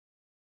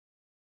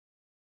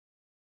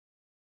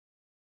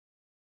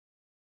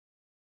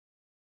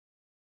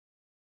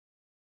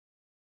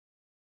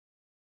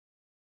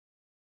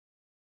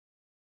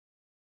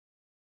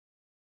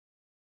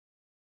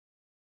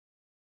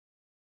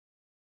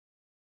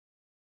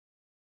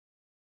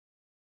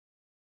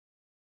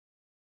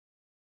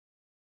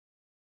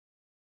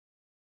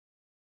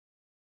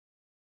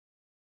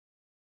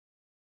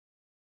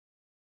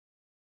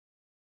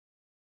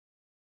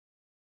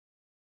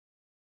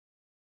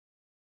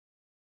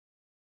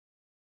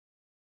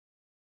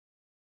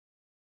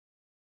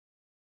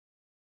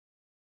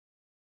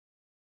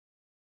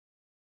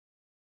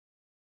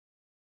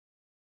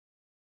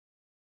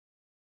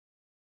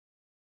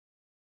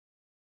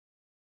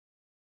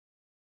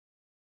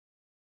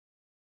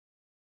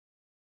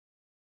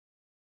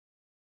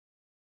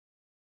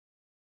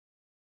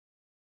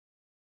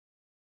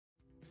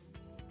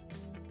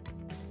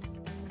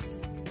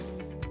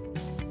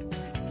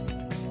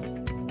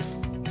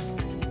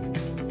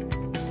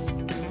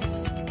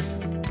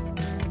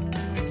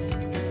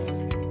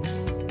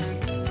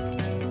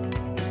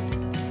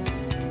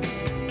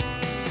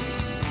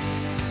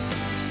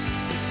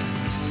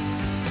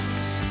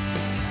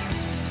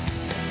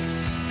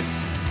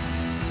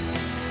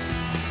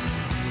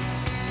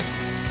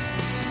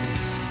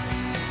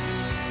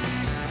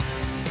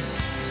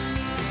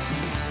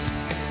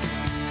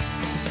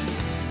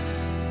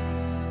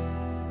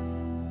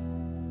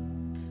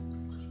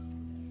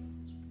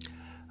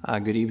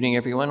Good evening,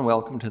 everyone.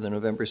 Welcome to the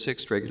November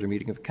 6th regular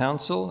meeting of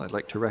Council. I'd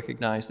like to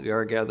recognize that we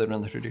are gathered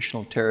on the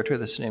traditional territory of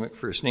the Snuneymuxw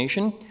First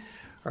Nation.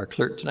 Our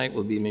clerk tonight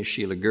will be Ms.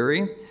 Sheila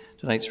Gurry.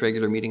 Tonight's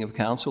regular meeting of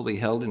Council will be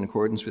held in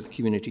accordance with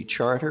Community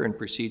Charter and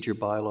Procedure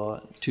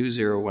Bylaw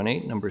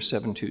 2018, number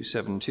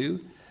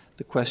 7272.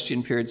 The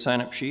question period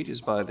sign-up sheet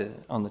is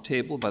on the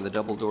table by the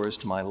double doors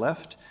to my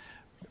left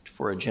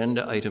for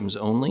agenda items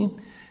only.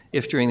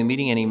 If during the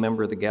meeting any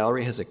member of the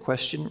gallery has a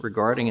question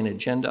regarding an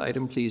agenda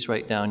item, please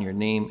write down your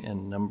name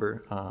and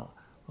number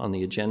on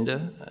the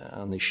agenda,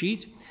 on the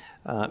sheet.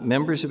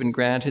 Members have been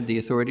granted the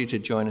authority to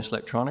join us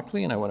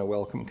electronically, and I want to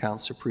welcome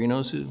Councillor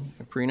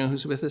Perino,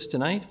 who's with us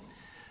tonight.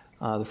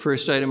 The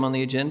first item on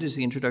the agenda is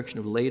the introduction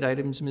of late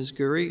items, Ms.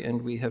 Gurry,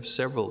 and we have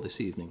several this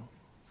evening.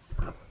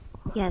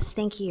 Yes,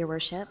 thank you, Your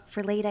Worship.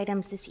 For late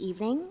items this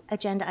evening,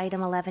 agenda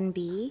item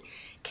 11B,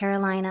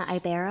 Carolina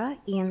Ibera,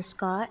 Ian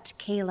Scott,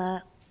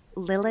 Kayla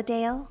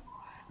Lilladale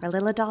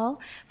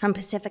from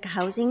Pacifica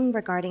Housing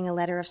regarding a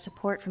letter of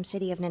support from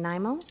City of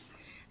Nanaimo.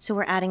 So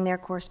we're adding their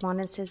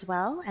correspondence as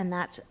well, and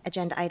that's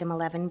agenda item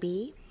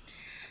 11B.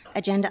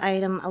 Agenda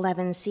item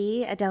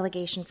 11C, a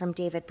delegation from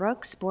David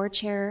Brooks, Board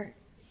Chair,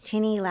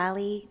 Tinny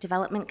Lally,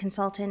 Development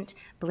Consultant,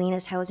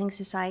 Bolinas Housing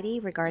Society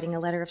regarding a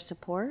letter of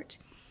support.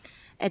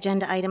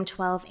 Agenda item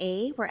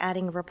 12A, we're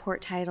adding a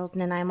report titled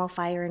Nanaimo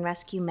Fire and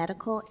Rescue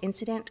Medical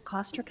Incident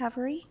Cost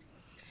Recovery.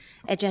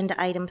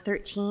 Agenda item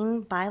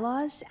 13,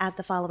 bylaws, add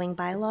the following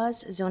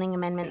bylaws: Zoning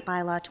Amendment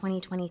Bylaw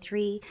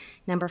 2023,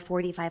 number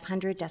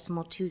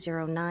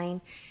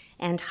 4500.209,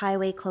 and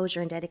Highway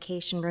Closure and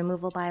Dedication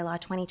Removal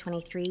Bylaw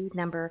 2023,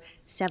 number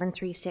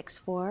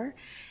 7364,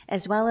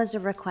 as well as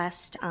a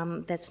request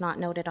that's not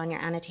noted on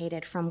your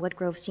annotated from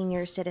Woodgrove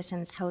Senior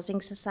Citizens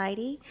Housing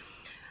Society,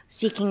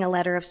 seeking a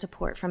letter of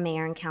support from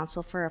Mayor and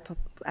Council for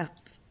a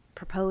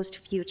proposed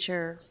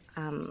future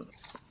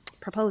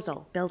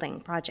proposal building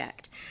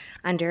project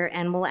and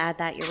we'll add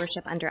that, Your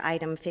Worship, under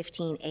item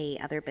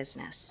 15A, other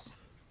business.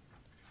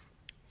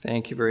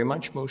 Thank you very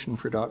much. Motion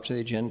for adoption of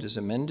the agenda is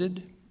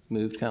amended.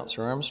 Moved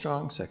Councillor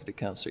Armstrong, seconded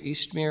Councillor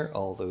Eastmere.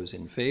 All those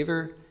in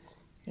favor?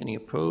 Any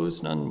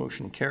opposed? None.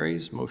 Motion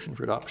carries. Motion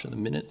for adoption of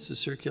the minutes is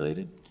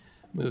circulated.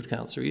 Moved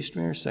Councillor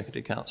Eastmere,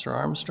 seconded Councillor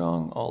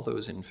Armstrong. All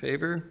those in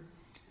favor?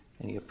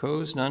 Any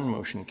opposed? None.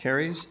 Motion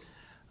carries.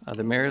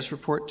 The Mayor's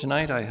report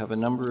tonight, I have a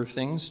number of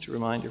things to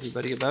remind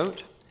everybody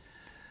about.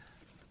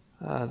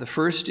 The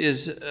first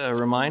is a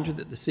reminder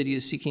that the City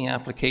is seeking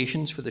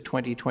applications for the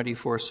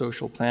 2024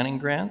 social planning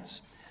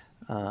grants.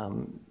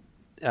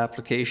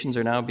 Applications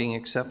are now being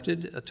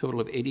accepted. A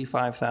total of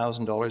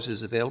 $85,000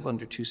 is available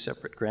under two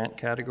separate grant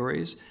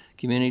categories: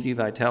 Community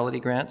Vitality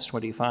Grants,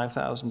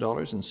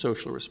 $25,000, and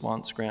Social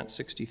Response Grants,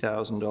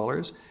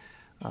 $60,000.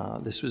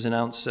 This was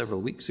announced several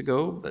weeks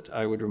ago, but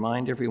I would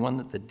remind everyone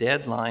that the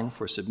deadline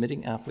for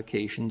submitting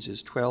applications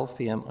is 12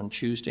 p.m. on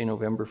Tuesday,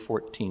 November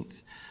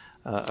 14th,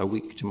 a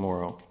week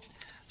tomorrow.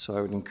 So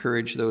I would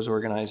encourage those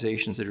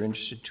organizations that are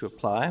interested to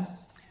apply.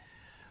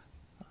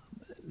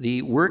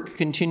 The work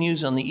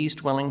continues on the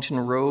East Wellington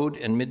Road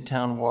and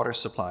Midtown Water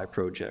Supply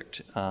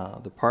project.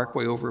 The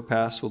Parkway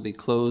overpass will be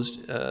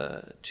closed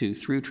to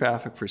through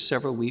traffic for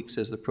several weeks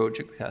as the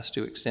project has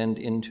to extend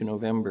into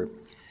November.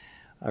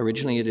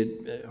 Originally, it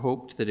had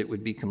hoped that it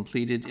would be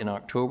completed in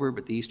October,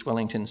 but the East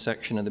Wellington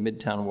section of the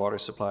Midtown Water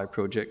Supply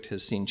project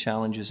has seen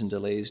challenges and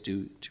delays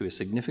due to a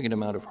significant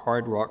amount of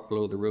hard rock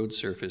below the road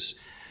surface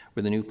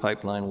where the new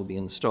pipeline will be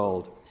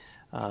installed.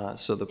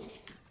 So the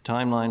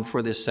timeline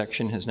for this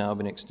section has now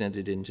been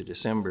extended into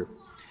December.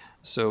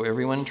 So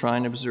everyone try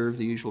and observe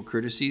the usual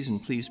courtesies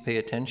and please pay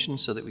attention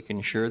so that we can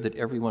ensure that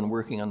everyone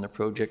working on the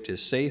project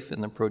is safe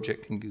and the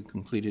project can be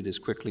completed as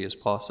quickly as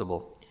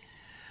possible.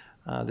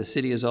 The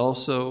City is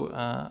also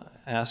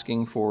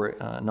asking for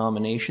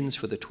nominations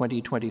for the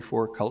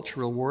 2024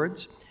 Cultural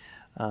Awards.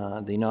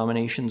 The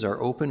nominations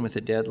are open with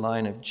a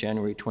deadline of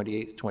January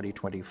 28th,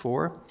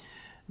 2024.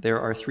 There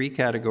are three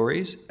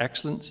categories: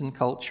 Excellence in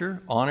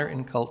Culture, Honor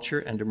in Culture,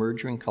 and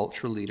Emerging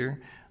Cultural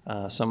Leader,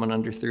 someone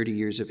under 30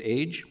 years of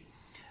age.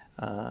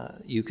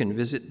 You can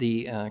visit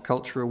the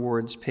Culture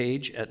Awards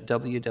page at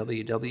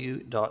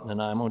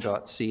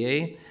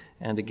www.nanaimo.ca.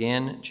 And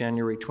again,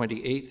 January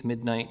 28th,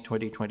 midnight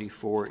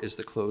 2024 is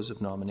the close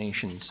of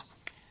nominations.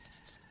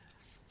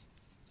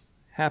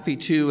 Happy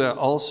to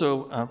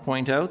also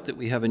point out that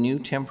we have a new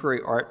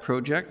temporary art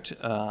project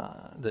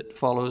that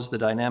follows the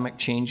dynamic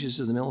changes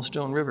of the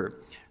Millstone River.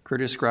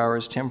 Curtis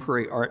Grauer's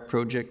temporary art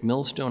project,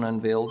 Millstone,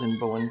 unveiled in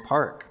Bowen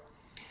Park.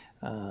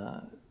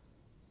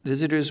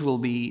 Visitors will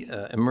be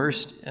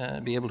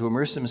able to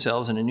immerse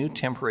themselves in a new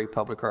temporary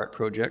public art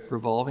project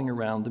revolving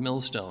around the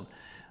Millstone.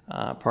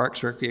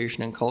 Parks,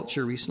 Recreation and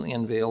Culture recently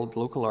unveiled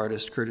local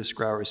artist Curtis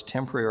Grauer's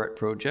temporary art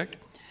project.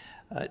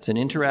 It's an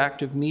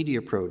interactive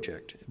media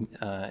project.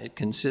 It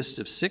consists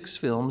of 6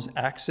 films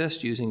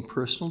accessed using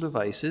personal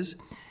devices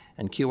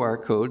and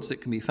QR codes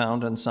that can be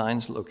found on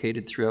signs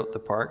located throughout the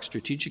park,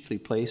 strategically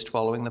placed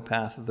following the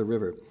path of the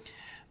river.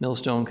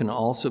 Millstone can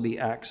also be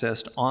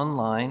accessed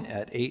online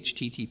at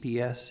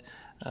https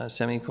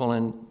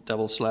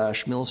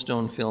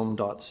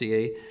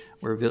 //millstonefilm.ca,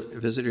 where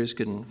visitors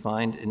can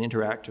find an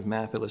interactive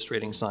map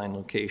illustrating sign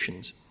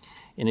locations.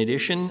 In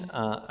addition,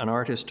 an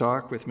artist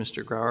talk with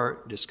Mr.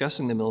 Grauer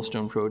discussing the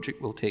Millstone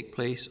project will take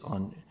place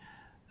on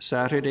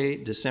Saturday,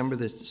 December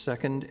the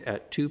 2nd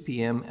at 2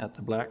 p.m. at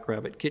the Black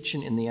Rabbit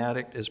Kitchen in the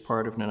Attic as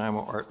part of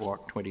Nanaimo Art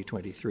Walk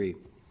 2023.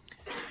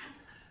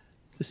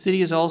 The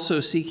city is also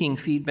seeking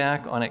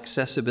feedback on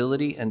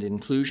accessibility and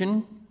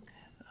inclusion.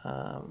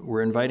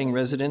 We're inviting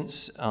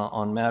residents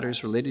on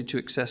matters related to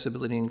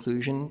accessibility and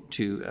inclusion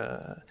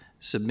to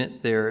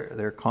submit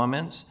their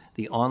comments.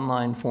 The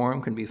online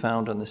form can be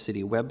found on the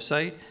city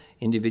website.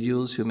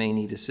 Individuals who may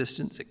need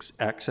assistance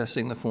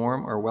accessing the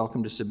form are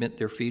welcome to submit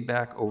their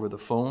feedback over the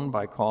phone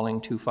by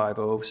calling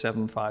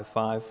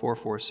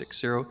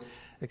 250-755-4460,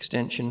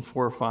 extension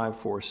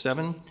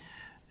 4547.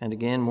 And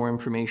again, more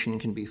information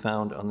can be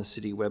found on the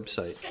city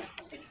website.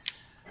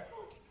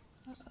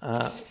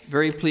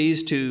 Very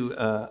pleased to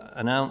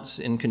announce,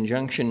 in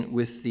conjunction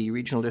with the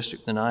Regional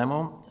District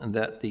Nanaimo,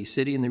 that the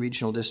city and the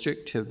Regional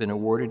District have been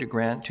awarded a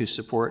grant to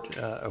support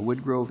a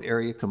Woodgrove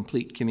area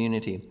complete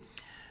community.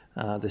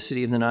 The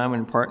City of Nanaimo,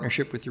 in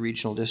partnership with the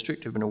Regional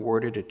District, have been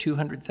awarded a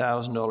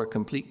 $200,000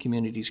 Complete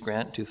Communities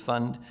grant to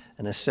fund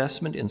an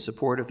assessment in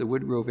support of the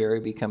Woodgrove area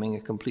becoming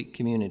a complete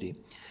community.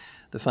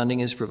 The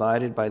funding is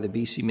provided by the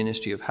BC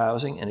Ministry of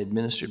Housing and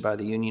administered by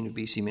the Union of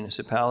BC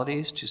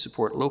Municipalities to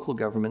support local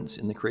governments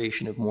in the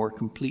creation of more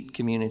complete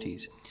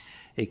communities.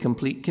 A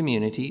complete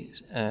community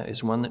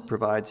is one that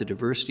provides a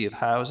diversity of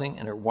housing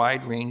and a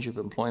wide range of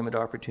employment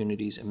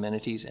opportunities,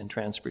 amenities, and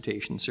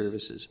transportation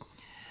services.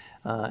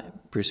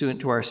 Pursuant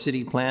to our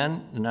city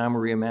plan, Nanaimo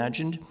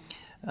Reimagined,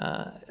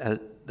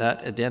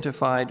 that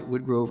identified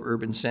Woodgrove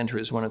Urban Centre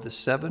as one of the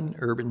 7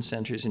 urban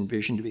centres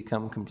envisioned to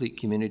become complete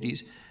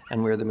communities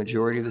and where the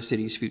majority of the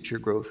city's future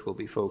growth will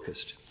be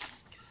focused.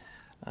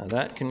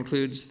 That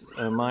concludes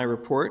my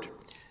report.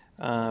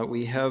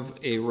 We have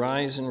a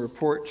rise and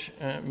report,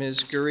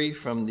 Ms. Gurry,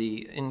 from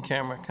the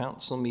in-camera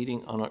council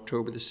meeting on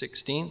October the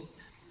 16th.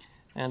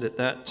 And at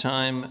that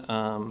time,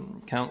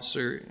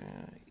 Councillor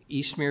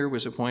Eastmere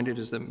was appointed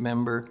as the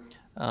member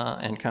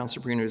and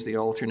Councillor Bruno as the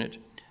alternate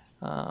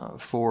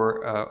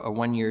for a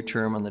one-year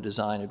term on the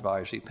Design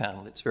Advisory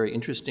Panel. It's very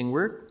interesting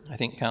work. I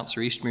think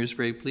Councillor Eastmere is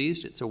very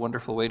pleased. It's a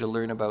wonderful way to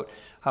learn about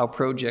how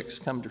projects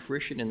come to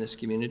fruition in this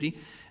community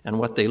and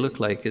what they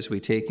look like as we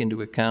take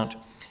into account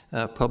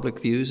public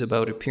views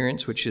about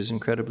appearance, which is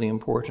incredibly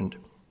important.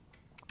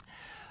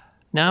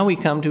 Now we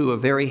come to a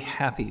very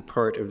happy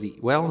part of the,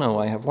 well, no,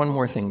 I have one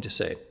more thing to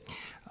say.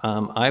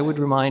 I would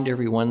remind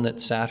everyone that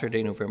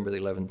Saturday, November the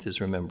 11th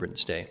is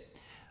Remembrance Day.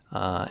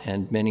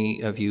 And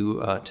many of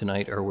you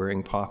tonight are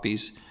wearing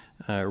poppies,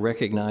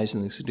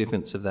 recognizing the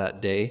significance of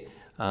that day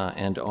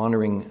and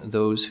honoring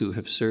those who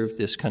have served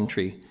this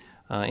country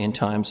in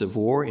times of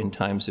war, in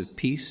times of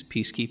peace,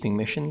 peacekeeping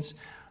missions,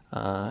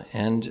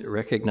 and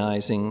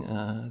recognizing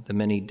the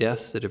many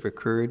deaths that have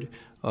occurred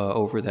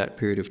over that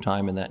period of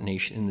time in that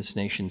nation, in this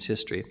nation's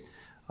history.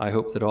 I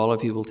hope that all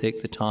of you will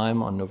take the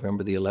time on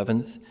November the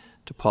 11th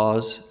to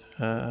pause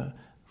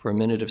for a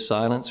minute of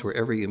silence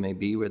wherever you may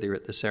be, whether you're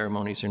at the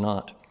ceremonies or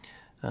not.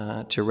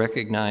 To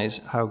recognize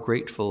how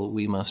grateful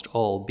we must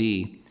all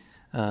be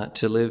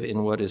to live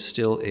in what is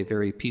still a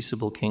very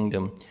peaceable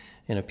kingdom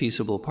in a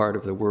peaceable part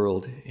of the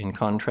world, in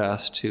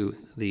contrast to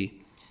the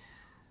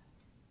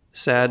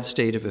sad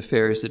state of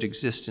affairs that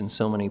exist in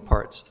so many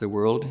parts of the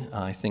world.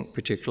 I think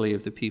particularly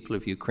of the people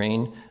of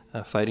Ukraine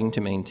fighting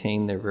to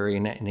maintain their very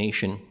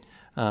nation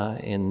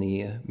in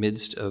the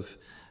midst of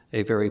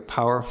a very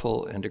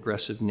powerful and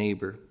aggressive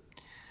neighbor.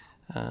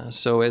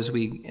 So as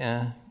we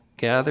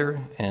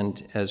gather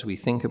and as we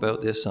think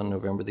about this on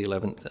November the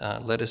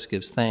 11th, let us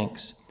give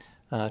thanks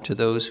to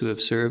those who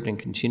have served and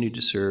continue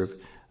to serve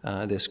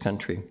this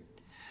country.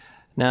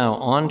 Now,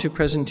 on to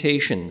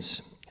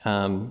presentations.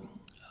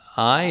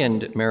 I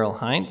and Meryl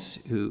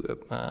Heinz, who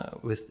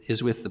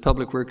is with the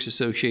Public Works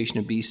Association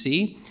of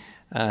BC,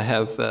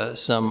 have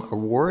some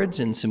awards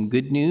and some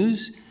good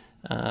news.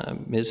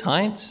 Ms.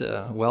 Heinz,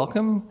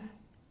 welcome.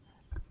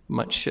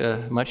 Much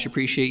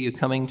appreciate you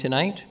coming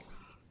tonight.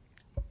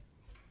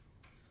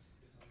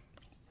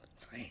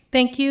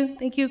 Thank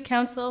you,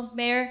 Council,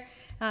 Mayor.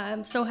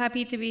 I'm so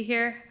happy to be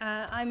here.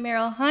 I'm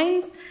Meryl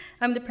Heinz.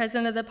 I'm the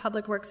president of the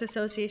Public Works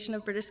Association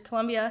of British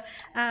Columbia,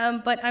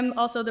 but I'm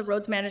also the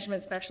roads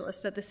management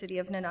specialist at the City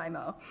of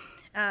Nanaimo.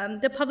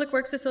 The Public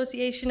Works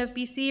Association of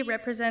BC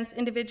represents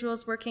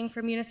individuals working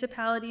for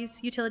municipalities,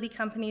 utility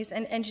companies,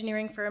 and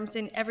engineering firms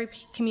in every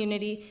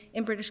community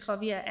in British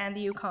Columbia and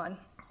the Yukon.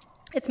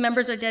 Its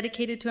members are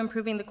dedicated to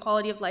improving the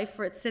quality of life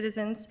for its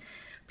citizens.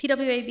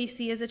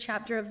 PWABC is a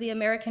chapter of the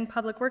American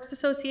Public Works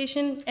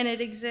Association, and it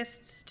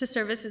exists to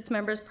service its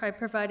members by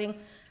providing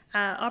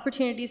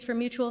opportunities for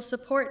mutual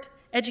support,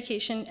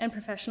 education, and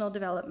professional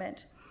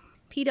development.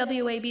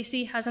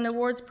 PWABC has an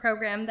awards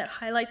program that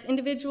highlights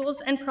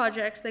individuals and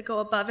projects that go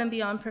above and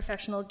beyond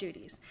professional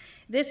duties.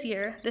 This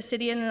year, the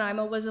City of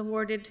Nanaimo was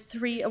awarded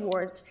 3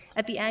 awards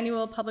at the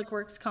annual Public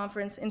Works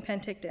Conference in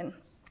Penticton.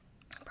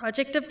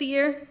 Project of the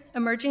Year,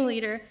 Emerging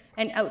Leader,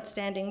 and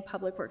Outstanding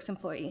Public Works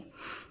Employee.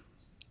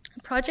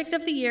 Project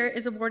of the Year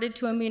is awarded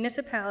to a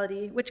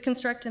municipality which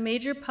constructs a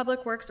major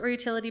public works or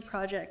utility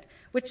project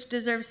which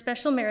deserves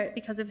special merit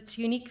because of its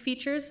unique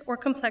features or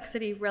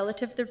complexity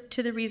relative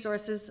to the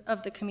resources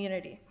of the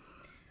community.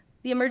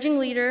 The Emerging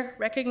Leader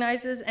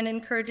recognizes and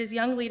encourages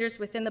young leaders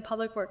within the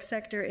public works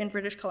sector in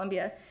British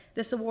Columbia.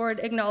 This award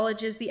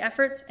acknowledges the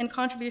efforts and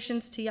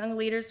contributions to young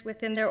leaders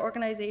within their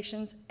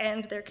organizations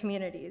and their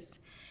communities.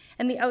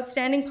 And the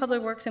Outstanding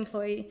Public Works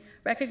Employee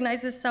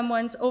recognizes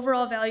someone's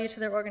overall value to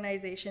their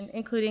organization,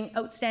 including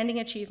outstanding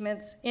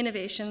achievements,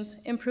 innovations,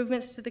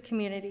 improvements to the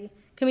community,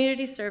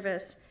 community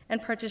service,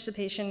 and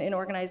participation in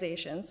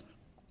organizations.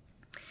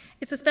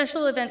 It's a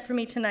special event for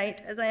me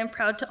tonight, as I am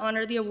proud to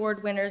honor the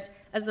award winners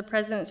as the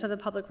president of the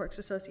Public Works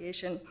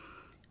Association.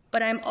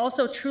 But I am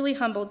also truly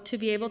humbled to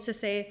be able to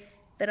say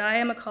that I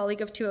am a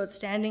colleague of two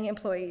outstanding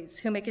employees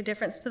who make a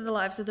difference to the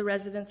lives of the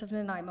residents of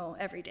Nanaimo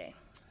every day.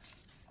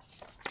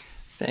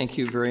 Thank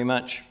you very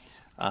much.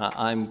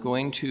 I'm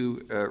going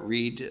to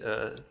read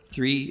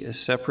three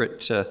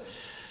separate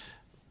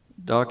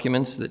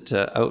documents that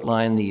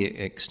outline the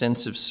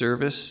extensive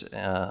service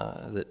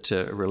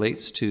that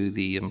relates to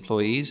the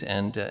employees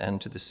and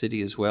to the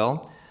city as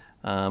well.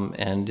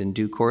 And in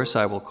due course,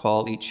 I will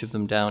call each of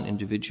them down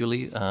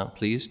individually,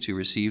 please, to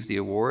receive the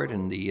award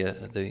and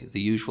the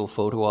usual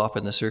photo op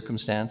in the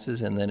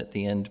circumstances. And then at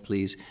the end,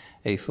 please,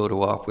 a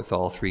photo op with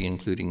all three,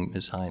 including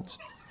Ms. Hines,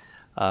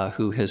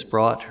 who has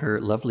brought her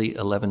lovely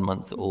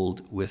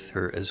 11-month-old with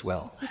her as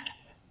well.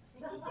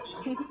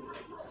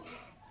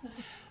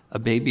 A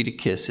baby to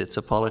kiss, it's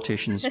a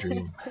politician's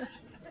dream.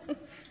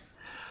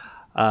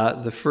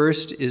 The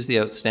first is the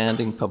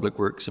Outstanding Public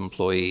Works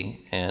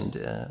Employee,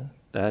 and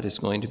that is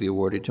going to be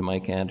awarded to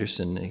Mike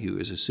Anderson, who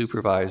is a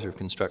supervisor of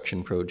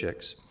construction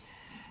projects.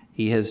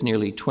 He has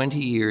nearly 20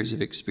 years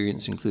of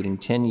experience, including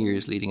 10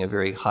 years leading a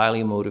very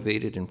highly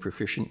motivated and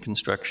proficient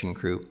construction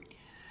crew.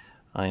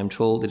 I am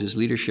told that his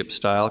leadership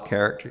style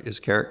is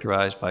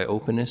characterized by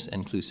openness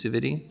and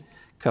inclusivity,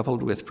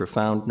 coupled with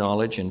profound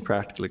knowledge and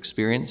practical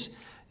experience,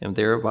 and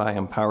thereby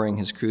empowering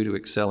his crew to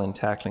excel in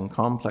tackling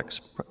complex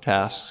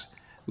tasks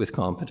with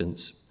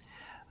competence.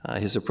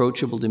 His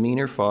approachable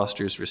demeanor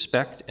fosters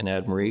respect and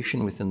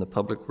admiration within the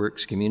public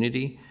works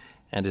community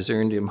and has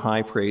earned him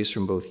high praise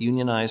from both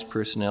unionized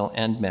personnel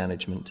and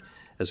management,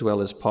 as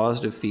well as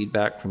positive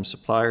feedback from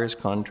suppliers,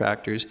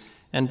 contractors,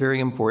 and very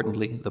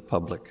importantly, the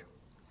public.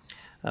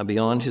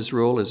 Beyond his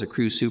role as a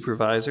crew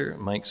supervisor,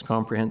 Mike's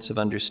comprehensive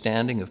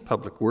understanding of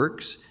public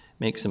works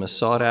makes him a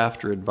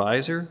sought-after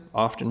advisor,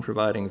 often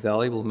providing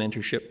valuable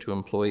mentorship to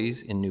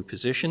employees in new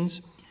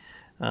positions.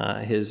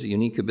 His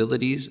unique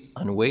abilities,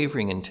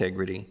 unwavering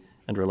integrity,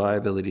 and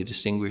reliability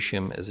distinguish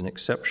him as an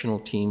exceptional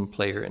team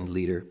player and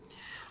leader,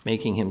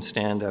 making him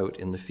stand out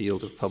in the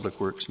field of public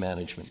works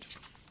management.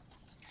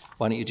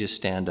 Why don't you just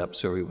stand up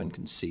so everyone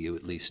can see you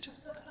at least?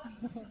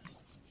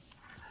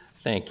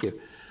 Thank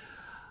you.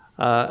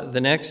 The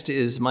next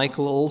is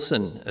Michael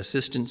Olson,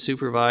 Assistant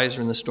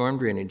Supervisor in the Storm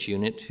Drainage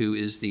Unit, who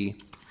is the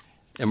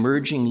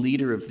Emerging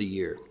Leader of the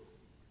Year.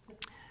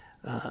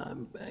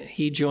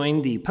 He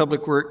joined the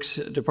Public Works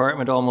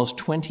Department almost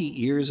 20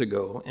 years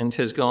ago and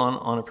has gone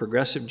on a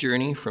progressive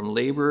journey from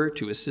laborer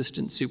to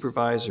assistant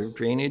supervisor of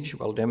drainage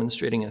while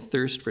demonstrating a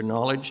thirst for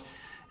knowledge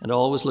and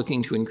always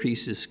looking to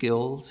increase his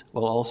skills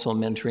while also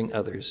mentoring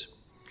others.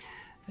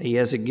 He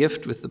has a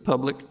gift with the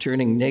public,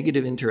 turning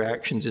negative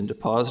interactions into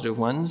positive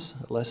ones,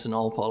 a lesson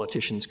all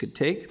politicians could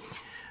take,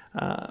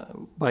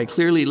 by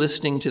clearly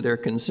listening to their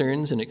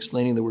concerns and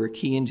explaining the work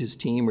he and his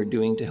team are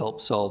doing to help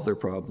solve their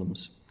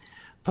problems.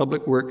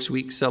 Public Works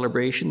Week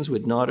celebrations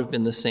would not have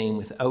been the same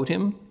without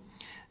him,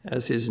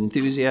 as his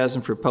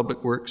enthusiasm for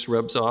public works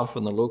rubs off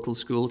on the local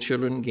school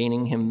children,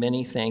 gaining him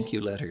many thank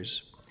you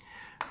letters.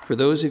 For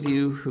those of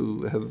you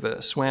who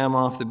have swam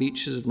off the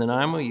beaches of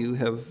Nanaimo, you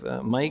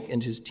have Mike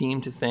and his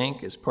team to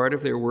thank, as part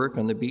of their work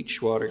on the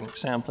beach water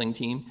sampling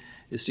team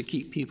is to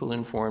keep people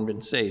informed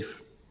and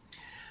safe.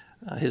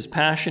 His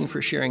passion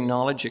for sharing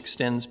knowledge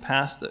extends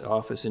past the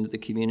office into the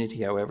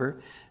community,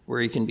 however,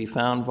 where he can be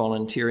found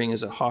volunteering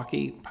as a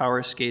hockey,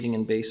 power skating,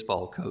 and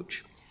baseball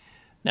coach.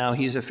 Now,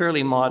 he's a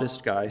fairly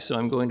modest guy, so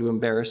I'm going to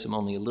embarrass him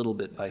only a little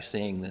bit by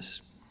saying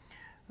this.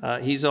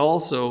 He's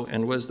also,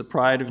 and was the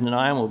pride of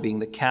Nanaimo, being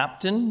the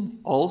captain,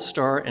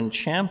 all-star, and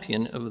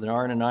champion of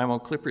our Nanaimo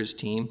Clippers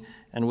team,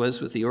 and was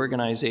with the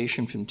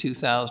organization from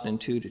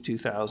 2002 to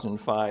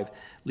 2005,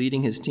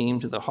 leading his team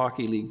to the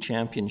Hockey League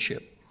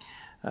Championship.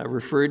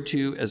 Referred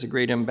to as a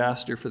great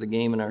ambassador for the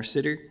game in our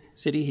city,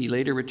 he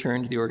later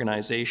returned to the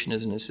organization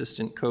as an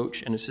assistant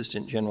coach and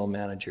assistant general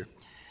manager.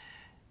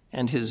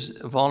 And his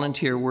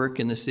volunteer work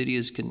in the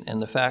city and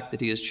the fact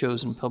that he has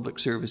chosen public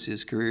service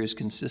his career is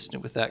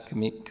consistent with that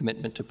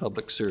commitment to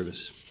public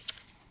service.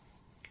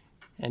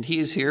 And he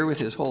is here with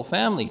his whole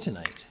family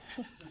tonight.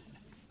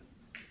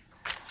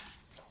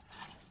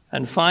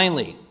 And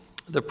finally,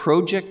 the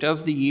project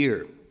of the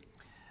year.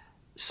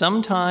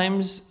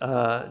 Sometimes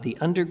the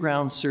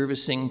underground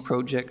servicing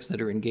projects that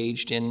are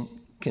engaged in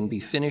can be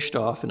finished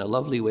off in a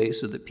lovely way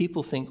so that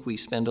people think we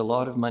spend a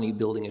lot of money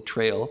building a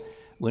trail,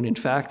 when in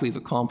fact we've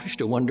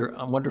accomplished a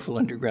wonderful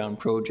underground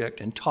project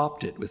and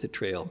topped it with a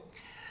trail.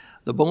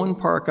 The Bowen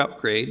Park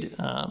upgrade,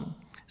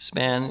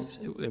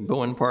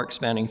 Bowen Park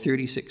spanning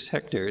 36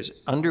 hectares,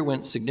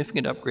 underwent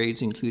significant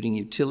upgrades including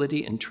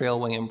utility and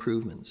trailway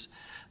improvements.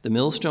 The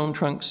Millstone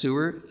Trunk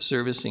Sewer,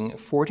 servicing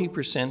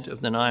 40%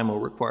 of Nanaimo,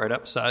 required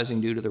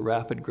upsizing due to the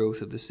rapid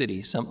growth of the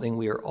city, something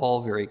we are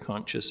all very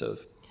conscious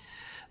of.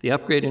 The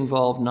upgrade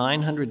involved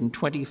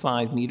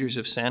 925 meters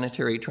of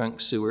sanitary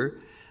trunk sewer,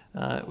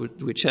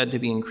 which had to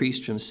be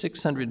increased from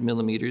 600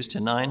 millimeters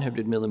to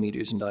 900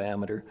 millimeters in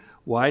diameter,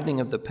 widening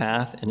of the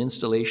path, and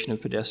installation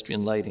of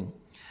pedestrian lighting.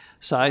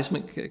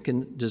 Seismic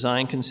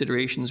design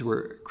considerations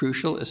were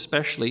crucial,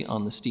 especially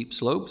on the steep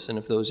slopes, and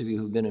if those of you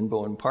who've been in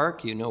Bowen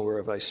Park, you know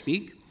whereof I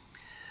speak.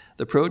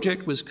 The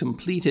project was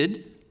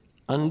completed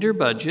under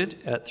budget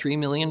at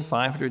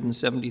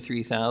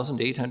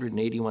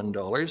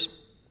 $3,573,881,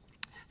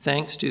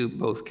 thanks to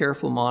both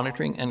careful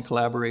monitoring and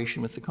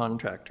collaboration with the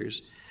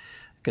contractors.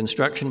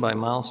 Construction by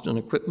Milestone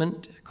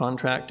Equipment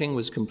Contracting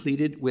was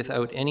completed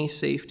without any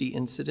safety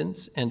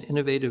incidents and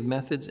innovative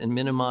methods, and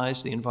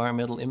minimized the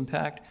environmental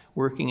impact,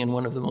 working in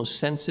one of the most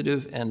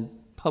sensitive and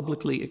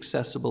publicly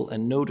accessible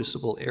and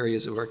noticeable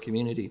areas of our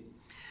community.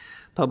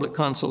 Public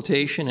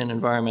consultation and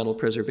environmental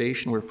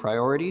preservation were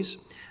priorities,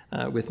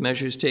 with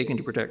measures taken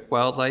to protect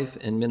wildlife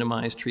and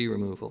minimize tree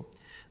removal.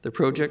 The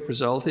project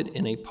resulted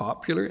in a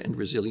popular and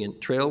resilient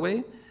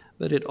trailway,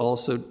 but it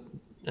also,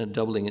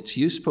 doubling its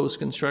use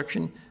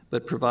post-construction,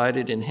 but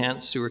provided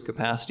enhanced sewer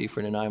capacity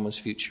for Nanaimo's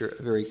future,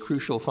 a very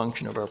crucial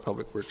function of our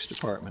Public Works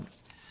Department.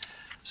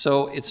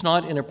 So it's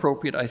not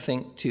inappropriate, I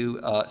think, to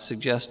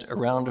suggest a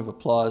round of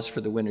applause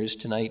for the winners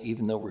tonight,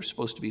 even though we're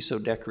supposed to be so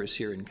decorous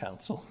here in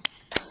Council.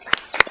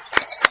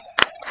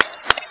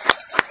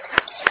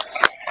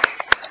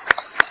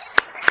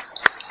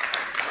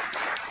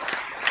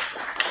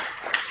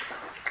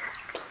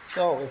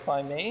 So, if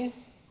I may,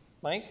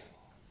 Mike,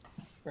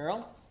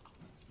 Meryl?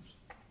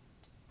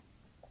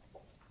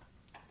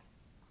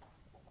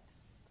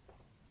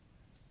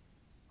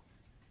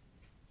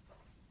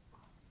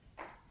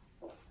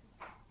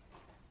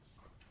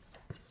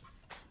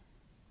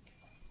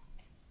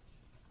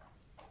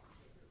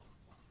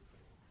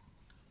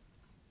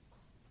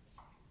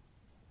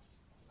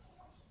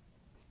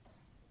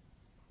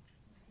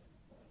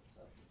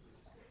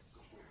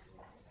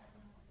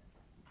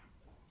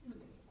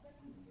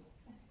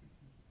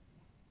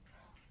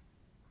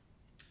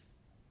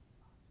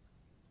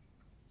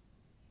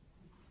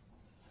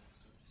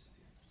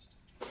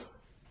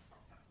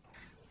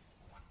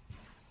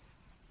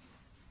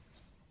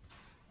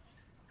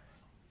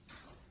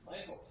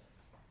 Michael.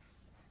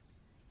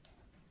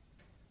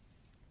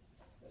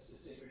 That's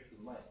distinguished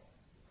from Mike.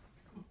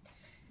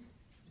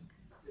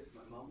 If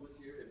my mom was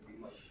here, it'd be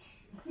Mike.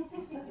 If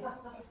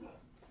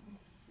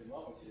your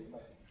mom was here, you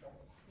might be in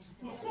trouble.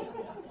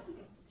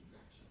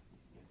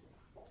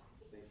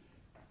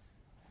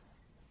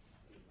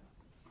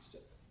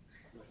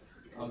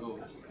 I'll go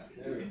with you.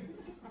 There we go.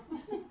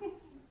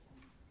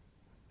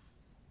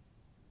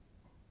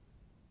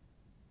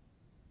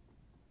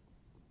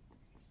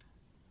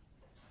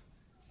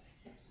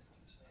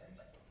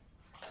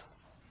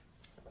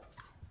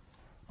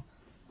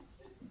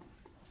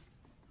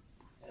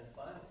 And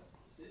finally,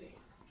 sitting.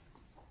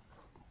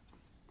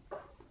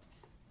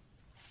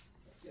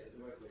 Let's get it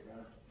the right way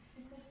around.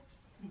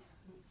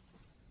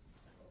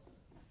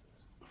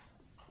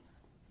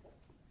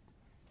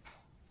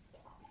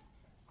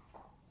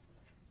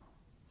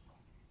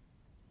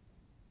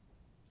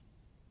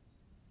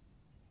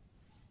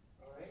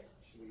 All right,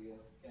 should we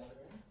gather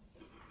in?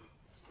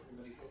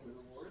 Everybody hold their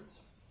awards.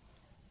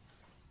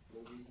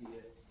 We'll read the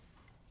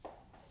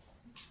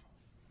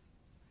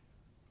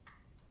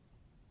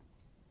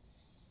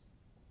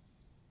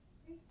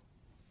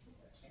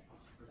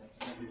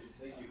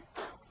Thank you.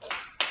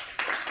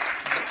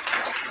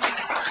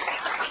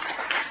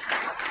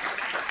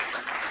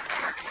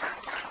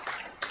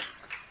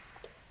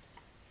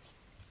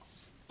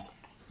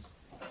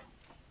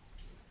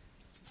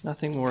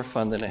 Nothing more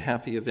fun than a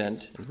happy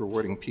event and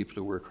rewarding people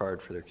who work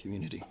hard for their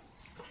community.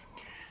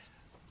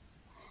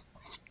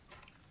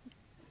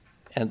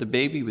 And the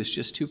baby was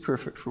just too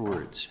perfect for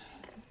words.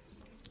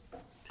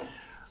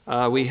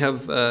 We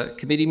have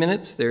committee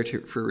minutes there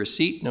for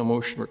receipt, no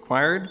motion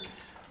required.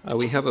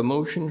 We have a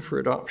motion for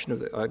adoption of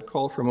the, I'd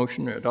call for a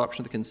motion for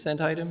adoption of the consent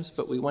items,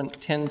 but we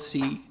want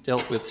 10C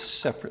dealt with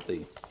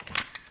separately.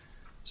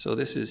 So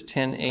this is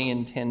 10A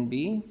and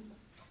 10B.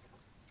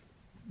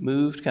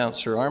 Moved,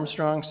 Councillor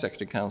Armstrong,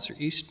 seconded Councillor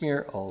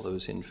Eastmere. All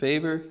those in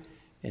favor?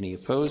 Any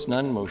opposed?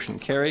 None. Motion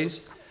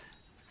carries.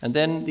 And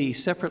then the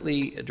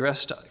separately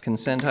addressed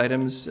consent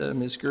items,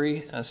 Ms.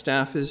 Gurry,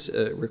 staff has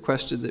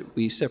requested that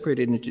we separate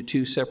it into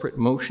two separate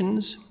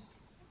motions.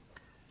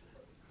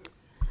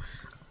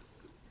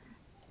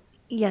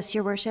 Yes,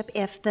 Your Worship.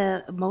 If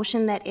the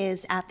motion that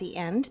is at the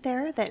end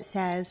there that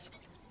says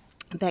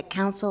that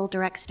council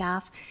direct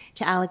staff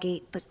to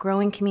allocate the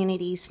Growing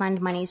Communities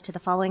Fund monies to the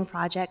following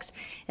projects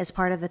as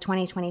part of the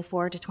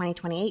 2024 to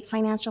 2028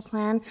 financial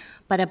plan,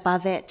 but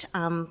above it,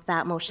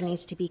 that motion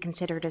needs to be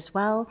considered as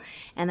well,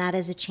 and that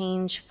is a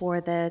change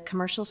for the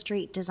Commercial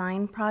Street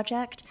Design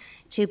Project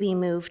to be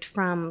moved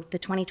from the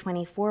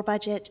 2024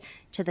 budget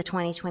to the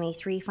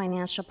 2023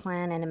 financial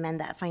plan and amend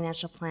that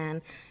financial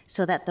plan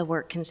so that the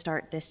work can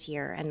start this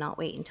year and not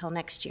wait until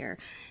next year.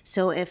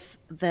 So if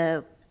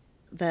the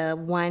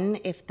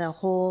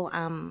whole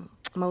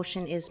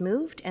motion is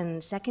moved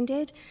and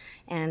seconded,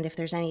 and if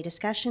there's any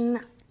discussion,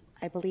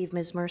 I believe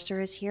Ms.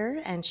 Mercer is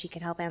here and she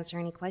could help answer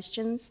any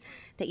questions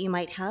that you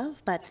might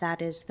have, but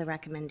that is the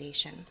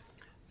recommendation.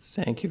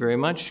 Thank you very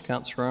much.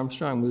 Councillor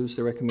Armstrong moves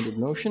the recommended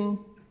motion.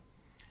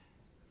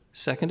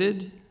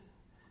 Seconded.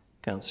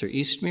 Councillor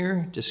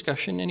Eastmere.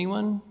 Discussion,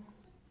 anyone?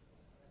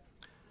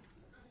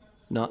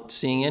 Not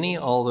seeing any.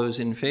 All those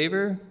in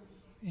favor?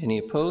 Any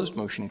opposed?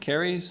 Motion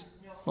carries.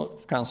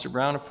 Councillor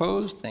Brown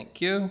opposed.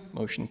 Thank you.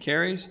 Motion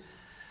carries.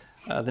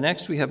 The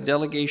next, we have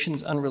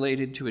delegations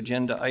unrelated to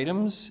agenda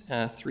items,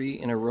 3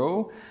 in a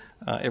row.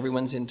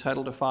 Everyone's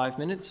entitled to 5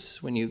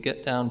 minutes. When you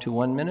get down to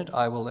 1 minute,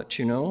 I will let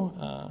you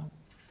know.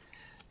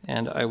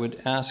 And I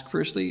would ask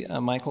firstly,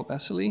 Michael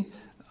Basili.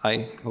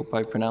 I hope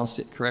I pronounced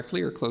it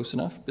correctly or close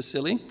enough.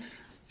 Basili.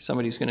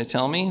 Somebody's going to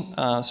tell me.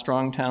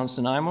 Strong Towns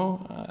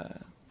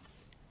Nanaimo.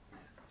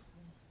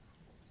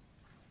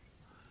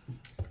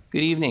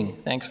 Good evening.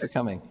 Thanks for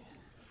coming.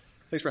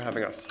 Thanks for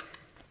having us.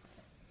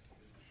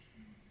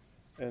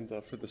 And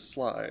for the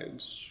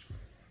slides.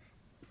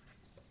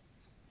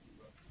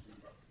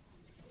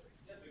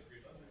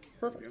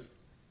 Perfect.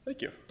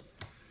 Thank you.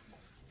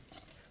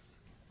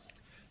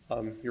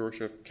 Your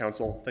Worship,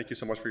 Council, thank you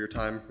so much for your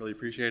time. Really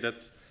appreciate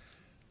it.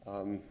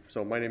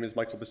 So my name is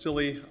Michael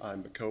Basili.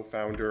 I'm the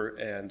co-founder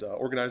and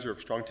organizer of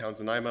Strong Towns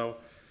Nanaimo.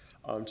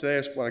 Today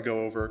I just want to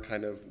go over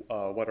kind of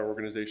what our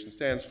organization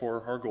stands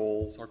for, our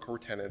goals, our core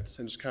tenets,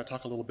 and just kind of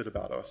talk a little bit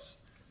about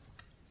us.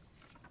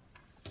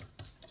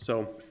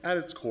 So at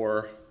its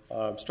core,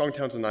 Strong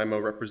Towns Nanaimo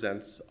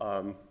represents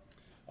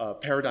a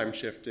paradigm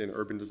shift in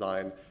urban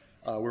design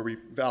where we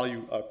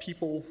value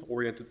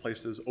people-oriented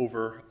places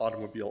over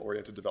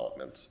automobile-oriented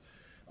development.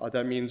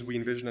 That means we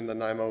envision a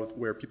Nanaimo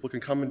where people can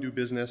come and do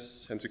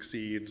business and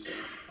succeed,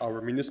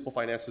 where municipal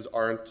finances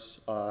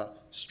aren't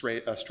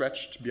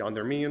stretched beyond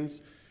their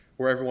means,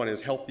 where everyone is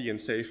healthy and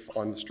safe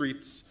on the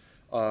streets,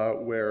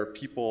 where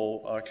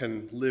people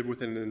can live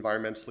within an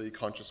environmentally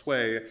conscious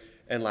way,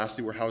 and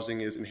lastly, where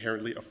housing is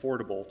inherently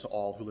affordable to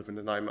all who live in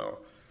Nanaimo.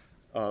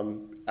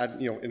 At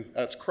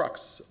its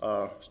crux,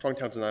 Strong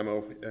Towns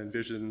Nanaimo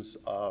envisions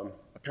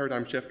a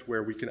paradigm shift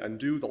where we can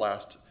undo the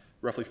last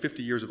roughly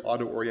 50 years of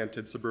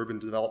auto-oriented suburban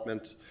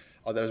development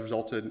that has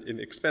resulted in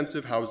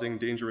expensive housing,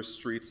 dangerous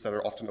streets that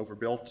are often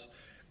overbuilt,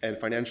 and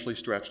financially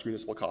stretched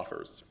municipal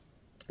coffers.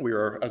 We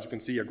are, as you can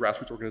see, a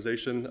grassroots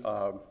organization.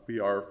 We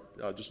are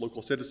just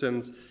local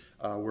citizens.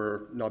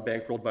 We're not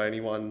bankrolled by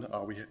anyone.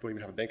 We don't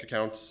even have bank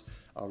accounts.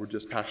 We're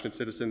just passionate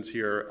citizens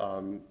here,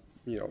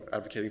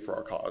 advocating for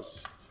our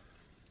cause.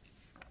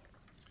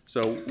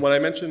 So when I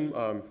mention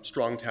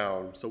strong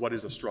town, so what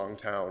is a strong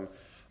town?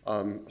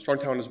 A strong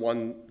town is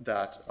one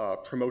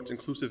that promotes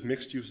inclusive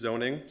mixed-use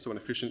zoning, so an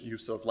efficient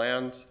use of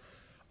land.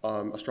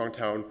 A strong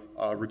town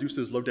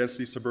reduces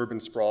low-density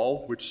suburban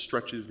sprawl, which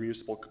stretches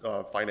municipal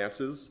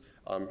finances,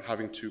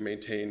 having to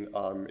maintain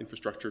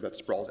infrastructure that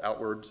sprawls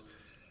outwards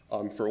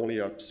for only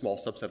a small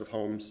subset of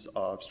homes,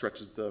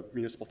 stretches the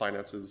municipal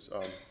finances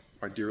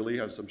quite dearly,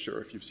 as I'm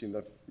sure if you've seen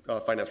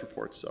the finance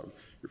reports,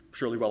 you're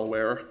surely well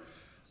aware.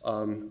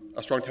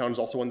 A strong town is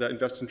also one that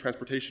invests in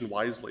transportation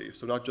wisely,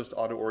 so not just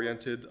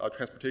auto-oriented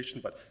transportation,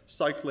 but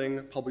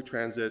cycling, public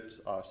transit,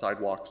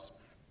 sidewalks.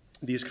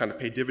 These kind of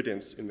pay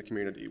dividends in the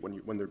community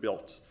when they're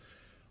built.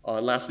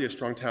 And lastly, a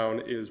strong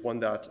town is one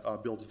that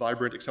builds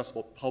vibrant,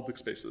 accessible public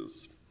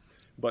spaces.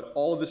 But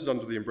all of this is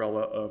under the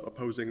umbrella of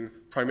opposing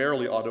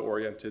primarily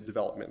auto-oriented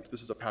development.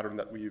 This is a pattern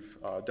that we've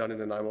done in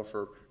Nanaimo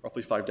for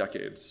roughly 5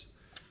 decades.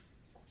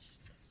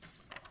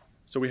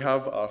 So we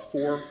have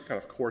 4 kind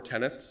of core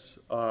tenets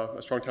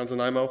at Strong Towns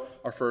Nanaimo.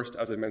 Our first,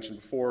 as I mentioned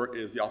before,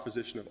 is the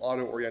opposition of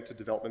auto-oriented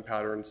development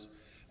patterns.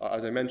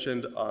 As I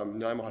mentioned,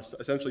 Nanaimo has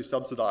essentially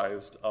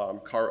subsidized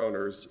car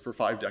owners for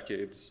 5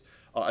 decades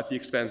at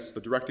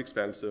the direct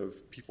expense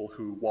of people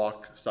who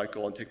walk,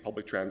 cycle, and take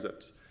public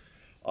transit.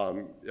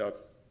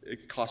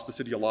 It costs the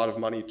city a lot of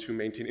money to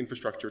maintain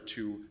infrastructure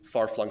to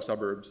far-flung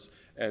suburbs,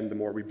 and the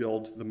more we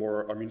build, the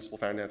more our municipal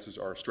finances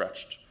are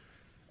stretched.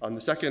 The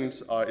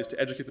second is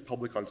to educate the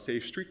public on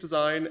safe street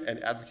design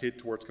and advocate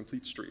towards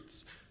complete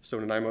streets. So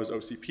Nanaimo's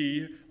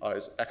OCP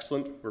is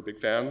excellent, we're big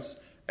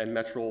fans, and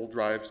Metro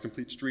Drive's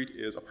Complete Street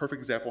is a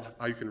perfect example of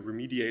how you can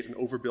remediate an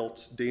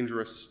overbuilt,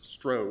 dangerous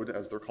strode,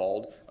 as they're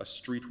called, a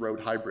street-road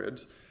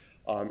hybrid,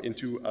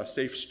 into a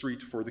safe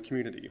street for the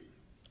community,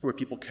 where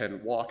people can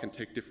walk and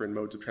take different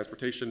modes of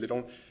transportation.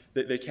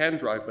 They can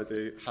drive, but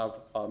they have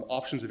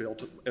options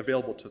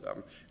available to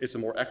them. It's a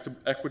more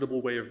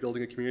equitable way of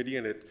building a community,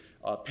 and it,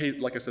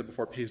 like I said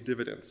before, pays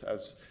dividends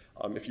as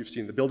If you've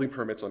seen the building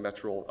permits on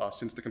Metro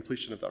since the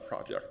completion of that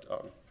project,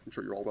 I'm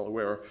sure you're all well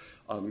aware,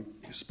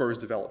 spurs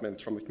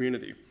development from the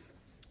community.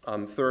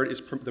 Third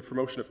is the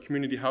promotion of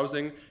community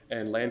housing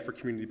and land for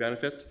community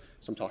benefit.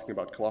 So I'm talking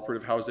about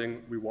cooperative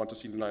housing. We want to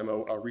see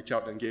Nanaimo reach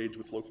out and engage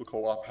with local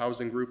co-op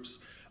housing groups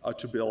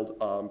to build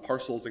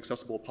parcels,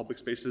 accessible public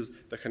spaces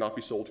that cannot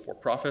be sold for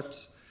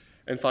profit.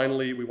 And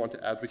finally, we want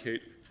to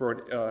advocate for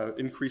an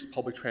increased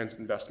public transit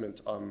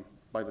investment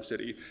by the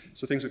city.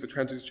 So things like the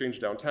Transit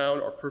Exchange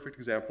downtown are perfect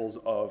examples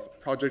of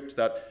projects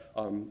that,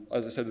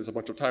 as I said this a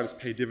bunch of times,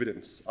 pay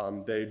dividends.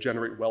 They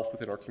generate wealth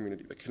within our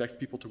community. They connect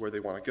people to where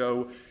they want to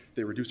go.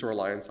 They reduce our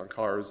reliance on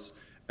cars,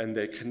 and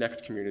they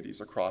connect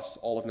communities across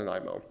all of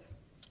Nanaimo.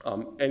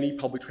 Any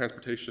public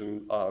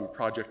transportation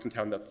project in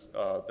town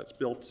that's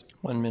built.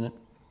 1 minute.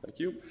 Thank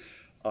you.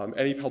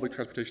 Any public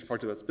transportation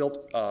project that's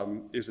built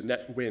is a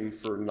net win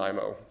for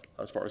Nanaimo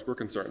as far as we're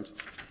concerned.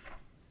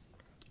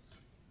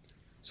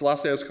 So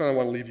lastly, I just kind of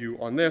want to leave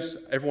you on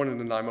this. Everyone in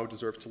Nanaimo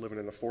deserves to live in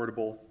an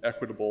affordable,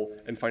 equitable,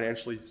 and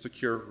financially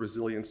secure,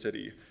 resilient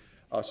city.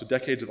 So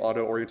decades of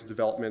auto-oriented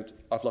development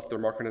have left their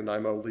mark in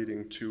Nanaimo,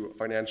 leading to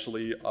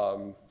financially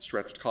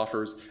stretched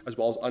coffers, as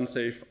well as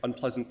unsafe,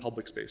 unpleasant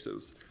public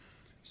spaces.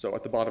 So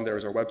at the bottom there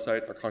is our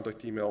website, our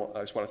contact email. I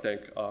just want to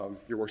thank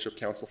Your Worship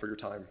Council for your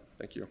time.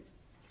 Thank you.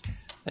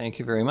 Thank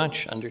you very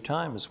much. Under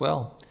time as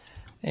well.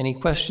 Any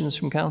questions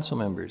from council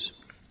members?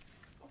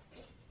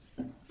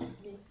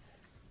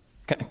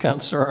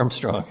 Councillor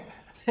Armstrong.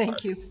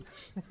 Thank you.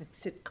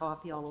 Sit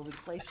coffee all over the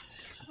place.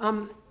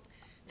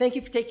 Thank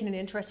you for taking an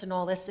interest in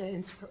all this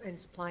and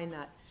supplying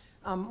that.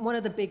 One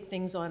of the big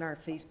things on our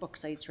Facebook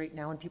sites right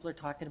now, and people are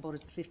talking about,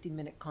 is the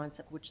 15-minute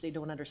concept, which they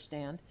don't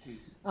understand.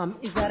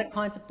 Is that a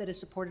concept that is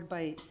supported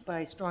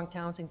by Strong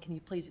Towns? And can you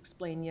please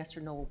explain yes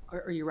or no,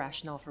 or your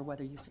rationale for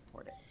whether you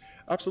support it?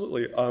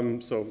 Absolutely.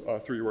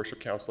 Through Your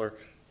Worship, Councillor.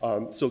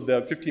 So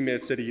the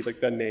 15-minute city, like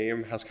the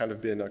name, has kind of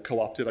been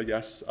co-opted, I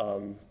guess.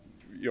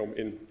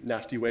 In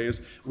nasty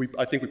ways.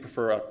 I think we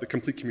prefer the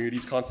complete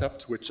communities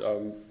concept, which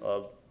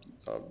Your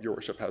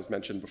Worship has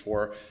mentioned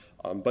before.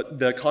 But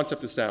the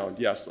concept is sound,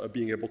 yes,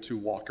 being able to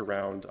walk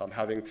around,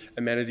 having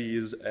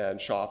amenities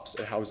and shops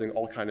and housing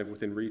all kind of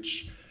within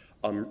reach,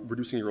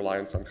 reducing your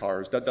reliance on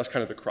cars. That's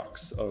kind of the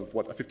crux of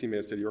what a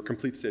 15-minute city or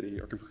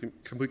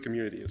complete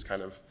community is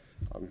kind of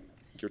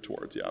geared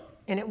towards, yeah.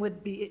 And it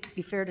would be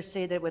fair to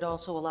say that it would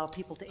also allow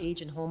people to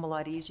age in home a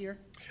lot easier?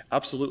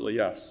 Absolutely,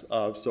 yes.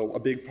 So a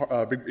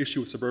big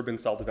issue with suburban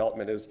style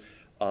development is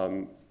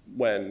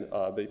when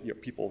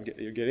people get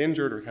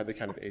injured or they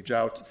kind of age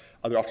out,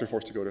 they're often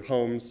forced to go to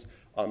homes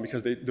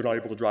because they're not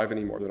able to drive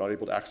anymore. They're not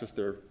able to access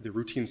their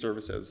routine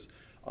services.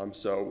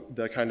 So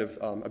the kind of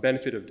a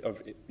benefit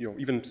of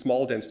even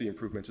small density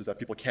improvements is that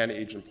people can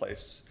age in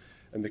place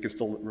and they can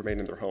still remain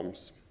in their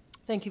homes.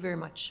 Thank you very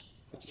much.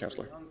 Thank you,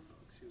 Councillor.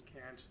 Who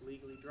can't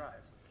legally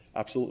drive.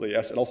 Absolutely,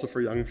 yes, and also for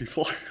young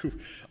people who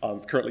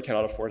currently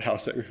cannot afford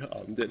housing,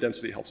 the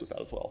density helps with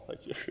that as well.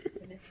 Thank you.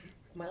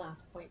 My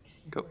last point.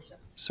 Go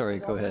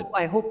ahead.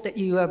 I hope that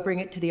you bring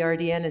it to the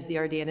RDN, as the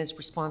RDN is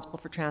responsible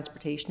for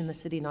transportation in the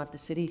city, not the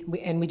city.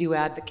 We do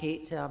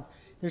advocate.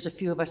 There's a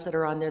few of us that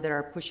are on there that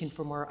are pushing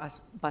for more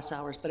bus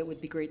hours, but it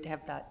would be great to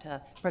have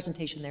that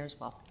presentation there as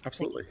well.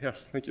 Absolutely,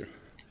 yes, thank you.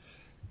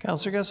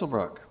 Councillor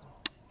Gesselbrock.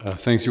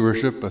 Thanks, Your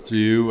Worship. Through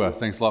you,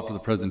 thanks a lot for the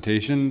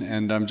presentation.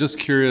 And I'm just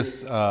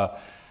curious,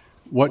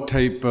 what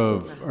type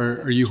of,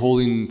 are you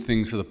holding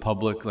things for the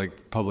public,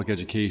 like public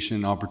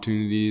education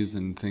opportunities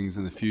and things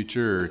in the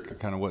future, or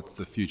kind of what's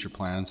the future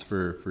plans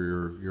for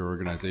your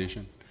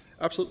organization?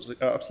 Absolutely,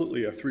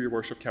 absolutely. Through Your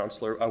Worship,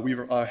 Councillor,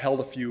 we've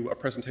held a few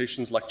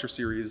presentations, lecture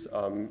series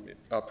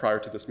prior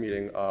to this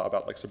meeting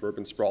about like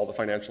suburban sprawl, the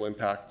financial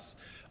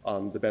impacts,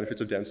 the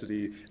benefits of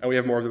density, and we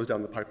have more of those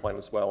down the pipeline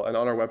as well. And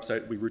on our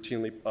website, we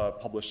routinely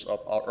publish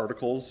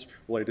articles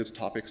related to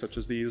topics such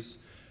as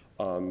these.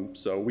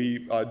 So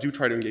we do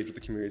try to engage with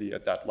the community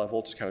at that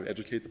level to kind of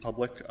educate the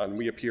public. And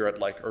we appear at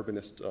like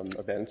urbanist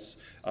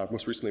events.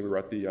 Most recently, we were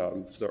at the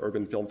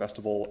Urban Film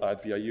Festival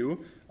at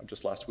VIU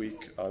just last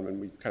week, and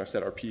we kind of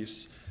said our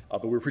piece.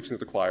 But we were preaching to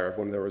the choir of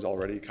when there was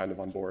already kind of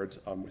on board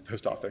with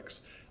those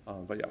topics.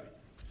 But yeah.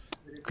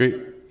 Great.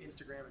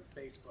 Instagram and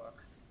Facebook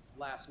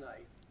last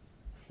night.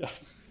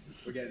 Yes.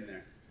 We're getting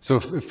there. So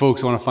if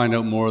folks want to find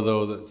out more,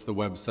 though, that's the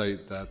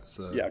website. That's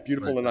yeah,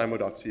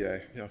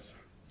 beautifulnanaimo.ca.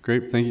 Yes.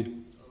 Great. Thank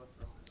you.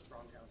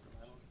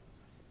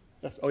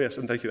 Yes. Oh, yes,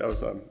 and thank you. That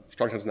was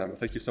Strong Towns Nanaimo.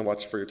 Thank you so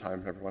much for your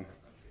time, everyone.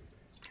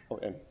 Oh,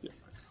 and yeah.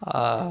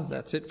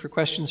 That's it for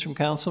questions from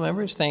council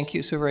members. Thank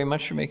you so very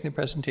much for making the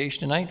presentation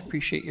tonight.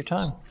 Appreciate your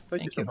time.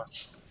 Thank you so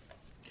much.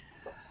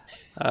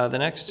 The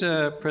next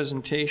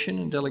presentation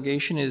and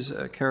delegation is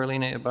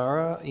Carolina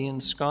Ibarra, Ian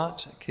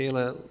Scott,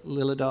 Kayla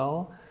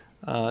Lillidahl,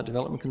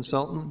 development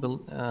consultant,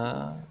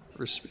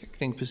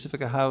 respecting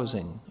Pacifica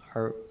Housing.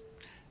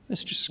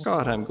 Mr.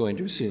 Scott, I'm going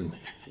to assume.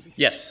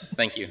 Yes,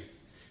 thank you.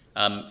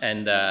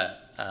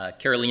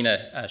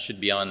 Carolina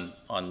should be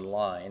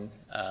online,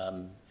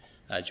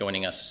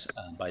 joining us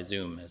by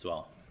Zoom as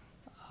well.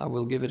 I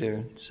will give it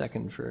a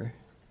second for...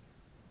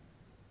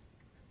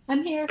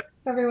 I'm here.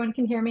 Everyone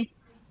can hear me.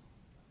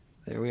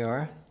 There we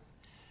are.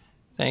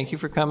 Thank you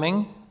for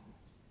coming.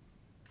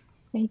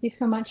 Thank you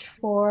so much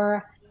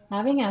for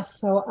having us.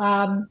 So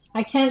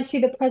I can't see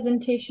the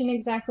presentation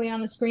exactly on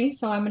the screen,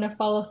 so I'm going to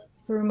follow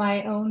through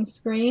my own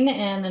screen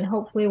and then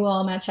hopefully we'll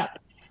all match up.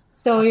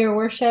 So Your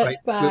Worship,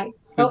 Right.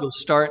 We will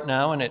start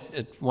now, and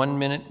at 1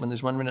 minute, when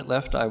there's 1 minute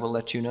left, I will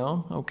let you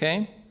know,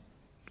 okay?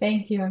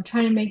 Thank you. I'm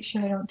trying to make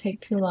sure I don't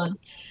take too long.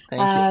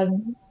 Thank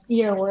you.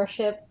 Your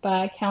Worship,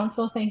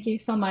 Council, thank you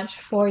so much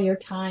for your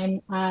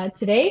time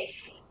today.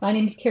 My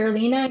name is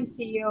Carolina. I'm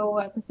CEO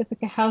at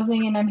Pacifica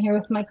Housing, and I'm here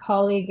with my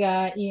colleague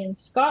Ian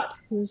Scott,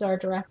 who's our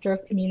Director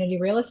of Community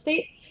Real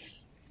Estate.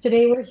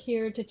 Today we're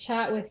here to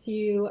chat with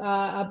you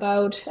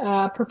about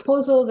a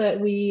proposal that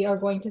we are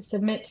going to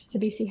submit to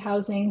BC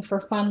Housing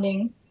for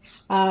funding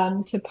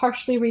to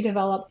partially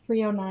redevelop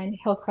 309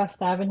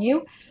 Hillcrest Avenue,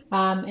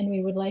 and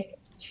we would like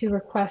to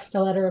request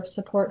a letter of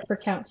support for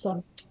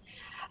council.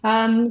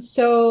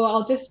 So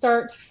I'll just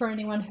start for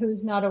anyone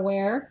who's not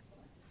aware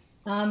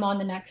on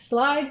the next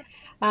slide.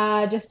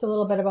 Just a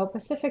little bit about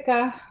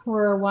Pacifica.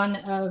 We're one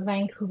of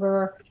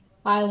Vancouver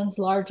Island's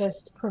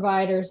largest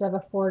providers of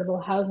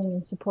affordable housing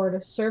and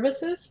supportive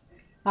services.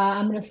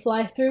 I'm going to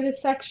fly through this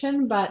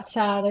section, but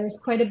there's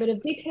quite a bit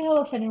of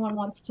detail if anyone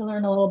wants to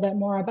learn a little bit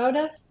more about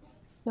us.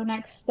 So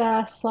next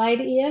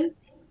slide, Ian.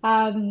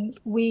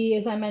 We,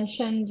 as I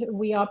mentioned,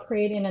 we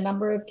operate in a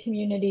number of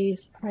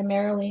communities,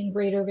 primarily in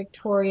Greater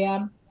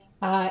Victoria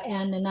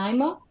and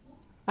Nanaimo.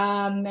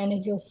 And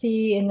as you'll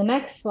see in the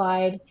next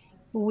slide,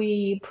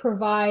 we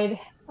provide,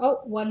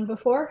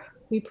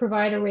 we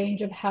provide a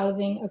range of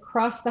housing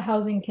across the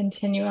housing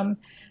continuum.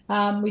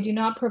 We do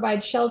not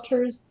provide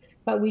shelters,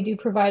 but we do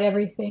provide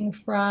everything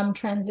from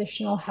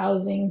transitional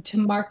housing to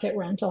market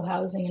rental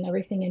housing and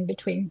everything in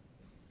between.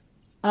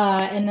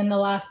 And then the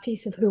last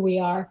piece of who we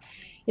are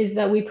is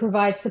that we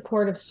provide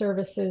supportive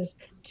services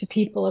to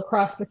people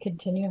across the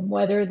continuum,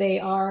 whether they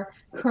are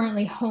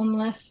currently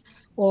homeless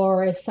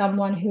or as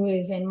someone who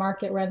is in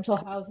market rental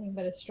housing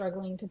but is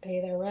struggling to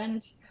pay their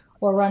rent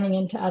or running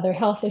into other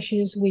health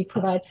issues, we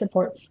provide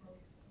supports.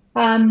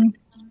 And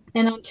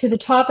on to the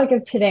topic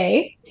of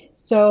today.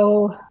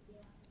 So,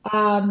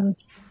 thank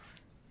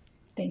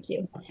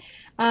you.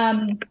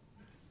 I'm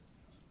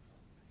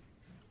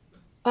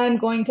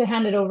going to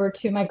hand it over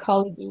to my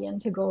colleague Ian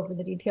to go over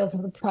the details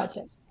of the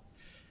project.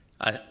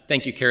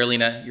 Thank you,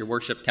 Carolina. Your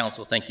Worship,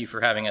 Council, thank you for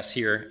having us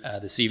here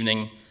this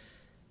evening.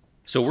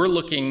 So we're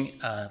looking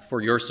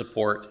for your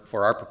support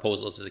for our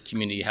proposal to the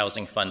Community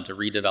Housing Fund to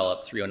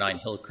redevelop 309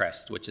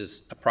 Hillcrest, which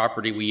is a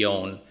property we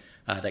own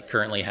that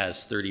currently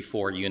has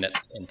 34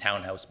 units in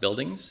townhouse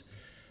buildings.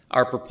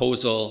 Our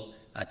proposal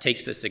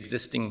takes this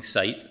existing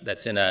site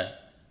that's in a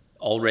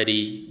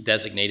already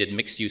designated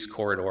mixed-use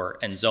corridor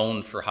and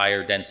zoned for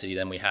higher density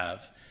than we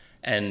have,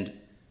 and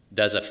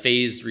does a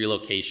phased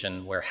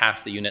relocation where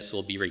half the units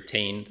will be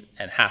retained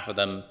and half of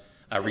them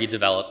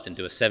redeveloped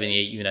into a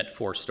 78-unit,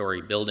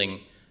 4-story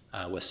building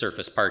with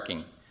surface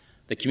parking.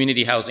 The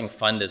Community Housing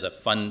Fund is a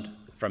fund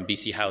from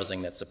BC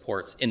Housing that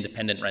supports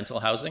independent rental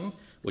housing,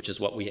 which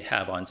is what we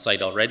have on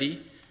site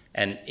already.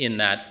 And in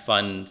that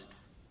fund,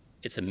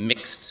 it's a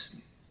mixed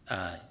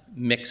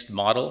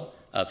model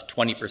of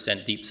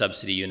 20% deep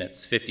subsidy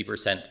units,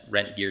 50%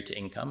 rent geared to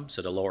income,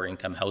 so to lower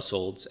income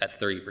households at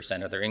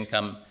 30% of their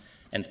income,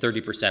 and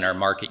 30% are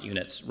market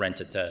units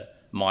rented to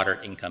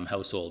moderate income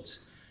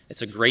households.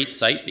 It's a great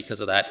site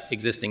because of that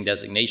existing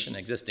designation,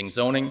 existing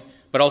zoning,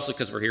 but also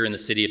because we're here in the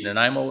city of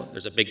Nanaimo.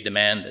 There's a big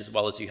demand, as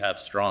well as you have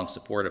strong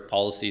supportive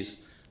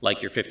policies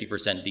like your 50%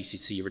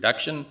 DCC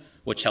reduction,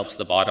 which helps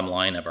the bottom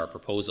line of our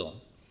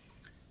proposal.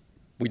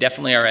 We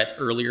definitely are at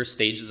earlier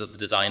stages of the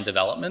design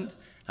development.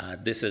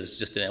 This is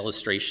just an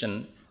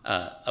illustration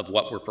of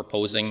what we're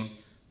proposing.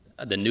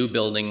 The new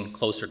building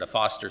closer to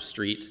Foster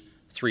Street,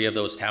 3 of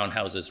those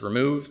townhouses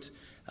removed.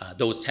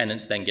 Those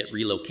tenants then get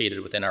relocated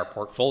within our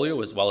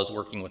portfolio, as well as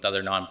working with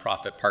other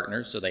nonprofit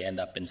partners, so they end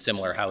up in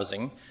similar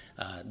housing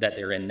that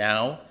they're in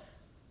now.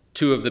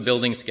 2 of the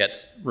buildings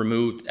get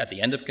removed at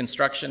the end of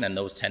construction, and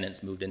those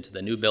tenants moved into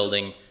the new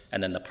building,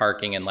 and then the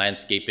parking and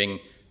landscaping,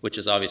 which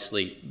is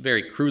obviously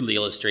very crudely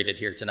illustrated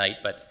here tonight,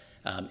 but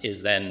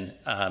is then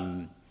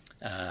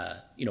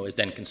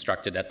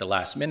constructed at the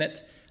last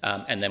minute.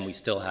 And then we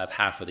still have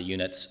half of the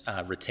units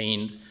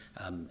retained,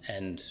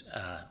 and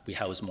we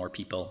house more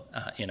people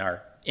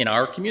in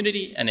our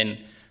community, and in,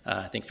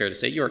 I think fair to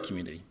say, your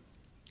community.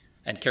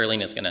 And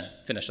Carolina is going to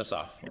finish us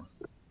off.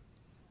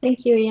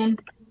 Thank you, Ian.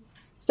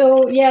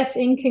 So yes,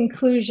 in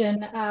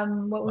conclusion,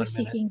 what we're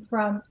seeking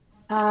from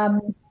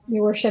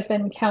Your Worship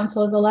and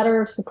Council is a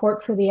letter of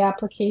support for the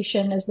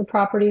application, as the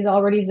property is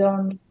already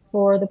zoned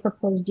for the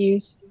proposed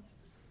use,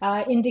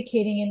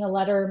 indicating in the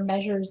letter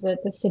measures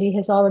that the city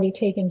has already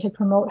taken to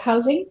promote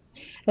housing,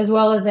 as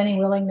well as any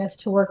willingness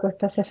to work with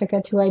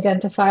Pacifica to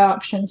identify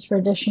options for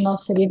additional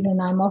City of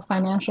Nanaimo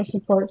financial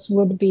supports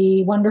would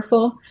be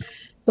wonderful.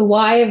 The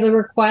why of the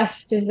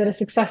request is that a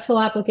successful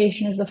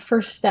application is the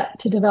first step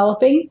to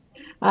developing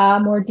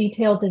more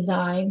detailed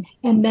design,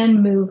 and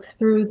then move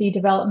through the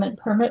development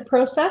permit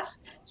process.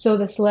 So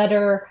this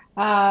letter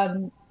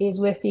is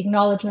with the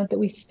acknowledgement that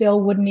we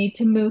still would need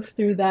to move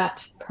through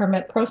that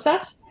permit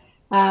process.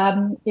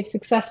 If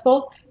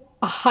successful,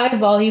 a high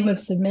volume of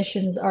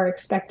submissions are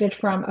expected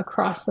from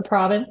across the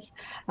province,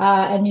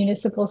 and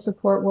municipal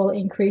support will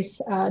increase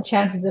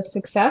chances of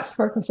success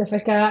for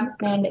Pacifica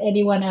and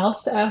anyone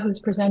else who's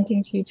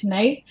presenting to you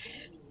tonight.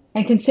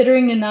 And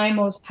considering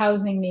Nanaimo's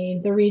housing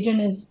need, the region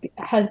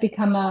has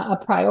become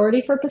a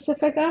priority for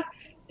Pacifica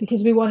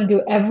because we want to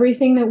do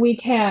everything that we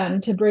can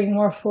to bring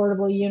more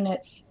affordable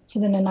units to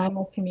the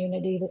Nanaimo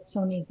community that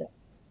so needs it.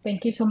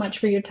 Thank you so much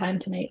for your time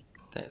tonight.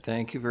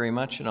 Thank you very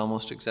much, and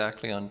almost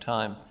exactly on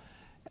time.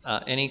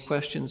 Any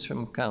questions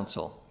from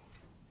council?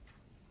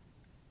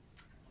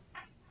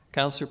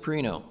 Councillor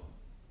Perino.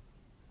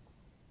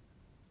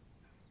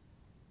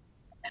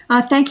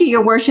 Thank you,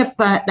 Your Worship.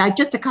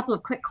 Just a couple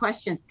of quick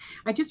questions.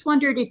 I just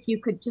wondered if you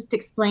could just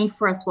explain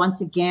for us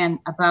once again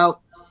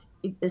about,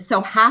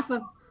 so half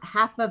of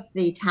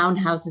the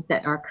townhouses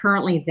that are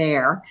currently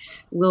there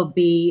will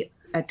be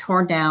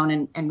torn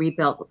down and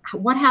rebuilt.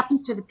 What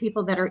happens to the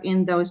people that are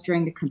in those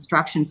during the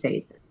construction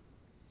phases?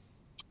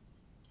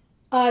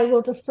 I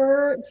will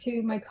defer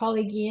to my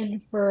colleague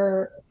Ian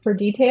for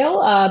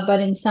detail, but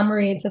in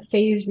summary, it's a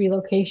phased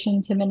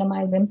relocation to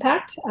minimize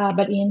impact,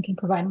 but Ian can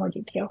provide more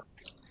detail.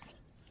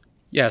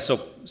 Yeah, so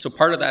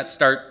part of that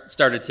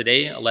started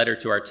today, a letter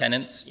to our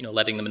tenants,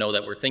 letting them know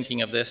that we're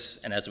thinking of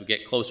this, and as we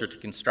get closer to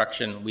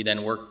construction, we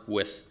then work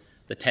with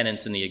the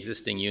tenants in the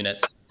existing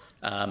units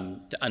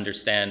to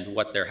understand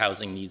what their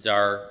housing needs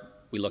are.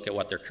 We look at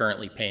what they're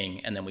currently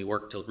paying, and then we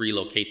work to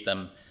relocate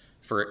them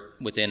for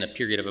within a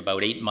period of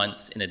about 8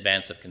 months in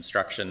advance of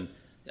construction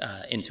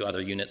into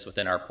other units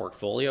within our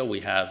portfolio. We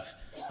have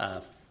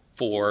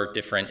 4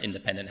 different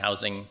independent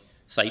housing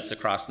sites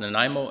across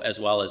Nanaimo, as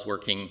well as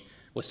working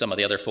with some of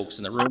the other folks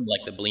in the room,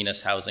 like the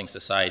Bolinas Housing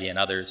Society and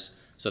others,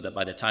 so that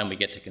by the time we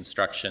get to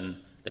construction,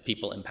 the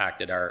people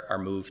impacted are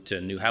moved to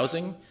new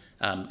housing.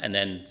 And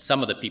then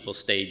some of the people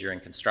stay during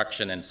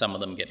construction, and some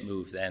of them get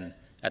moved then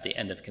at the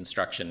end of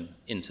construction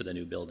into the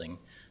new building.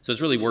 So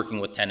it's really working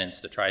with tenants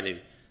to try to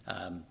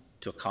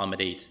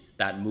accommodate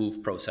that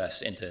move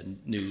process into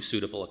new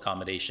suitable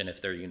accommodation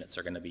if their units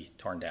are going to be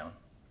torn down.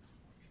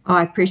 Oh,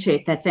 I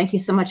appreciate that. Thank you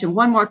so much. And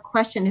one more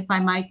question, if I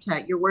might,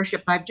 Your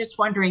Worship. I'm just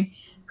wondering,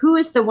 who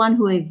is the one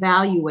who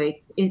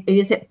evaluates?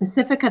 Is it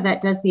Pacifica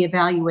that does the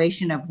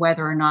evaluation of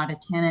whether or not a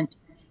tenant,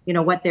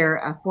 what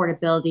their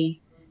affordability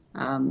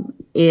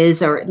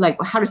is, or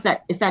like, how does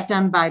that, is that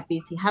done by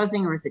BC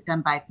Housing or is it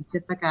done by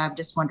Pacifica? I'm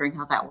just wondering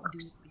how that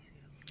works.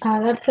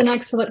 That's an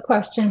excellent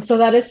question. So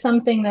that is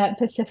something that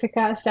Pacifica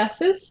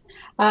assesses,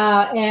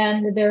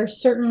 and there are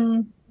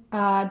certain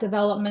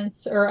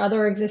developments or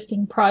other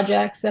existing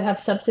projects that have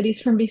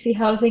subsidies from BC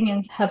Housing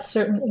and have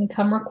certain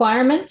income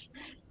requirements.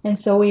 And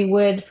so we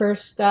would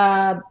first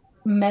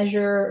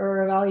measure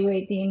or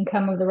evaluate the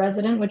income of the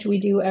resident, which we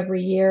do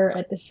every year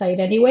at the site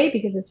anyway,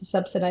 because it's a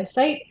subsidized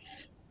site,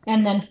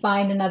 and then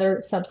find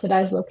another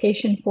subsidized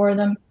location for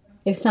them.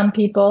 If some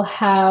people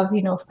have,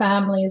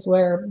 families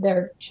where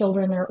their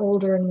children are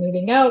older and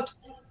moving out,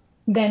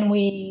 then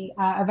we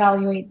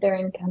evaluate their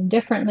income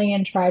differently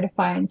and try to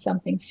find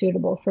something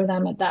suitable for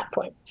them at that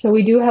point. So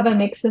we do have a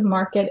mix of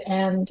market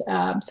and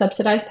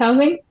subsidized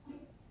housing.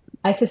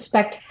 I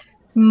suspect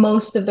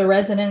most of the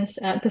residents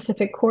at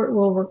Pacific Court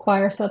will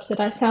require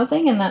subsidized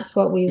housing, and that's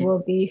what we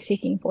will be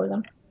seeking for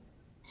them.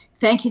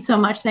 Thank you so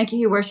much. Thank you,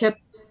 Your Worship.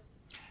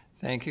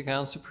 Thank you,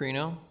 Councillor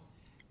Perino.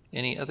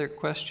 Any other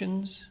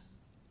questions?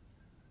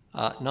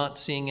 Not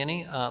seeing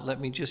any. Let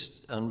me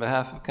just, on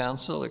behalf of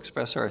Council,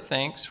 express our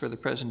thanks for the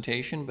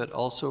presentation, but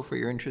also for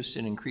your interest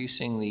in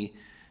increasing the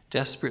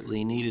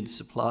desperately needed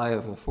supply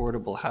of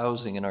affordable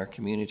housing in our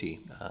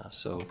community.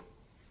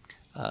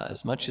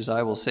 As much as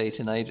I will say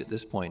tonight at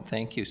this point,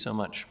 thank you so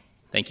much.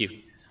 Thank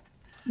you.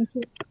 Thank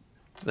you.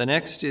 The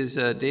next is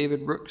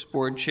David Brooks,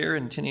 Board Chair,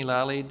 and Tinny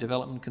Lally,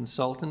 Development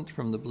Consultant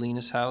from the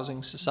Bolinas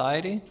Housing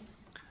Society.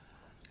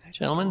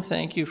 Gentlemen,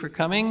 thank you for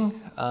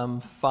coming.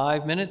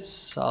 5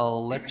 minutes.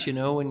 I'll let you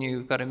know when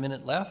you've got a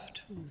minute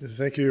left.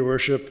 Thank you, Your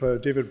Worship.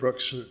 David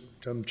Brooks,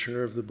 I'm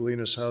Chair of the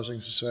Bolinas Housing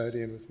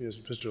Society, and with me is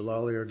Mr.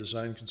 Lally, our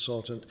Design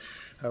Consultant.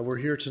 We're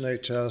here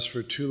tonight to ask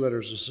for 2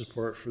 letters of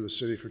support for the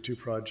city for 2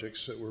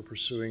 projects that we're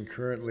pursuing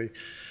currently.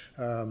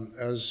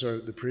 As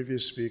the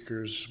previous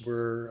speakers,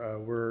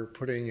 we're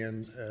putting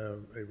in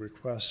a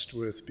request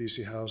with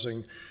BC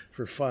Housing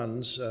for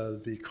funds.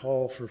 The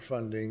call for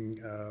funding,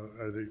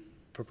 or the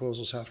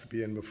proposals have to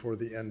be in before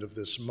the end of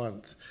this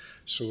month.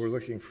 So we're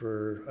looking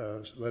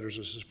for letters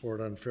of support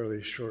on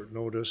fairly short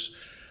notice.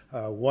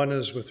 One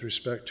is with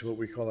respect to what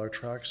we call our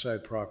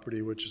trackside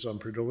property, which is on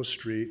Prudhoe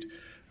Street,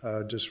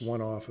 just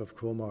one off of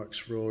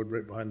Comox Road,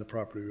 right behind the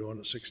property we own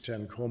at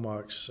 610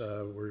 Comox.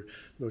 We're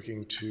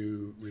looking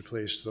to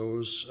replace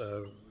those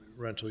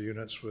rental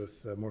units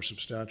with more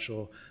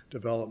substantial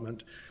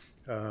development.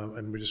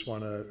 And we just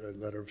want a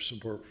letter of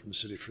support from the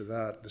city for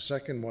that. The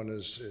second one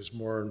is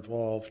more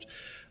involved.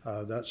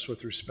 That's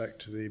with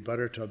respect to the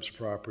Buttertubs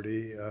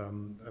property.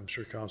 I'm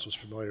sure council's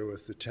familiar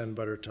with the 10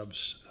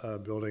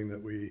 Buttertubs building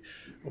that we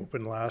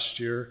opened last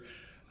year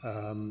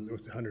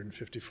with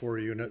 154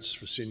 units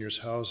for seniors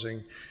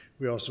housing.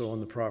 We also own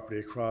the property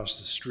across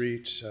the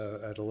street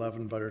at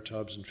 11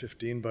 Buttertubs and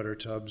 15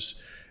 Buttertubs,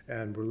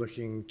 and we're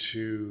looking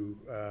to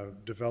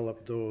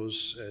develop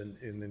those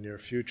in the near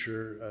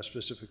future,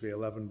 specifically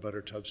 11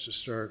 Buttertubs to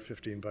start.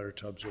 15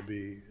 Buttertubs will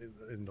be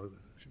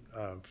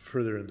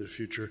further into the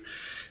future.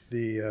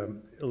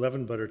 The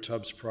 11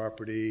 Buttertubs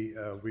property,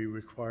 we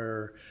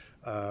require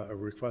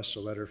request a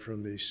letter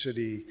from the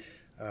city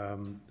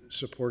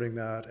supporting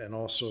that and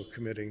also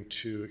committing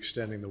to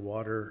extending the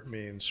water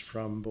mains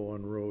from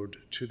Bowen Road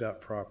to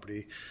that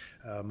property.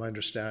 My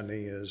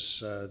understanding is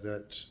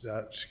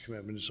that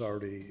commitment is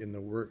already in the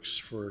works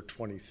for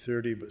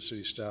 2030, but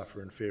city staff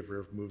are in favor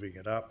of moving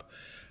it up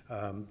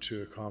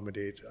to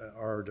accommodate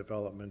our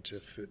development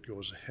if it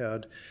goes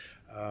ahead.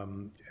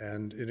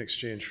 And in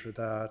exchange for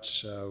that,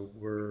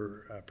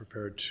 we're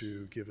prepared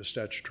to give a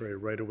statutory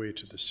right-of-way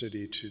to the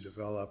city to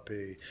develop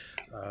a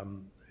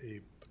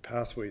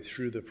pathway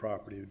through the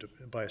property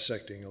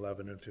bisecting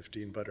 11 and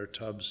 15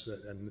 Buttertubs,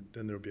 and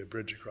then there'll be a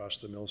bridge across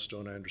the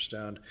millstone, I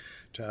understand,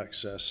 to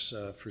access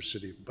for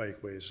city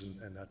bikeways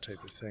and that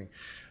type of thing.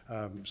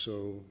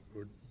 So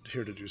we're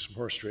here to do some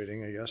horse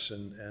trading, I guess,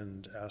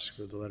 and ask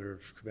for the letter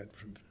of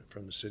commitment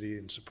from the city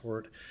in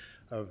support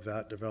of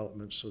that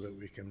development so that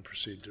we can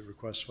proceed to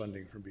request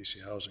funding from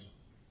BC Housing.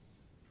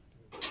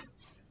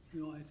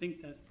 I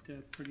think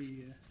that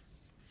pretty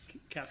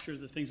captures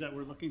the things that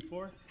we're looking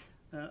for.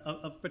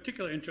 Of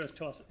particular interest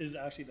to us is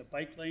actually the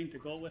bike lane to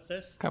go with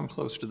this. Come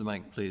close to the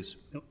mic, please.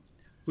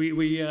 When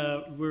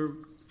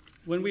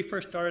we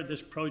first started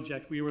this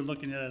project, we were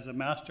looking at it as a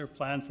master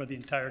plan for the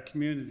entire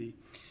community.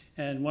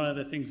 And one of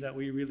the things that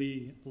we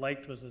really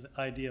liked was the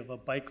idea of a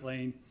bike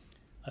lane,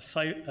 a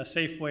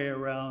safe way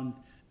around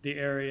the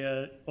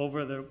area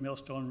over the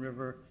Millstone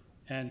River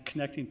and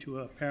connecting to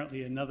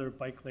apparently another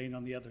bike lane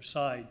on the other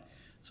side.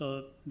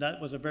 So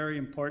that was a very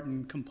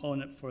important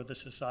component for the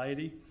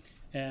society,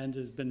 and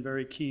has been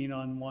very keen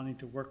on wanting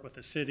to work with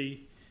the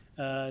city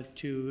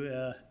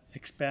to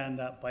expand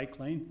that bike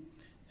lane.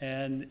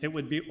 And it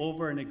would be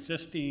over an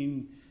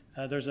existing,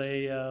 there's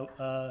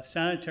a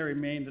sanitary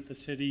main that the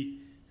city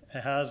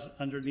has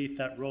underneath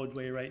that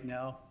roadway right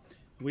now.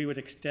 We would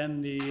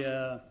extend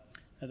the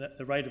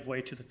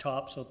right-of-way to the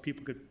top so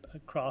people could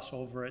cross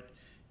over it.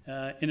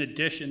 In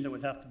addition, there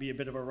would have to be a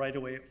bit of a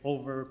right-of-way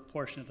over a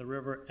portion of the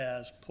river,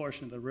 as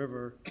portion of the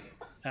river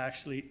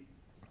actually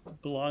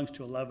belongs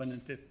to 11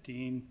 and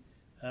 15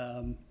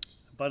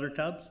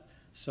 Buttertubs.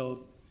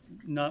 So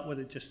not would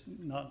it just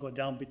not go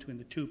down between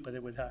the two, but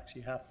it would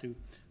actually have to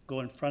go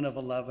in front of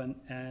 11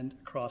 and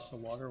across the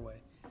waterway.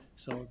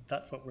 So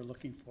that's what we're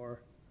looking for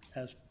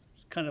as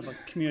kind of a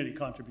community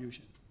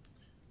contribution.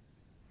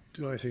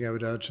 The only thing I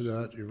would add to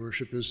that, Your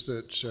Worship, is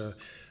that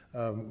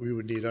we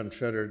would need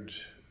unfettered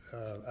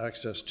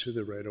access to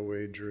the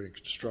right-of-way during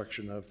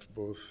construction of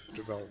both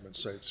development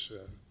sites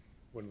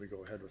when we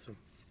go ahead with them.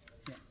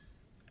 Yeah.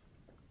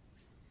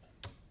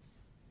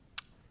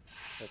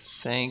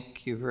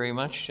 Thank you very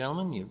much,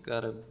 gentlemen. You've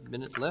got a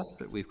minute left,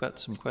 but we've got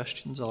some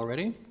questions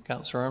already.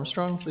 Councillor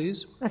Armstrong,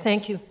 please.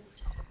 Thank you.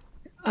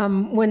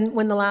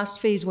 When the last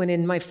phase went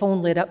in, my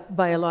phone lit up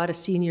by a lot of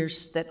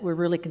seniors that were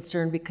really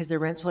concerned because their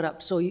rents went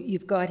up. So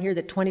you've got here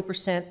that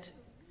 20%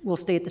 will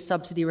stay at the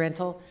subsidy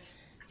rental,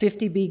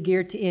 50 be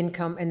geared to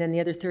income, and then the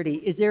other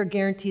 30. Is there a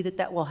guarantee that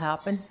that will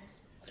happen?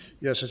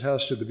 Yes, it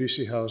has to. The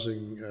BC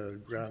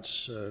Housing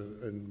grants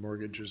and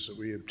mortgages that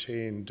we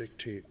obtain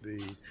dictate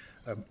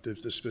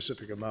the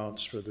specific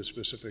amounts for the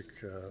specific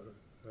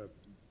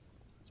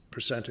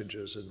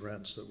percentages and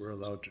rents that we're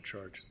allowed to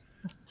charge.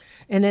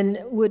 And then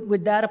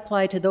would that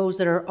apply to those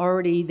that are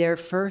already there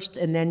first,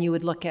 and then you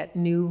would look at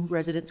new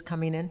residents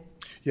coming in?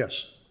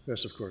 Yes,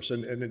 yes, of course.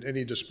 And in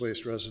any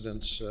displaced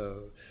residents,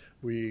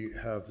 we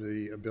have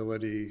the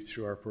ability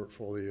through our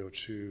portfolio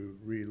to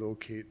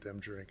relocate them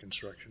during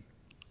construction.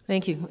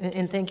 Thank you,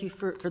 and thank you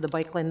for the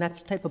bike lane.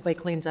 That's the type of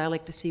bike lanes I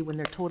like to see when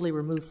they're totally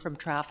removed from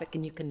traffic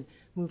and you can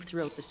move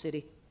throughout the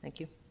city. Thank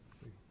you.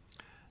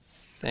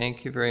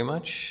 Thank you very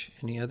much.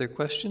 Any other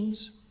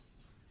questions?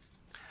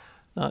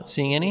 Not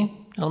seeing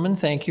any. Gentlemen,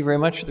 thank you very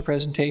much for the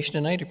presentation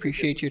tonight.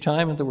 Appreciate your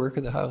time and the work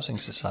of the Housing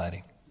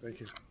Society.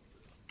 Thank you.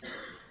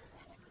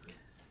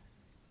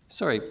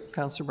 Sorry,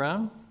 Councillor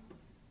Brown?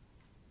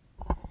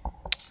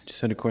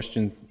 Just had a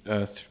question,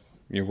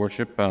 Your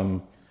Worship.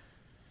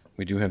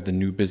 We do have the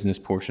new business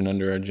portion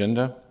under our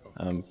agenda,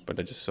 but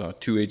I just saw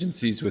 2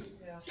 agencies with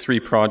 3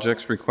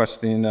 projects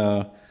requesting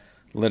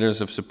letters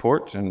of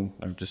support, and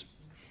I'm just,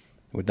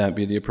 would that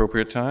be the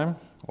appropriate time,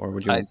 or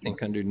would you? I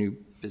think under new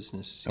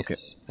business, okay.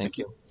 Yes. Thank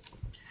you.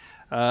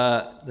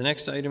 The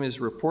next item is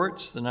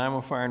reports, the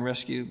Nanaimo Fire and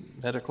Rescue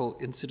Medical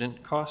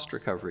Incident Cost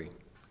Recovery.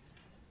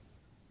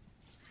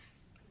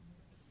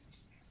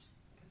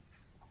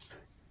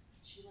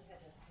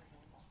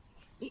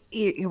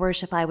 Your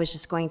Worship, I was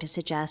just going to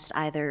suggest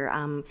either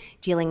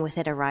dealing with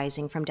it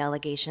arising from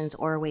delegations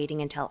or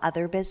waiting until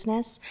other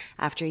business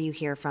after you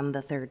hear from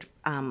the third.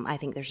 I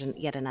think there's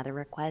yet another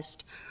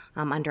request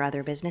under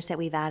other business that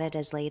we've added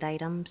as late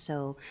item.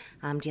 So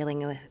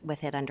dealing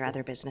with it under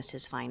other business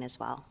is fine as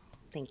well.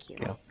 Thank you.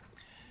 Okay.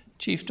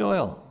 Chief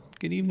Doyle,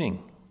 good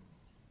evening.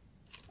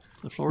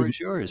 The floor is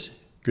yours.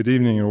 Good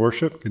evening, Your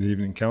Worship. Good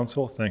evening,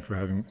 Council. Thank you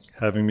for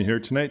having me here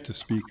tonight to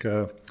speak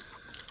to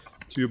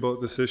you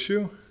about this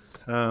issue.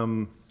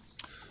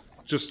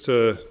 Just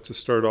to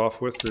start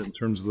off with, in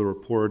terms of the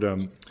report,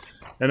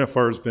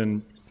 NFR has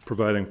been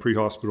providing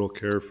pre-hospital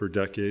care for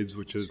decades,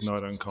 which is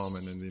not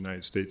uncommon in the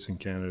United States and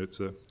Canada. It's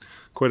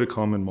quite a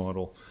common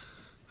model.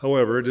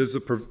 However, it is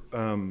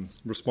the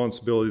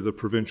responsibility of the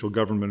provincial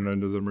government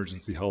under the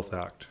Emergency Health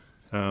Act.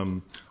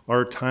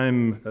 Our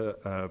time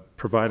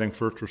providing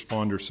first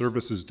responder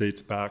services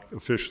dates back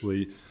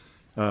officially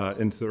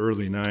into the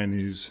early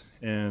 90s,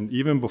 and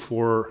even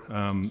before,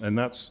 and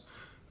that's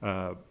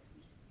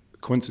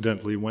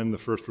coincidentally when the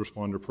first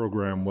responder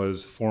program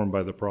was formed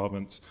by the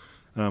province.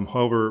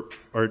 However,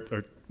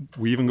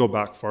 we even go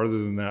back farther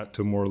than that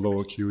to more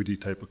low acuity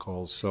type of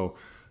calls. So,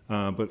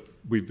 but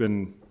we've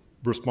been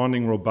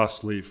responding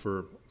robustly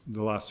for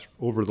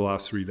over the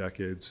last 3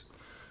 decades.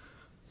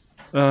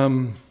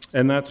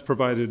 And that's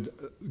provided,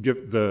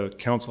 the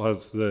council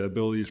has the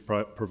ability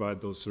to provide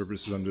those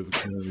services under the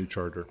community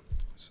charter.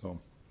 So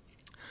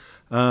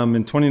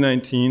in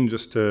 2019,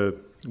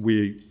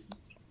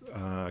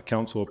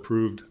 council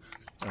approved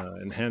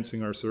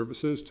enhancing our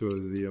services to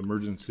the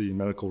emergency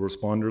medical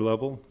responder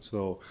level.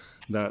 So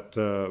that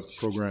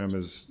program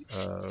is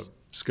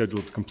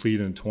scheduled to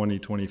complete in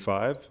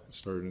 2025. It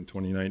started in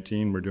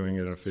 2019. We're doing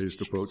it in a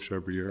phased approach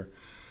every year.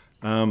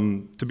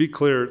 To be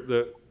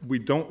clear, we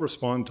don't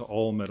respond to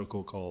all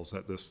medical calls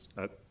at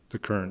the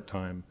current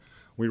time.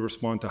 We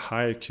respond to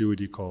high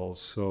acuity calls,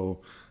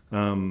 so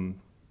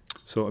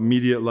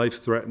immediate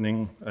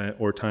life-threatening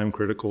or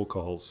time-critical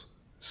calls.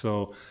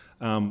 So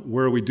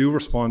where we do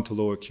respond to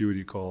low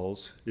acuity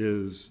calls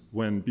is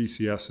when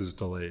BCS is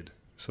delayed.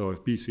 So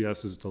if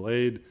BCS is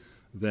delayed,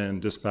 then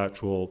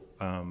dispatch will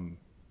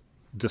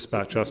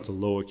dispatch us to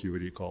low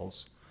acuity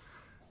calls.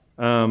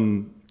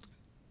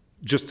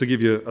 Just to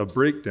give you a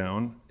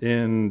breakdown,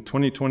 in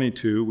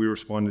 2022, we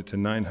responded to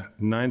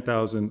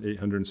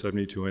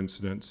 9,872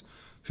 incidents.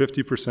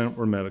 50%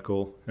 were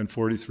medical and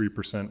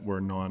 43%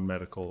 were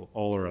non-medical,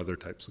 all our other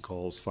types of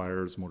calls,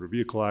 fires, motor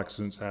vehicle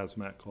accidents,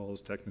 hazmat calls,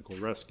 technical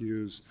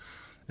rescues,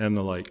 and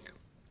the like.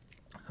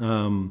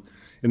 In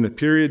the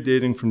period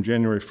dating from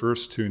January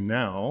 1st to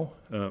now,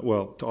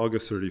 to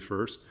August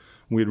 31st,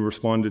 we had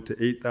responded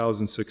to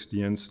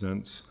 8,060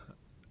 incidents.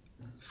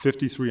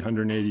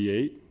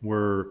 5,388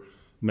 were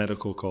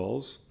medical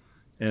calls,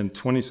 and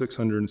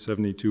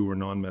 2,672 were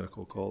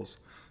non-medical calls,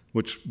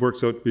 which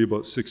works out to be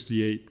about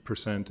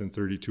 68% and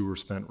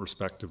 32%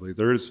 respectively.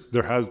 There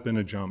has been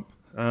a jump.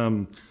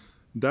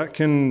 That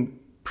can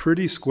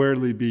pretty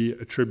squarely be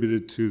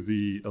attributed to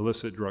the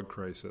illicit drug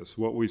crisis.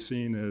 What we've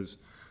seen is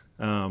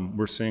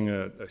we're seeing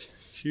a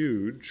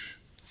huge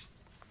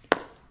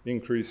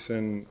increase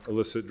in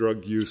illicit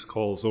drug use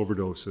calls,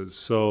 overdoses.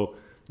 So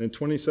in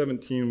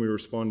 2017, we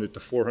responded to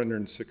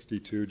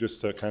 462,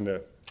 just to kind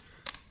of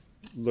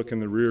look in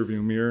the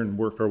rearview mirror and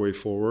work our way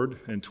forward.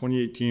 In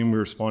 2018, we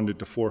responded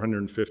to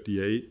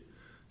 458.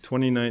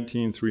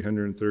 2019,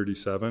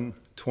 337.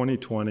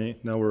 2020,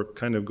 now we're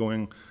kind of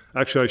going,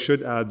 actually I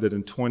should add that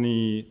in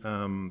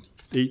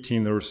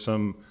 2018, there were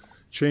some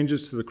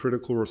changes to the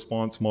critical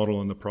response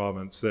model in the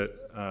province that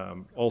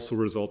also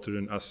resulted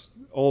in us,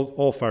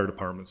 all fire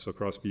departments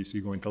across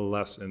BC going to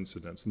less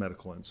incidents,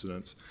 medical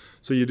incidents.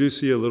 So you do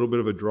see a little bit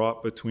of a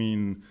drop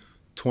between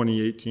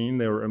 2018,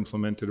 they were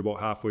implemented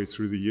about halfway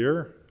through the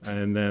year,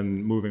 and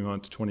then moving on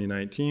to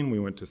 2019, we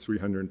went to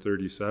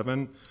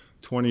 337.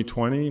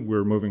 2020,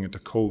 we're moving into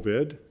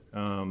COVID,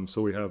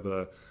 so we have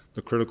the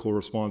critical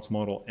response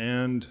model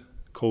and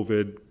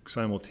COVID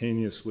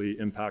simultaneously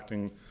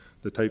impacting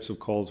the types of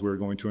calls we're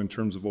going to in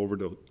terms of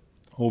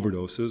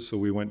overdoses, so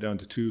we went down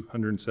to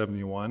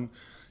 271.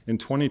 In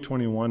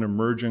 2021,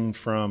 emerging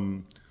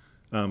from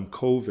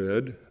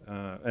COVID,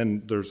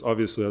 and there's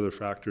obviously other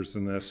factors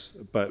in this,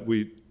 but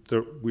we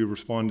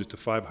responded to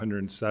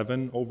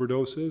 507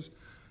 overdoses.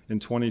 In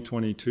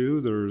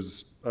 2022,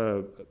 there's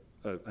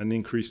an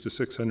increase to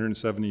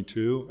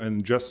 672,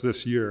 and just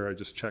this year, I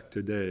just checked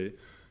today,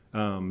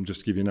 just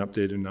to give you an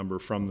updated number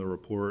from the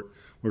report,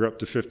 we're up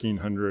to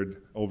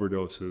 1,500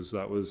 overdoses.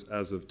 That was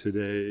as of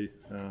today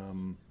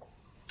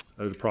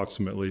at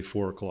approximately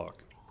 4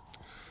 o'clock.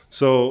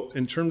 So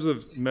in terms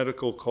of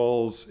medical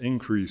calls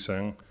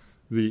increasing,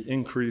 the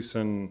increase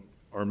in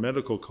our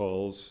medical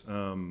calls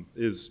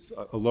is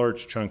a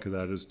large chunk of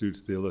that is due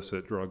to the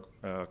illicit drug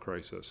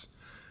crisis.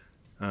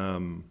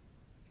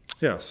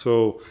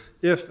 So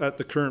if at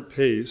the current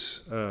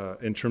pace,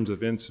 in terms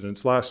of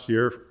incidents, last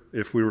year,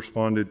 if we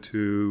responded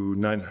to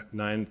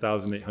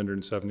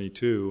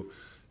 9,872,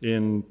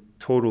 in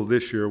total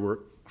this year, we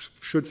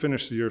should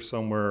finish the year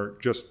somewhere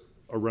just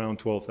around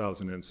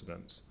 12,000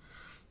 incidents.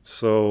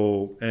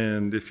 So,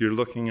 and if you're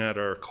looking at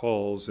our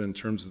calls in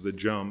terms of the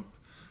jump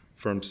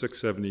from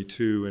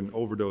 672 in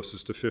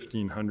overdoses to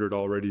 1,500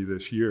 already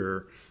this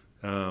year,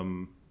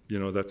 you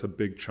know, that's a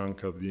big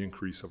chunk of the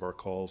increase of our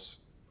calls.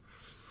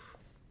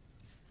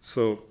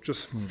 So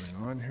just moving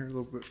on here a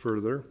little bit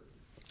further.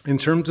 In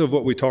terms of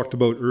what we talked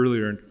about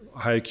earlier,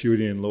 high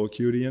acuity and low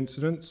acuity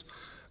incidents,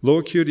 low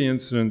acuity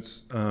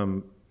incidents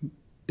in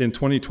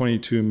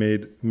 2022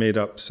 made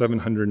up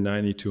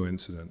 792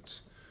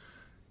 incidents.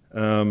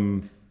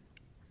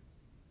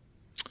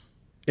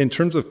 In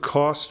terms of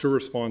cost to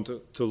respond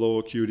to low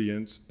acuity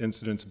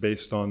incidents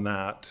based on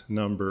that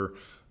number,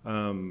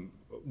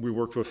 we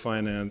worked with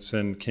finance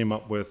and came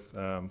up with,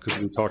 because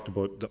we talked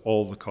about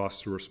all the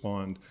costs to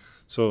respond.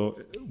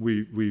 So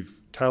we've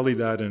tallied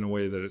that in a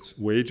way that it's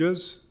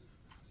wages,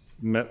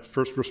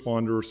 first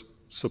responders,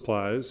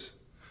 supplies,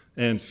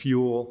 and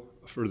fuel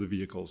for the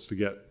vehicles to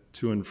get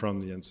to and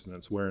from the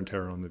incidents, wear and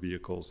tear on the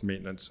vehicles,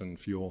 maintenance and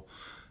fuel.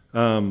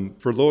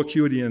 For low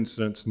acuity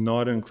incidents,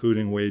 not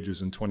including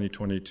wages in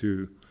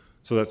 2022,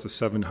 so that's the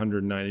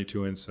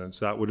 792 incidents,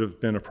 that would have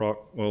been well,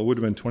 it would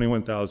have been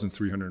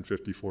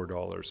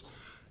 $21,354.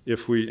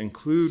 If we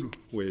include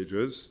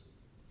wages,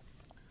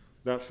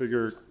 that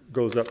figure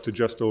goes up to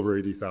just over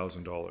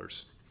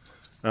 $80,000.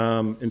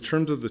 In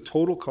terms of the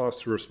total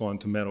cost to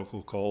respond to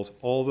medical calls,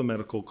 all the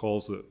medical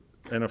calls that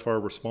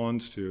NFR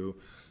responds to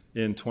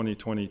in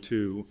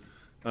 2022,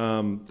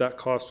 that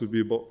cost would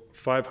be about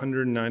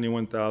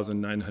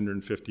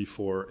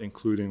 $591,954,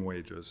 including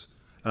wages.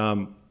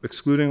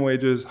 Excluding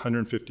wages,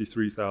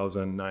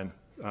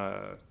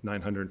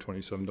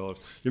 $153,927.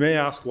 You may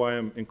ask why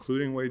I'm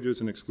including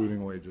wages and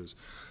excluding wages.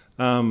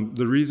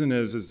 The reason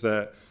is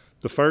that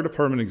the fire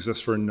department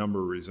exists for a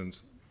number of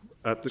reasons.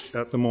 At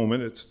the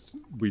moment,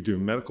 we do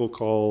medical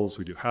calls,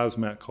 we do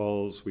hazmat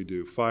calls, we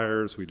do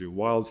fires, we do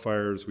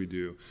wildfires, we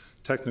do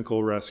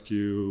technical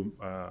rescue,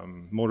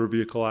 motor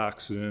vehicle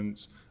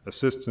accidents,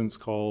 assistance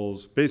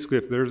calls. Basically,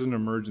 if there's an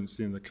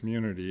emergency in the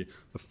community,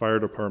 the fire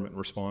department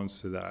responds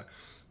to that.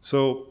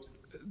 So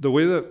the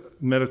way that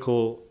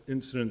medical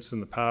incidents in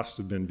the past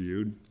have been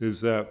viewed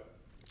is that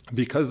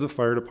because the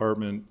fire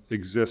department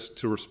exists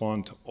to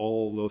respond to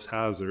all those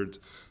hazards,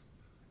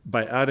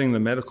 by adding the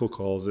medical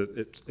calls,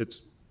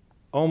 it's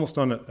almost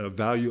on a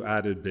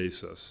value-added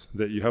basis,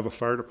 that you have a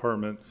fire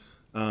department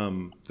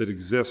that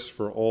exists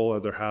for all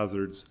other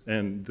hazards,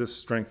 and this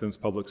strengthens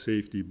public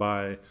safety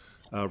by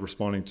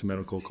responding to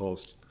medical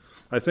calls.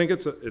 I think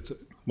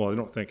well, I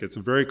don't think, it's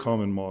a very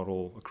common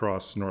model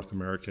across North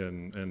America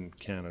and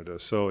Canada.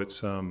 So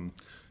it's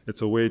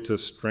a way to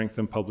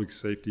strengthen public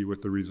safety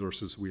with the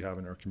resources we have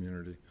in our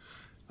community.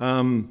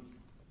 I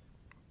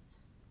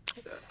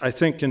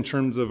think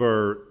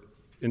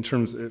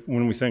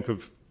when we think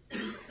of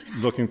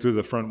looking through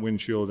the front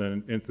windshield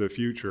and into the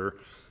future,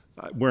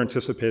 we're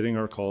anticipating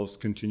our calls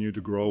continue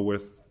to grow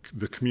with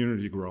the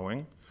community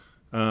growing.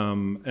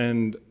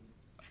 And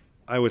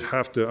I would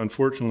have to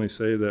unfortunately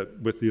say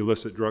that with the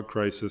illicit drug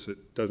crisis,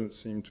 it doesn't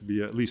seem to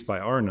be, at least by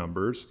our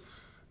numbers,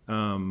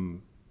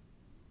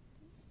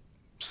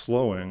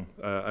 slowing.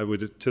 I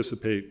would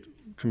anticipate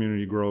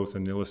community growth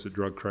and the illicit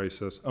drug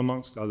crisis,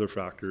 amongst other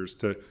factors,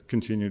 to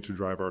continue to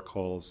drive our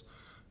calls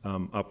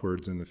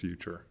upwards in the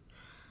future.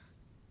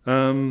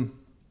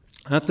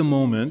 At the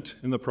moment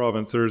in the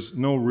province, there's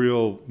no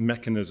real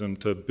mechanism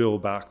to bill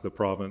back the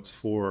province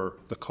for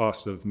the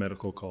cost of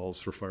medical calls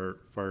for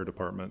fire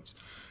departments.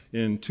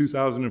 In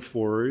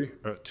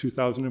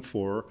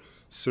 2004,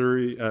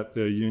 Surrey at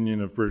the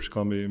Union of British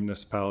Columbia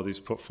Municipalities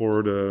put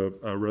forward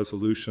a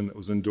resolution that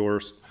was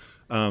endorsed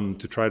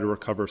to try to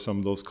recover some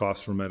of those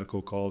costs for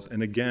medical calls.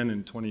 And again,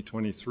 in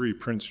 2023,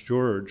 Prince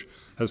George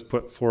has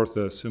put forth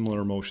a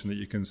similar motion that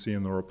you can see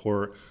in the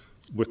report,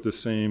 with the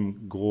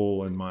same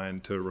goal in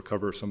mind, to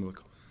recover some of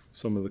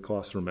the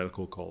costs for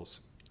medical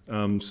calls.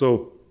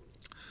 So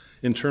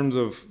in terms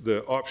of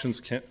the options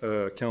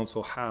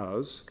council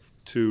has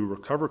to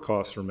recover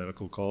costs for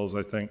medical calls,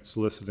 I think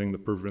soliciting the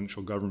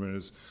provincial government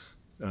is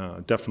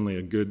definitely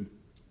a good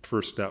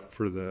first step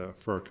for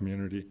our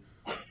community.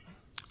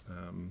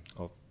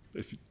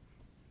 If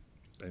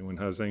anyone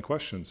has any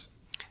questions.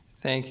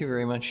 Thank you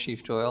very much,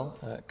 Chief Doyle.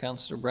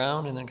 Councillor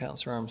Brown and then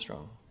Councillor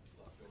Armstrong.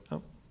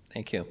 Oh,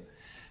 thank you.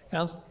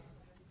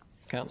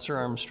 Councillor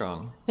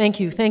Armstrong. Thank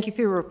you. Thank you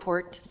for your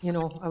report. You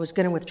know, I was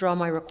going to withdraw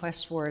my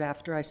request for it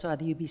after I saw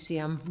the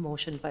UBCM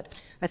motion, but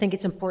I think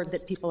it's important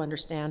that people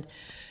understand.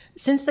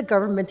 Since the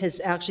government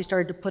has actually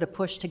started to put a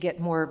push to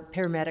get more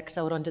paramedics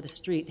out onto the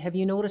street, have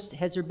you noticed,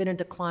 has there been a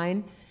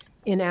decline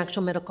in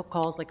actual medical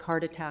calls like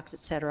heart attacks,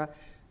 et cetera,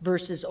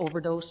 versus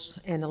overdose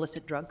and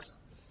illicit drugs?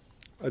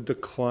 A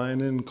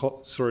decline in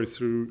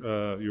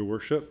through your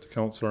worship, to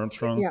Councillor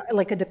Armstrong? Yeah,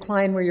 like a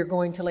decline where you're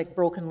going to like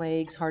broken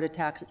legs, heart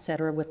attacks, et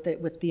cetera, with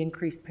the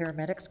increased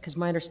paramedics? Because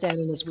my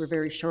understanding is we're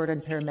very short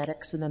on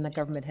paramedics, and then the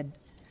government had,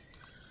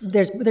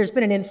 there's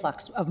been an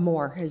influx of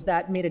more. Has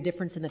that made a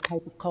difference in the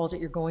type of calls that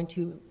you're going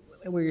to,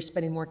 where you're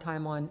spending more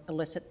time on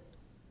illicit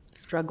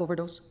drug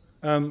overdose?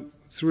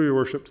 Through your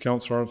worship,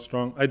 Councillor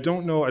Armstrong, I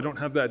don't know. I don't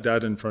have that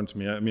data in front of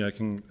me. I mean, I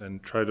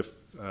can try to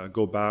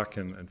go back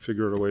and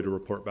figure out a way to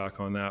report back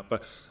on that.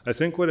 But I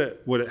think what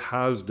it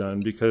has done,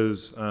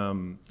 because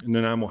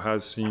Nanaimo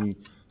has seen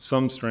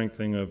some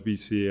strengthening of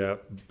BC,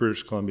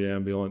 British Columbia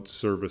Ambulance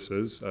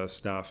Services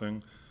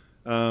staffing.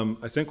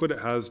 I think what it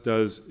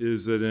does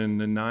is that in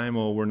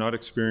Nanaimo, we're not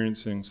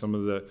experiencing some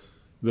of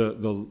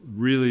the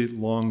really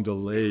long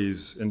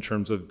delays in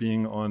terms of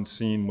being on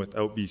scene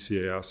without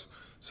BCAS.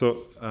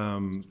 So,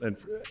 and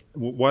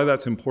why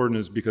that's important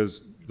is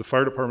because the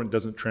fire department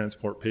doesn't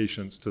transport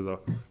patients to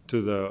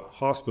the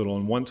hospital,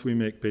 and once we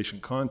make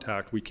patient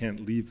contact, we can't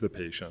leave the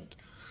patient.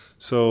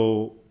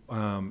 So,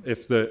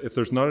 if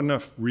there's not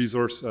enough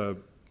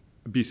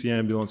BC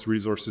ambulance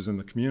resources in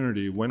the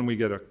community, when we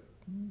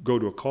go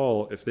to a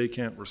call, if they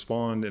can't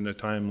respond in a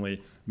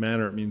timely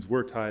manner, it means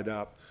we're tied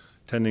up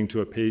tending to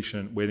a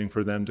patient, waiting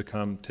for them to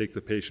come take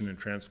the patient and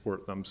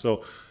transport them.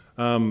 So,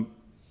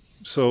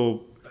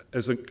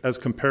 as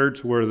compared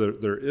to where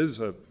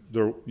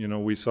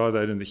we saw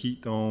that in the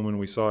heat dome and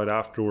we saw it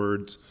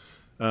afterwards.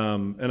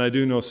 And I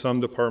do know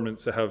some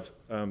departments that have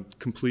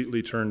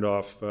completely turned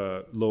off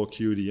low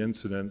acuity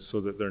incidents so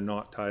that they're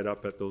not tied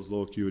up at those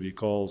low acuity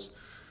calls.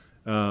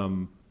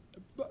 And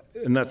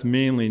that's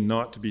mainly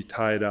not to be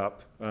tied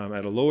up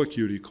at a low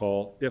acuity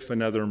call if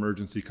another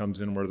emergency comes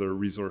in where their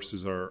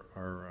resources are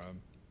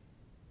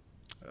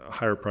a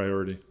higher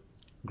priority,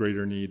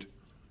 greater need.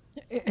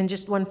 And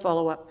just one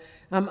follow-up.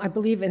 I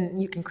believe,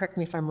 and you can correct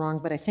me if I'm wrong,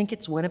 but I think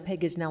it's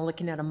Winnipeg is now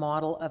looking at a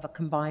model of a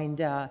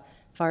combined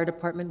fire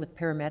department with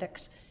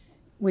paramedics.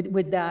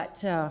 Would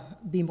that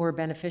be more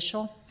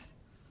beneficial?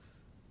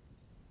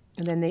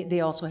 And then they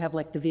also have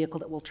like the vehicle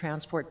that will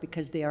transport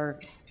because they are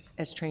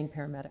as trained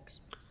paramedics.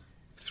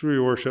 Through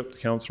your worship,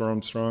 Councillor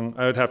Armstrong,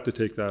 I would have to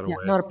take that away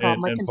Not a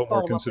problem. and put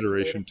more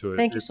consideration to it.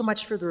 Thank you so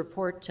much for the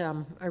report.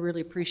 I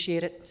really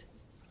appreciate it.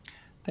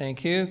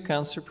 Thank you.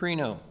 Councillor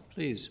Perino,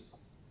 please.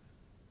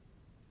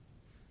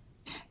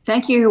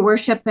 Thank you, Your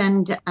Worship,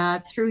 and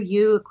through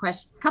you, a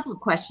couple of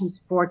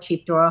questions for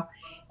Chief Doyle.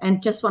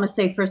 And just want to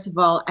say, first of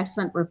all,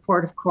 excellent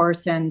report, of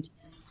course, and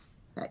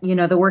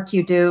the work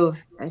you do,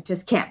 it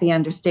just can't be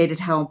understated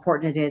how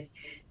important it is.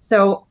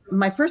 So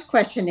my first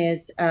question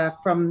is,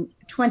 from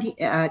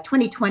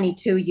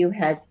 2022, you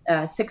had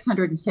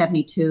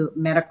 672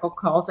 medical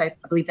calls. I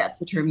believe that's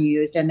the term you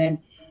used. And then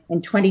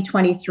in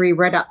 2023,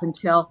 right up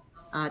until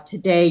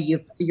today,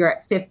 you're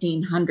at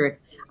 1,500.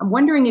 I'm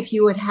wondering if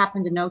you would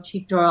happen to know,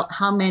 Chief Doyle,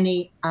 how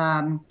many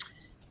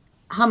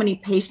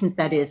patients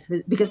that is,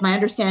 because my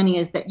understanding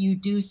is that you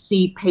do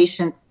see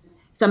patients,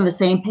 some of the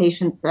same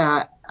patients,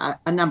 a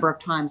number of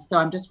times. So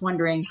I'm just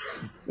wondering,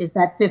 is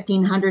that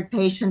 1,500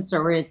 patients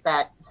or is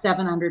that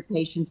 700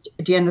 patients?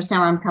 Do you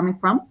understand where I'm coming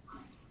from?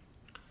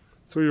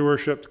 Through your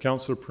worship,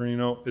 Councillor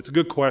Perino, it's a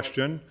good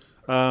question,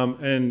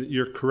 and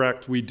you're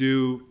correct. We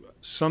do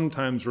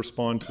sometimes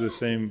respond to the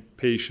same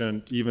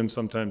patient, even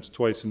sometimes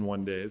twice in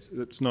one day.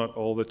 It's not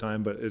all the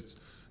time, but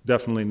it's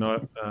definitely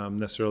not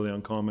necessarily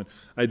uncommon.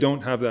 I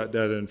don't have that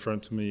data in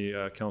front of me,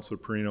 Councillor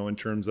Perino, in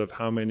terms of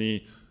how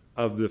many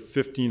of the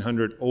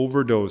 1,500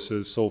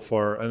 overdoses so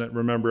far. And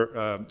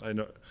remember, I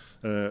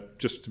know,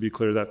 just to be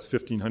clear, that's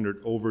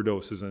 1,500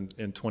 overdoses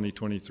in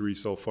 2023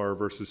 so far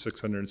versus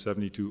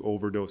 672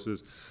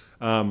 overdoses.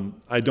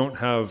 I don't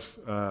have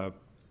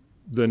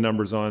the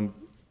numbers on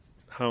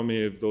how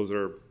many of those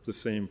are the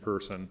same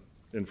person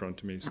in front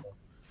of me. So.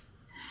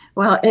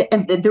 Well,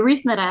 and the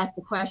reason that I asked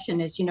the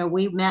question is,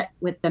 we met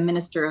with the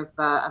Minister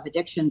of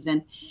Addictions,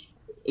 and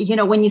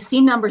when you see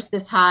numbers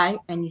this high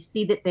and you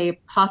see that they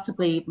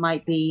possibly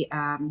might be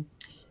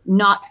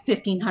not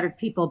 1,500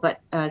 people, but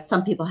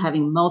some people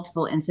having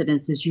multiple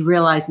incidences, you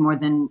realize more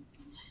than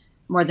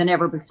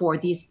ever before,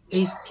 these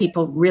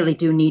people really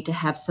do need to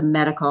have some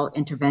medical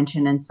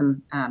intervention and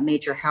some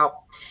major help.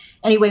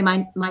 Anyway,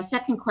 my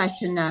second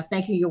question,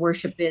 thank you, Your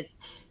Worship, is,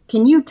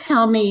 can you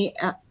tell me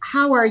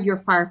how are your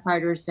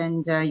firefighters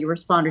and your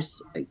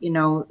responders,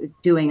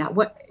 doing?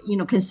 What,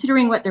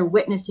 considering what they're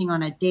witnessing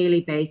on a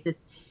daily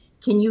basis,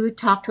 can you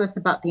talk to us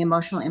about the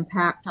emotional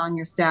impact on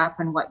your staff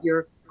and what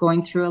you're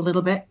going through a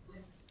little bit?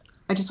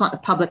 I just want the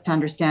public to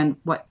understand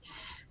what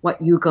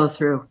you go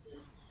through.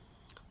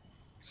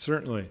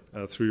 Certainly,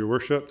 through your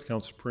worship,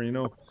 Councillor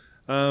Perino.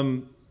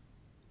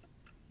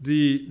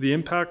 The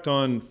impact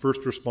on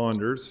first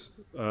responders,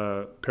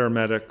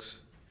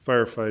 paramedics,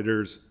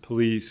 firefighters,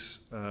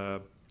 police,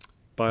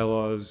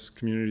 bylaws,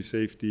 community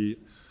safety,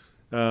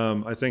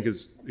 I think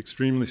is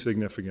extremely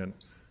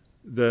significant.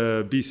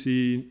 The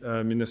BC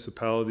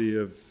Municipality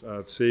of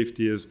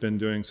Safety has been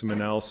doing some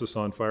analysis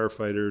on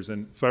firefighters,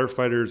 and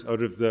firefighters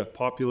out of the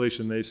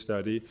population they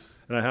study,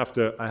 and I have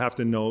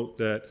to note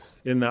that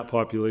in that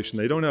population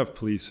they don't have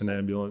police and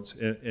ambulance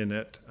in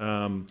it,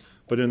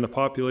 but in the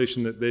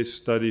population that they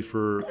study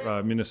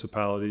for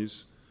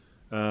municipalities,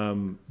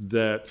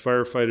 that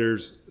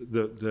firefighters,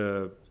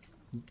 the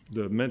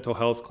mental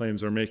health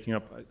claims are making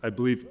up, I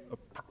believe,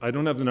 I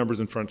don't have the numbers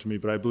in front of me,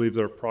 but I believe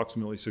they're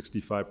approximately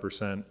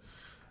 65%.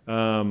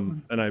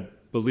 And I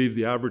believe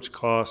the average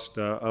cost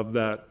of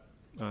that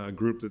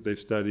group that they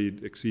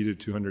studied exceeded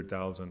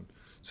 $200,000.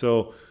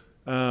 So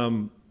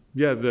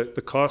yeah,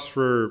 the cost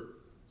for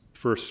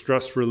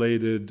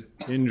stress-related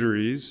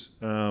injuries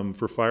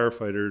for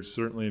firefighters,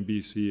 certainly in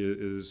BC,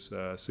 is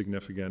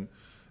significant.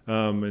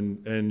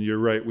 And you're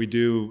right, we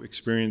do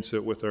experience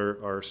it with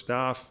our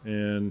staff,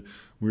 and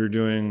we're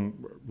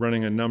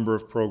running a number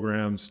of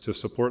programs to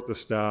support the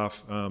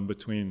staff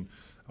between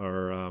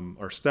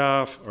our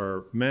staff,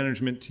 our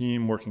management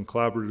team, working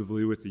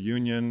collaboratively with the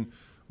union.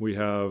 We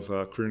have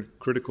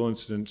critical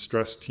incident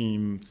stress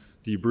team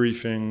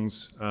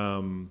debriefings.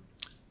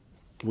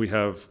 We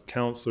have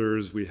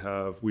counselors.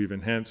 We've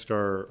enhanced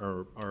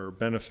our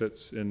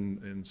benefits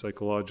in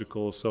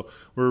psychological. So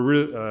we're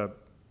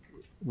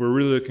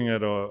really looking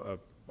at a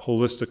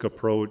holistic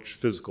approach,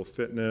 physical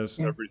fitness,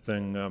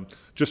 everything.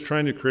 Just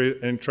trying to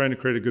create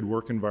a good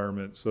work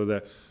environment so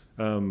that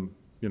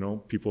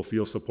people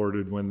feel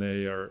supported when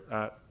they are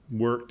at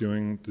work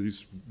doing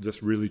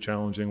this really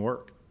challenging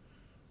work.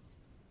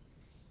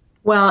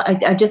 Well,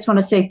 I just want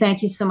to say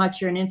thank you so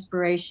much. You're an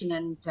inspiration,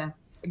 and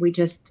we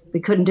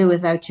couldn't do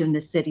without you in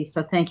the city.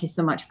 So thank you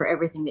so much for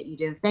everything that you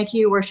do. Thank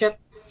you, Your Worship.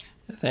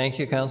 Thank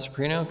you, Councillor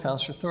Perino.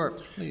 Councillor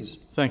Thorpe, please.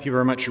 Thank you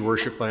very much, Your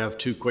Worship. I have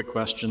two quick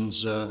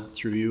questions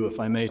through you, if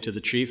I may, to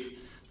the Chief.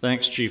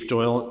 Thanks, Chief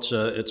Doyle.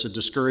 It's a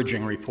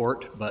discouraging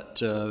report,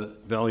 but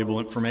valuable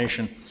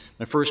information.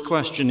 My first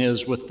question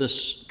is, with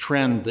this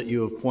trend that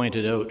you have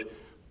pointed out,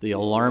 the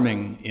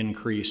alarming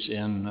increase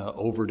in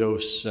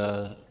overdose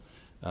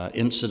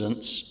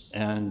incidents,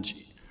 and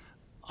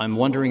I'm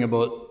wondering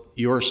about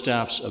your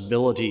staff's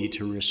ability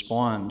to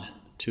respond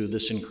to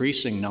this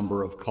increasing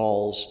number of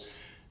calls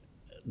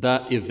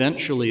that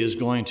eventually is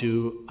going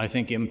to, I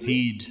think,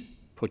 impede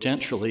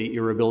potentially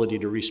your ability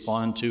to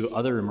respond to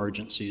other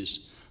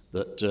emergencies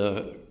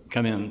that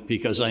come in,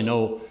 because I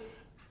know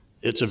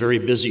it's a very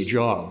busy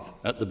job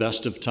at the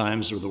best of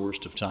times or the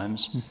worst of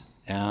times.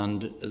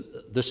 And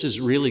this is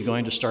really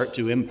going to start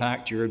to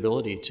impact your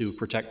ability to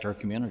protect our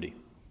community.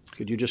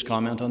 Could you just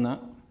comment on that?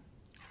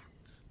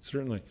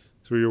 Certainly.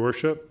 Through Your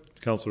Worship,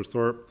 Councillor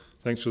Thorpe,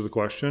 thanks for the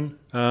question.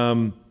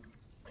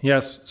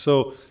 Yes,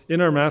 so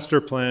in our master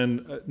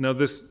plan, now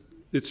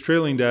it's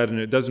trailing data and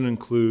it doesn't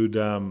include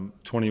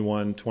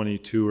 21,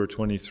 22, or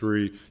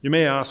 23. You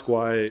may ask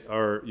why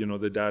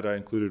the data I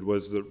included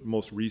was the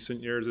most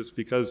recent years. It's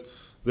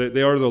because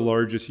they are the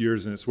largest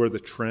years, and it's where the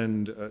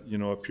trend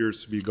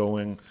appears to be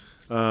going.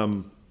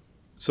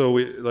 So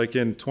like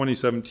in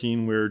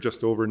 2017, we were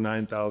just over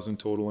 9,000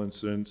 total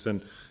incidents,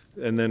 and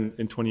then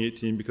in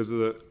 2018, because of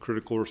the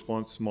critical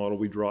response model,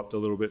 we dropped a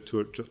little bit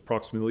to just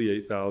approximately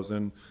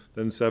 8,000,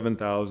 then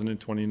 7,000 in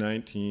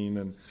 2019,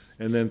 and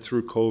then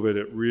through COVID,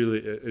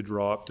 it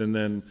dropped, and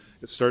then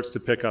it starts to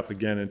pick up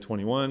again in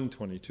 21,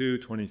 22,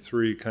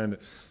 23, kind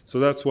of. So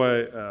that's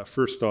why,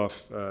 first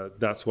off,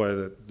 that's why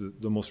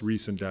the most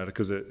recent data,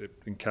 because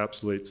it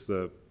encapsulates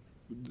the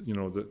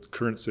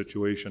current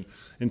situation.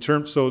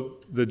 So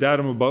the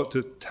data I'm about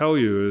to tell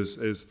you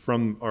is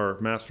from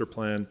our master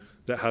plan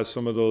that has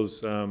some of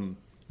those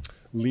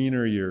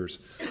leaner years.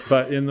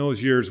 But in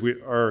those years,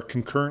 our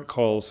concurrent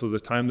calls, so the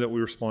time that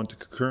we respond to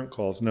concurrent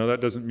calls, now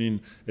that doesn't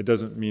mean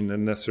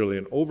necessarily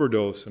an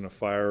overdose in a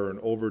fire, or an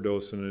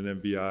overdose in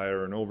an MBI,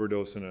 or an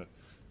overdose in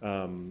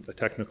a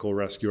technical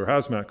rescue or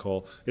hazmat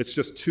call. It's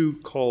just two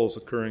calls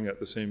occurring at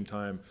the same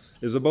time,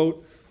 is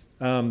about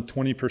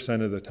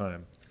 20% of the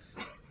time.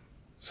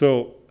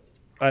 So,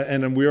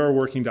 and we are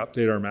working to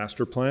update our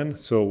master plan,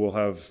 so we'll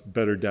have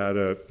better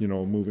data,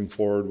 moving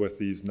forward with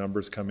these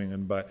numbers coming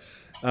in. But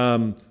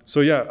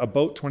so yeah,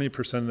 about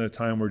 20% of the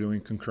time we're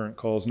doing concurrent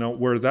calls. Now,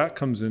 where that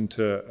comes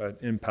into an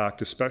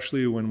impact,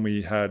 especially when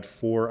we had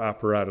 4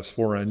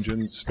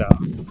 engines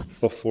staffed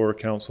before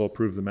council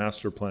approved the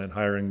master plan,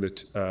 hiring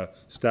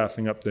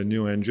staffing up the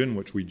new engine,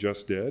 which we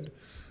just did,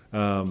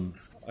 and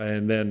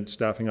then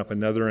staffing up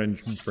another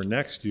engine for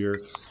next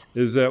year.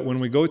 Is that when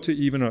we go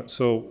to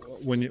so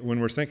when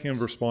we're thinking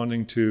of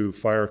responding to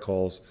fire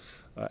calls,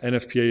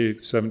 NFPA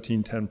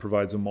 1710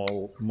 provides a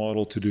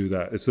model to do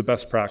that. It's the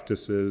best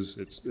practices.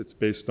 It's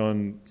based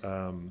on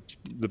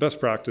the best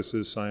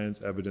practices,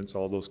 science, evidence,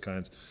 all those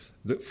kinds,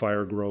 the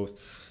fire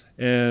growth,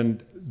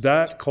 and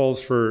that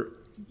calls for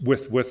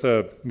with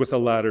a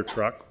ladder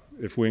truck.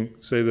 If we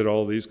say that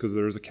all these, because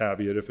there is a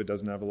caveat, if it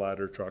doesn't have a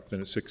ladder truck,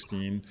 then it's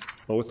 16.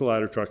 But with the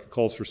ladder truck, it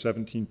calls for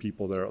 17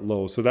 people there at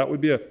low. So that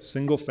would be a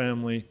single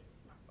family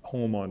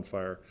home on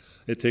fire.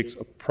 It takes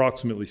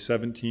approximately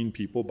 17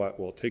 people,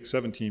 it takes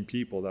 17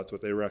 people. That's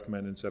what they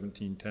recommend in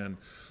 1710.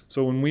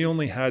 So when we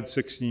only had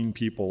 16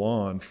 people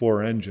on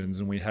 4 engines,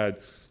 and we had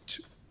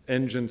 2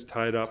 engines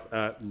tied up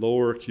at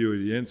lower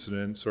acuity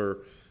incidents,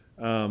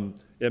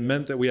 it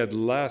meant that we had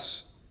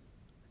less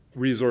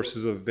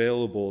resources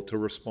available to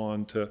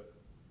respond to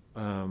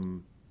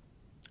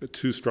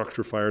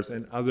structure fires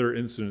and other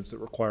incidents that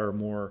require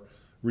more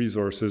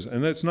resources.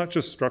 And it's not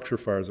just structure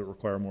fires that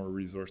require more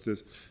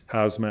resources.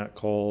 Hazmat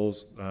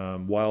calls,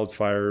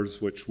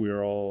 wildfires, which we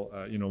are all,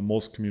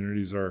 most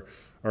communities are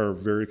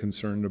very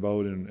concerned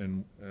about,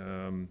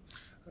 and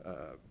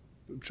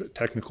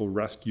technical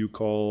rescue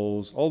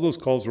calls. All those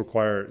calls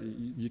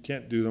you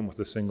can't do them with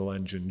a single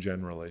engine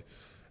generally.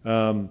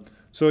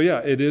 So yeah,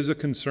 it is a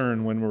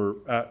concern when we're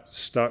at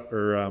stuck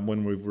or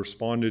when we've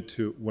responded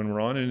to, when we're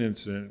on an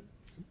incident,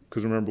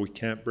 because remember, we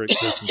can't break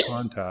person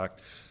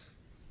contact,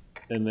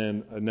 and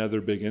then another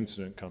big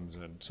incident comes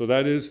in. So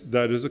that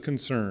is a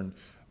concern.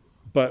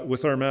 But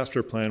with our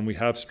master plan, we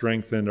have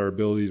strengthened our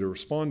ability to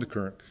respond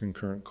to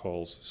concurrent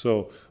calls.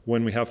 So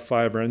when we have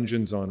 5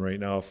 engines on right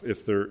now,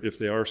 if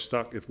they are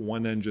stuck, if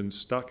one engine's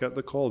stuck at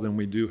the call, then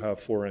we do have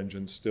 4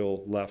 engines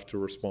still left to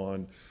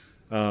respond.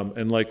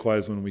 And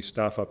likewise, when we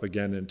staff up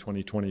again in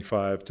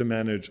 2025 to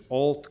manage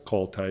all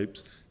call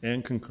types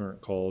and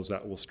concurrent calls,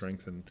 that will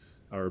strengthen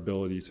our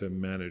ability to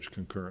manage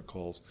concurrent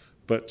calls.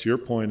 But to your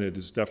point, it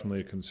is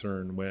definitely a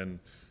concern when,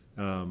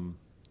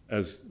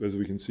 as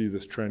we can see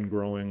this trend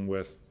growing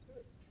with,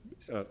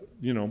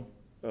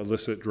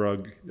 illicit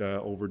drug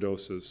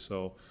overdoses.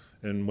 So,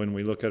 and when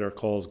we look at our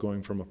calls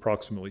going from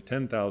approximately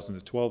 10,000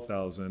 to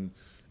 12,000,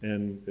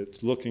 and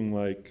it's looking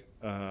like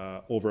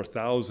over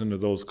 1,000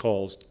 of those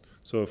calls.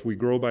 So if we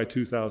grow by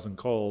 2,000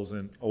 calls,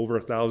 and over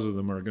 1,000 of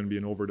them are going to be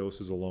in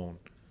overdoses alone.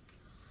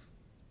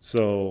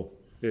 So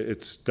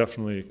it's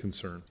definitely a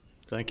concern.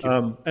 Thank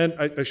you. And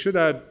I should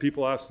add,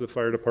 people ask the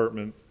fire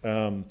department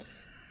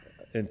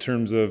in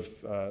terms of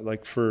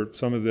like for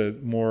some of the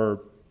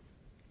more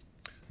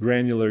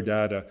granular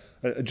data.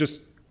 I just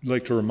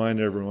like to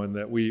remind everyone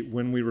that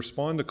when we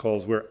respond to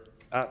calls, we're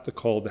at the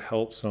call to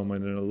help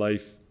someone in a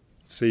life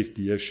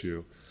safety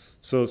issue.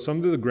 So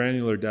some of the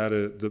granular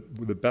data,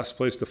 the best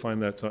place to find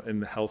that's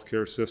in the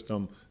healthcare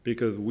system,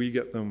 because we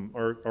get them,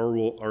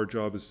 our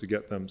job is to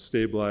get them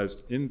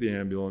stabilized in the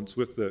ambulance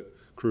with the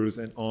crews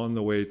and on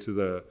the way to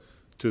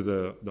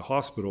the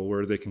hospital,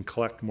 where they can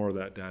collect more of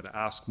that data,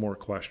 ask more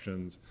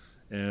questions.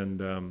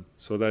 And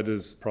so that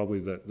is probably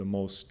the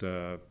most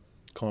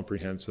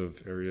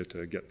comprehensive area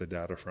to get the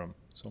data from.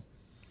 So,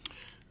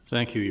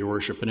 thank you, Your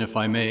Worship. And if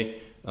I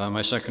may,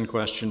 my second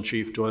question,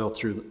 Chief Doyle,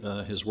 through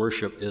His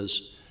Worship,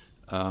 is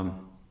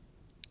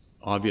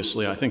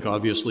obviously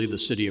the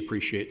city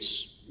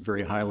appreciates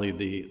very highly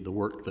the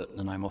work that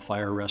Nanaimo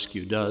Fire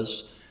Rescue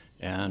does.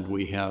 And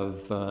we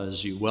have,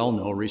 as you well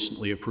know,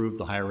 recently approved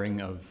the hiring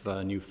of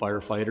new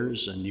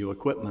firefighters and new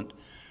equipment.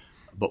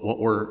 But what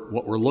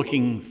we're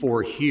looking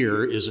for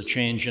here is a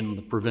change in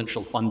the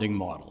provincial funding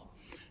model.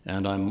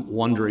 And I'm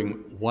wondering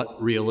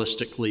what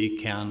realistically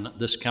can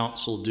this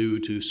council do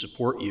to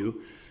support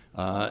you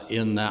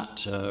in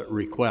that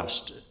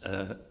request,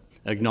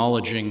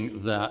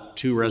 acknowledging that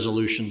 2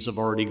 resolutions have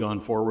already gone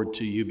forward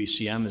to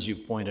UBCM, as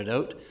you've pointed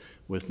out,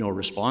 with no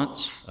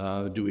response.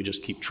 Do we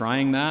just keep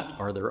trying that?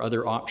 Are there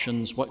other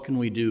options? What can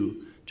we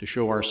do to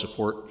show our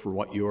support for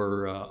what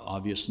your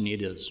obvious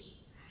need is?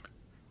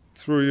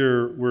 Through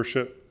your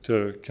worship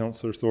to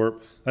Councillor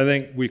Thorpe, I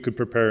think we could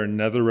prepare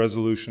another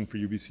resolution for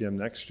UBCM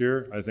next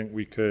year. I think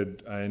we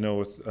could, I know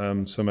with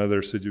some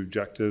other city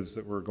objectives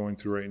that we're going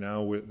through right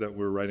now, that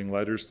we're writing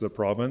letters to the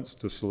province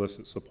to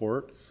solicit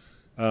support.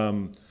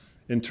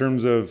 In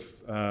terms of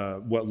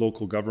what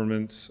local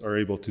governments are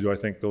able to do, I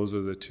think those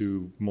are the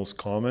 2 most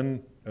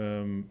common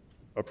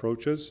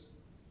approaches.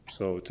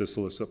 So to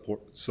solicit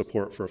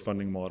support for a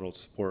funding model,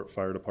 support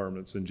fire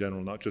departments in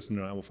general, not just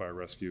Nanaimo Fire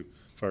Rescue,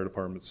 fire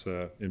departments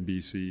in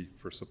BC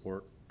for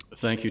support.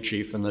 Thank you,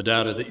 Chief. And the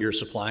data that you're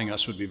supplying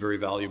us would be very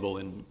valuable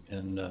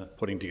in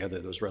putting together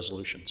those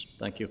resolutions.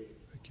 Thank you.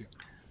 Thank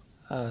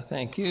you.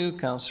 Thank you,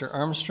 Councillor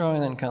Armstrong,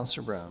 and then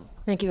Councillor Brown.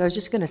 Thank you. I was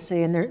just going to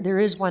say, and there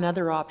is one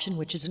other option,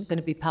 which isn't going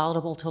to be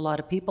palatable to a lot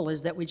of people,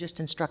 is that we just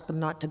instruct them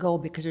not to go,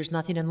 because there's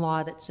nothing in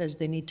law that says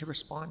they need to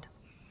respond.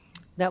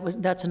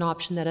 That's an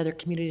option that other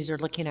communities are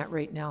looking at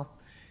right now.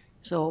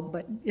 So,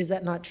 but is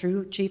that not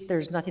true, Chief?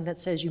 There's nothing that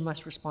says you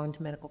must respond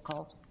to medical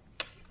calls.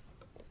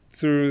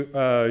 Through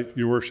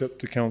your worship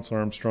to Councillor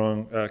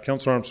Armstrong,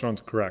 Councillor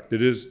Armstrong's correct.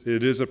 It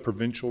is a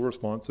provincial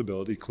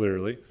responsibility,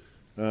 clearly.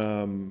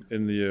 In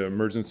the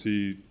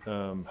Emergency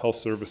Health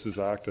Services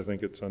Act, I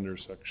think it's under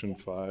Section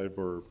 5,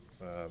 or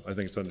I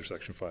think it's under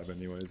Section 5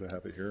 anyways, I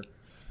have it here.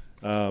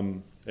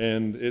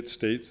 And it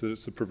states that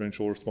it's a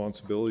provincial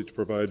responsibility to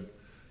provide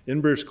in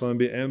British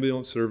Columbia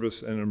ambulance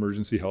service and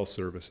emergency health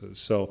services.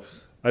 So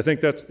I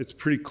think it's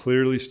pretty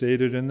clearly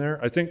stated in there.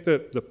 I think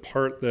that the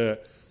part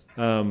that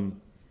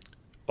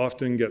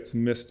often gets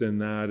missed in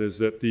that is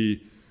that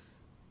the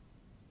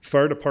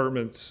fire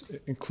departments,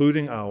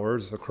 including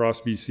ours across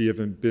BC,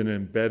 have been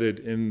embedded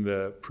in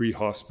the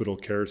pre-hospital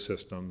care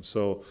system.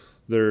 So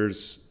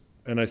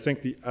and I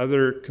think the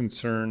other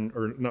concern,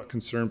 or not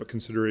concern, but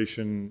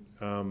consideration,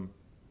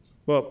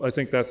 well, I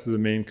think that's the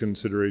main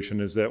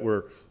consideration, is that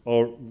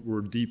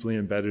we're deeply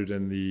embedded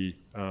in the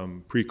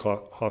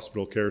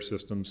pre-hospital care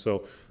system.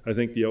 So I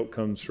think the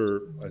outcomes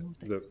for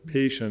the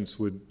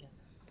patients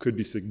could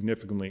be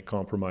significantly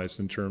compromised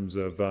in terms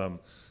of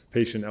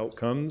patient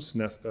outcomes,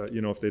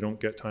 if they don't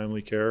get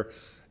timely care,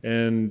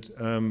 and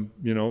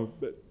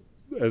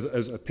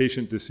as a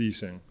patient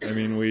deceasing. I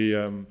mean,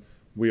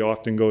 we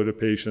often go to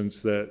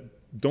patients that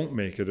don't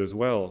make it as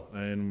well,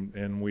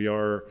 and we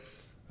are,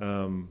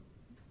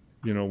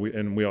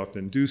 we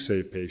often do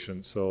save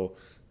patients. So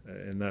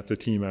And that's a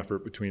team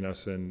effort between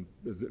us and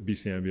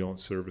BC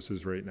Ambulance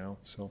Services right now,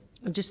 so.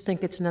 I just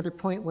think it's another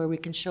point where we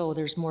can show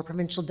there's more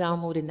provincial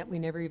downloading that we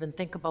never even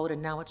think about,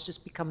 and now it's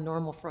just become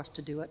normal for us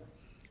to do it.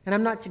 And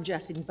I'm not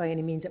suggesting by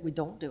any means that we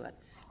don't do it.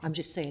 I'm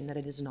just saying that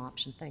it is an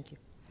option. Thank you.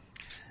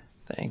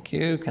 Thank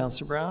you.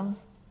 Councillor Brown,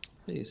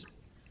 please.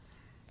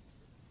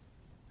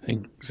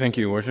 Thank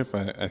you, Your Worship.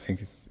 I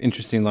think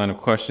interesting line of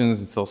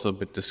questions. It's also a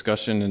bit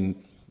discussion,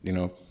 and you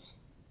know,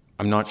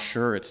 I'm not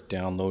sure it's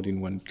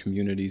downloading when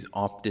communities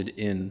opted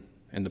in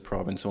and the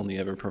province only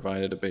ever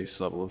provided a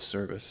base level of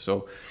service.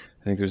 So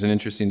I think there's an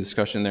interesting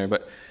discussion there.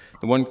 But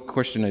the one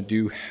question I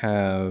do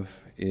have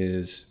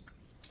is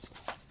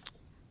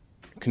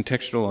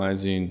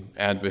contextualizing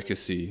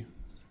advocacy,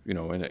 you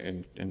know,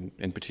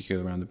 in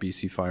particular around the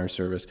BC Fire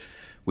Service.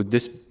 Would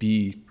this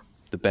be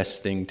the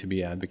best thing to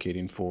be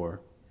advocating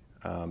for?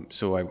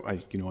 So I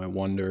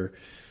wonder,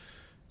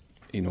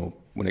 you know,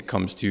 when it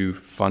comes to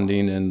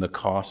funding and the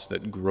cost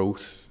that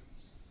growth,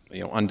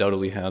 you know,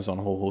 undoubtedly has on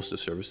a whole host of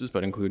services,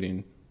 but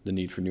including the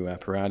need for new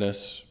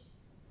apparatus,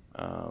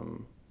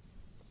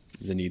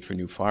 the need for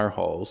new fire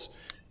halls,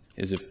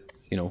 is it,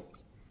 you know,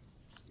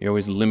 you're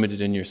always limited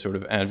in your sort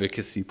of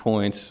advocacy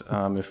points,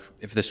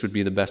 if this would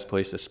be the best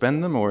place to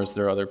spend them, or is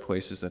there other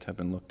places that have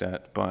been looked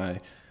at by,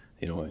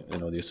 you know,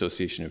 the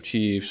Association of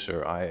Chiefs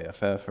or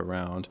IAFF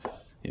around,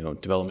 you know,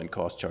 development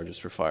cost charges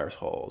for fire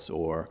halls,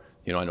 or,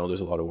 you know, I know there's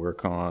a lot of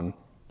work on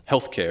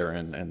healthcare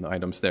and the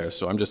items there.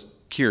 So I'm just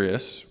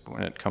curious,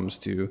 when it comes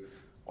to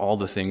all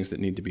the things that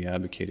need to be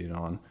advocated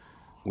on,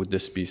 would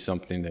this be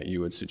something that you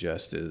would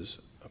suggest is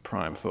a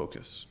prime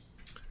focus?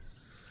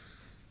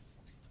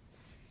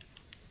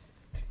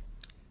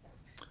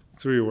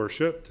 Through Your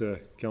Worship, to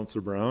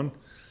Councillor Brown.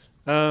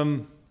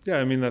 Yeah,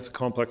 I mean, that's a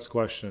complex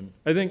question.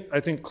 I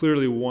think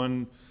clearly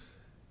one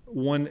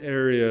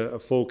area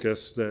of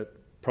focus that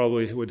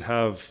probably would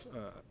have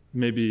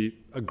maybe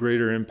a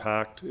greater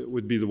impact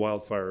would be the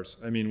wildfires.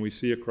 I mean, we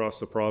see across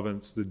the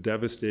province the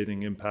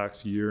devastating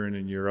impacts year in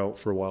and year out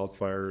for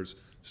wildfires,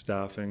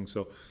 staffing.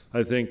 So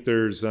I think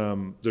there's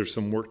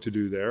some work to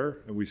do there,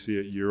 and we see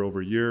it year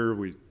over year.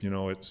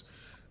 It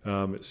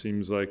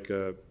seems like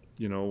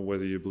you know,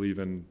 whether you believe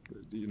in,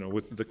 you know,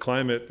 with the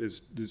climate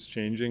is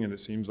changing, and it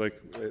seems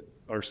like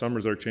our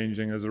summers are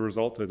changing as a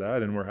result of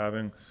that, and we're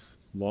having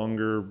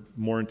longer,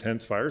 more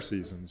intense fire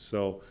seasons.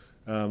 So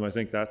I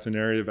think that's an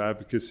area of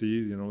advocacy,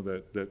 you know,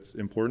 that's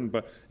important.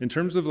 But in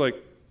terms of like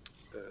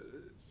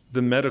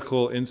the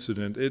medical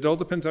incident, it all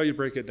depends how you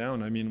break it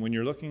down. I mean, when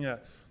you're looking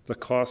at the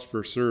cost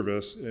for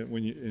service,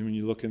 when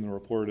you look in the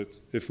report,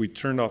 it's if we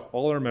turned off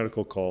all our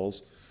medical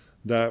calls,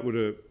 that would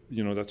have,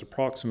 you know, that's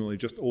approximately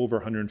just over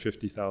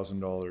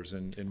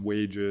 $150,000 in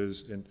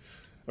wages,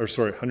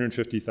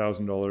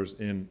 $150,000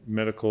 in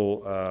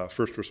medical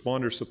first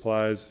responder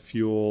supplies,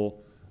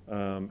 fuel,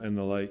 and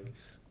the like.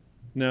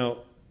 Now,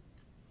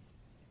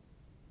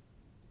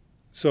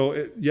 so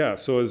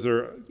is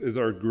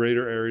there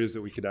greater areas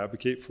that we could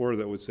advocate for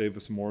that would save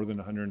us more than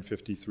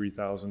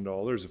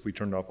 $153,000 if we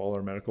turned off all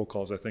our medical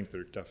calls? I think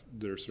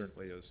there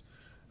certainly is.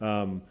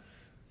 Or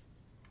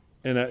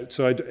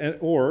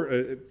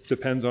it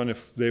depends on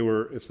if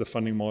the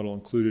funding model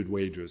included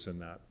wages in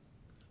that.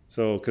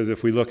 So, because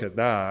if we look at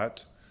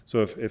that,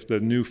 so if the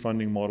new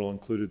funding model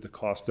included the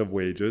cost of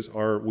wages,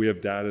 we have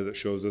data that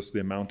shows us the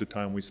amount of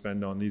time we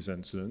spend on these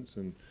incidents,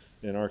 and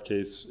in our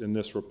case, in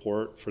this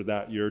report for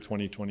that year,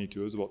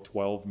 2022, is about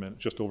 12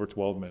 minutes, just over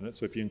 12 minutes.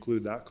 So if you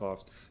include that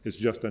cost, it's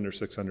just under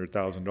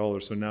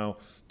 $600,000. So now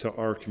to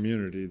our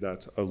community,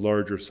 that's a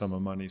larger sum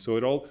of money. So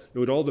it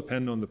would all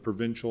depend on the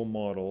provincial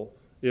model.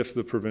 If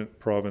the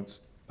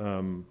province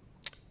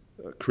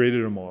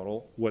created a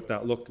model, what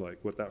that looked like,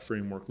 what that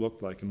framework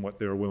looked like, and what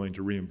they were willing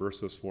to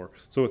reimburse us for.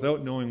 So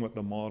without knowing what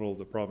the model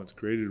the province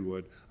created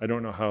I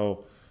don't know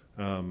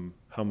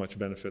how much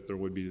benefit there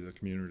would be to the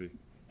community.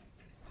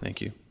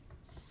 Thank you.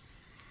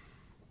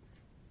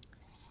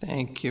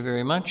 Thank you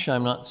very much.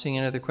 I'm not seeing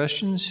any other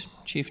questions.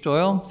 Chief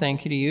Doyle,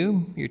 thank you to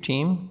you, your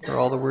team, for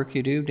all the work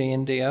you do day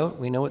in, day out.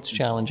 We know it's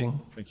challenging.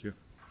 Thank you.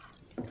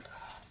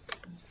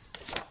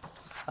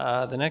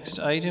 The next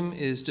item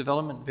is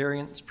Development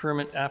Variance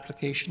Permit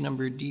Application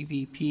Number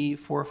DVP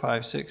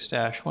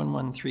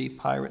 456-113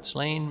 Pirates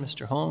Lane.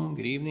 Mr. Holm,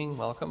 good evening,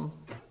 welcome.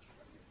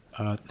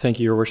 Thank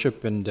you, Your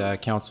Worship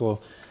and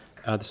Council.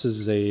 This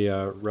is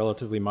a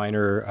relatively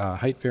minor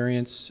height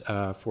variance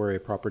for a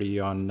property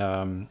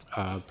on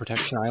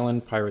Protection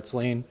Island, Pirates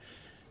Lane,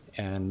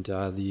 and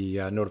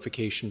the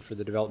notification for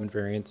the development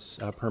variance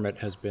permit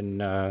has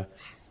been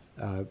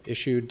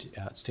issued.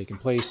 It's taken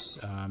place.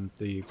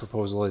 The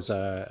proposal is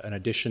an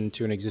addition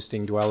to an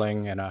existing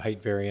dwelling and a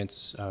height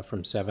variance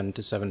from 7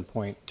 to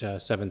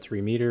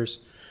 7.73 meters.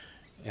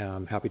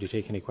 I'm happy to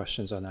take any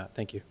questions on that.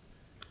 Thank you.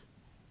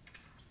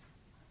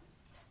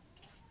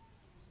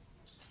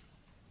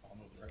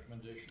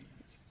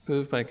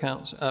 Moved by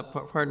Council,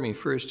 pardon me,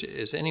 first,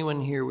 is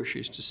anyone here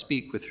wishes to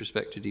speak with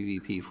respect to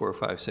DVP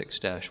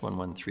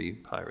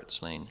 456-113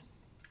 Pirates Lane?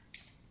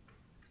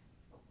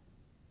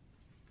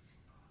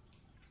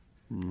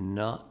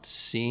 Not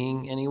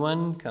seeing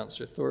anyone.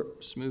 Councillor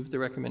Thorpe's moved the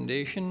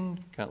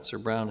recommendation.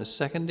 Councillor Brown is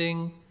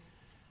seconding.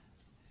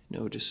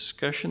 No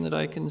discussion that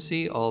I can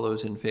see. All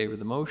those in favor of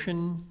the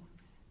motion?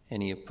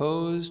 Any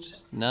opposed?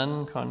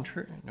 None.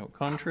 Contrary? No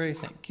contrary.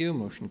 Thank you.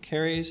 Motion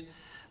carries.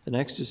 The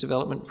next is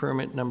development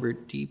permit number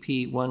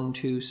DP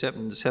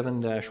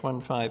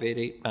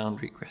 1277-1588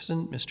 Boundary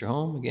Crescent. Mr.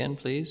 Holm, again,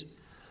 please.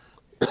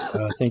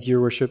 Thank you,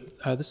 Your Worship.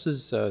 This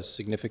is a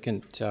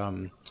significant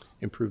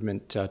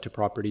improvement to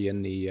property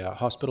in the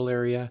hospital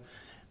area.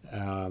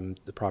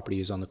 The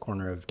property is on the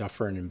corner of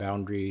Dufferin and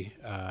Boundary.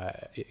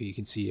 You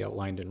can see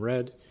outlined in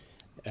red.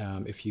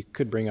 If you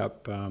could bring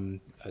up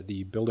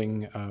the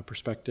building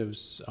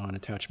perspectives on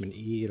attachment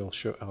E, it'll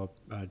show. I'll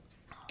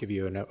give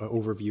you an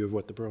overview of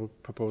what the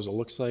proposal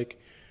looks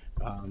like.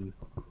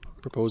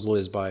 Proposal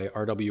is by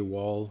RW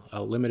Wall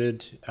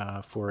Limited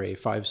for a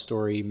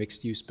 5-story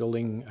mixed-use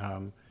building.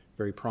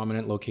 Very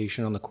prominent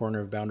location on the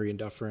corner of Boundary and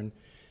Dufferin.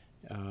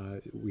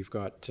 We've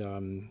got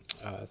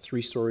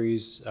 3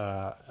 stories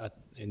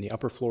in the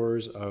upper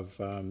floors of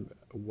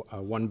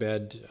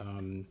one-bed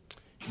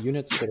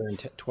units that are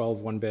 12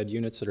 one-bed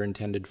units that are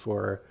intended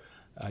for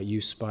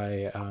use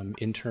by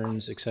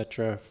interns,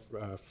 etc.,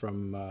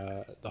 from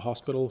the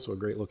hospital. So a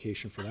great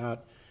location for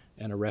that,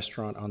 and a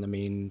restaurant on the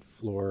main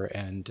floor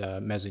and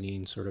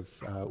mezzanine, sort of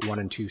 1-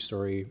 and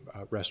 2-story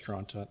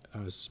restaurant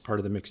as part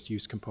of the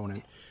mixed-use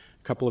component.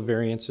 A couple of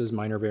variances,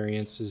 minor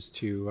variances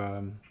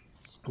to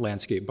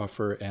landscape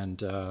buffer,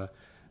 and a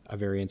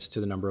variance to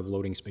the number of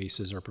loading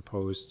spaces are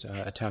proposed.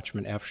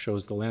 Attachment F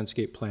shows the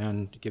landscape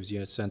plan. It gives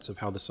you a sense of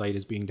how the site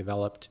is being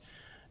developed.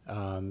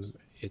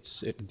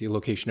 It's the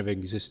location of an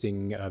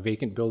existing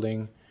vacant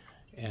building,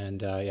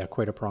 and yeah,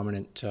 quite a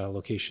prominent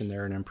location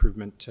there, an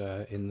improvement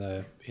in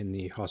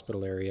the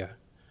hospital area.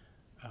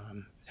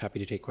 Happy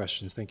to take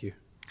questions. Thank you.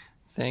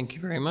 Thank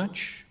you very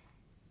much.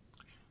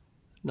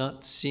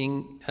 Not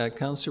seeing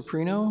Councillor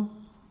Perino.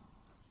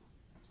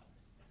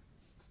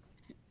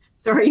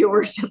 Sorry, Your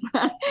Worship.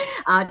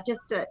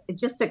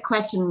 Just a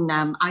question.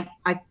 I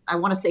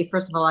want to say,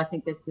 first of all, I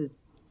think this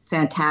is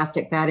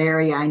fantastic. That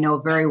area I know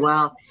very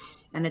well,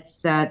 and it's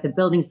the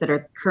buildings that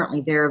are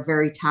currently there are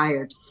very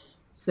tired.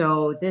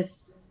 So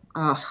this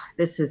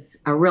is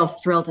a real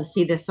thrill to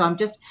see this. So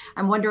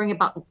I'm wondering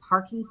about the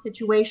parking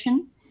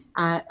situation,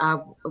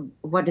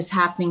 what is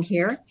happening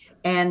here,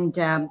 and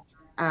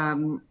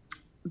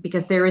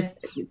because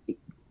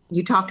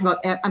you talked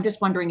about. I'm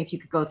just wondering if you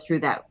could go through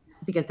that,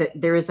 because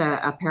there is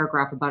a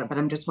paragraph about it, but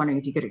I'm just wondering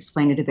if you could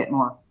explain it a bit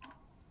more.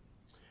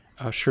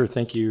 Sure,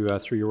 thank you,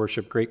 through Your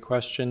Worship. Great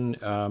question.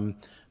 I'm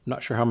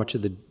not sure how much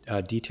of the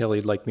detail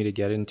you'd like me to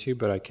get into,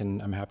 but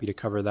I'm happy to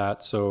cover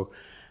that. So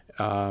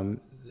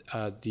parking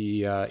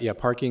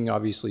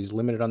obviously is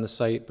limited on the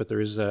site, but there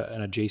is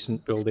an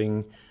adjacent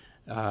building.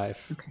 I'm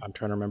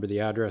trying to remember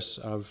the address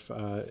of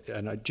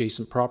an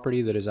adjacent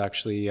property that is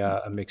actually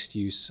a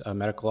mixed-use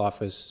medical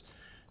office,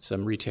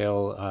 some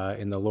retail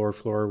in the lower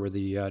floor where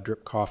the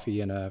Drip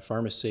Coffee and a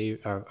pharmacy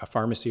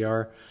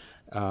are.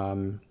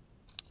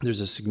 There's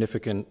a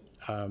significant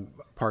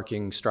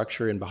parking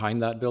structure in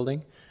behind that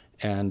building,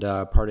 and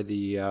part of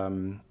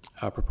the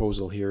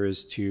proposal here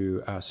is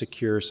to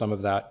secure some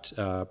of that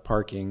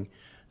parking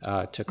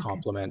to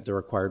complement the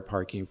required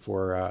parking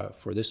for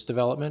this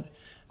development.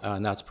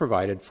 And that's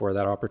provided for,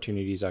 that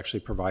opportunity is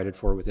actually provided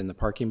for within the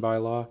parking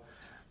bylaw.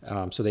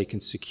 So they can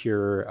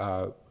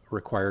secure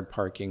required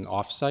parking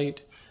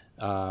off-site,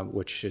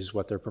 which is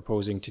what they're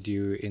proposing to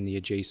do in the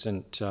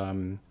adjacent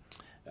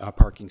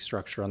parking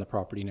structure on the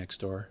property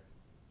next door.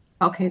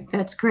 Okay,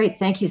 that's great.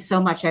 Thank you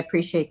so much. I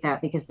appreciate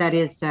that, because that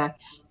is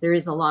there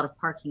is a lot of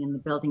parking in the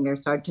building there.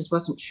 So I just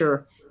wasn't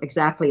sure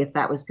exactly if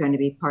that was going to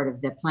be part of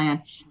the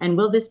plan. And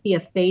will this be a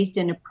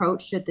phased-in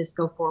approach should this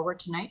go forward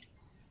tonight?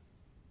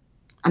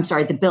 I'm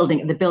sorry, the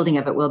building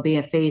of it will be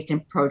a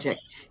phased-in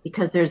project,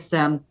 because there's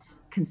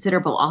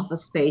considerable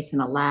office space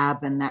and a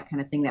lab and that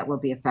kind of thing that will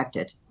be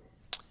affected.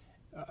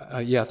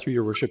 Yeah, through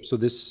Your Worship. So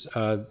this,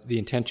 the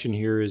intention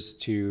here is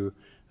to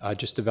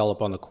just develop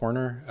on the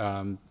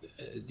corner.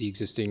 The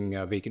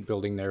existing vacant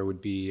building there would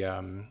be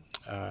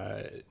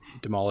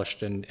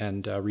demolished and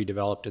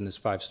redeveloped in this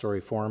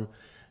 5-story form.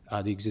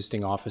 The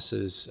existing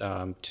offices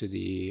to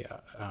the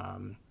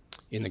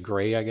in the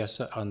gray, I guess,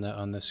 on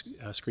the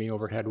screen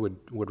overhead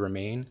would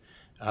remain.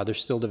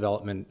 There's still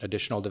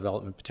additional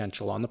development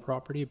potential on the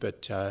property,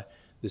 but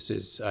this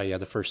is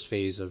the first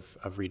phase of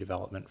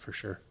redevelopment for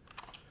sure.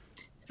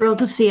 Thrilled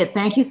to see it.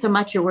 Thank you so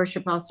much, Your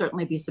Worship. I'll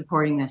certainly be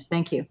supporting this.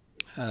 Thank you.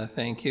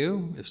 Thank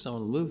you. If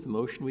someone will move the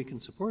motion, we can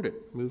support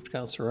it. Moved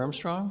Councillor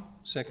Armstrong,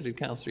 seconded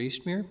Councillor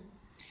Eastmere.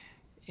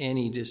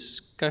 Any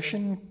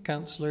discussion,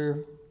 Councillor?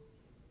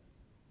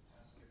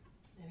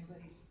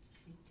 Anybody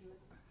speak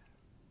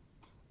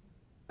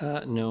to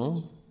it?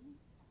 No.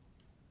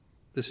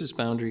 This is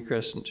Boundary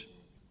Crescent.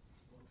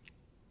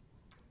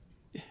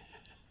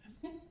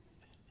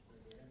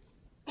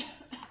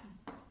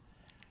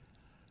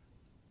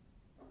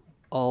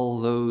 All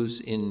those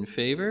in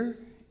favor?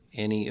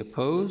 Any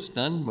opposed?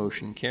 None.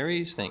 Motion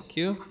carries. Thank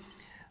you.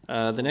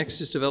 The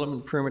next is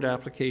development permit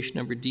application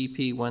number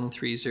DP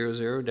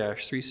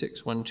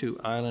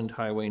 1300-3612 Island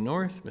Highway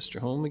North. Mr.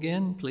 Holm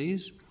again,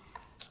 please.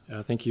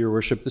 Thank you, Your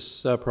Worship.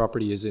 This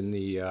property is in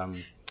the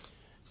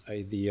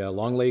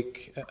Long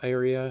Lake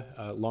area,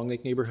 Long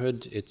Lake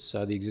neighborhood. It's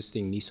the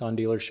existing Nissan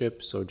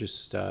dealership, so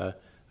just I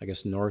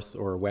guess north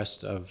or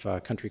west of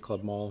Country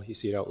Club Mall. You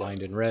see it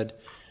outlined in red.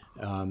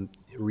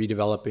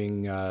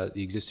 Redeveloping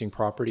the existing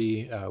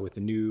property with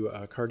a new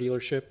car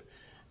dealership.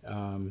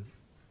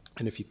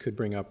 And if you could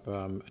bring up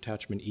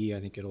attachment E, I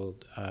think it'll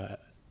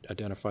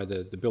identify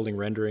the building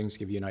renderings,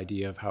 give you an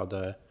idea of how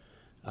the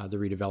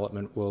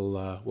redevelopment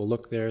will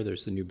look there.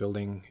 There's the new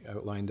building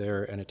outlined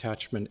there. And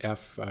attachment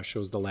F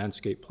shows the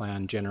landscape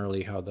plan,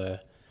 generally how the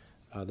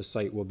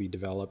site will be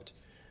developed.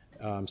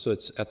 So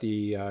it's at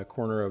the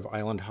corner of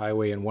Island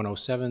Highway and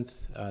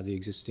 107th, the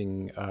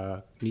existing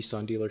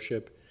Nissan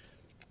dealership.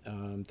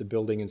 The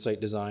building and site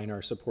design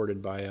are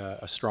supported by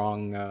a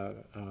strong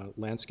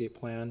landscape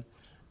plan.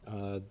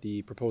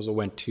 The proposal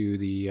went to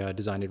the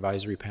Design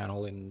Advisory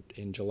Panel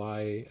in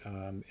July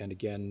and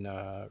again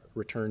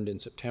returned in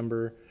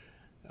September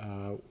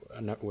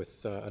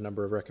with a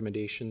number of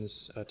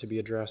recommendations to be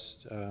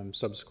addressed.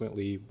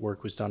 Subsequently,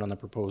 work was done on the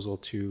proposal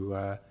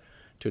to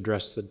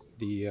address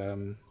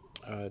the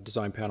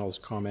design panel's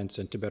comments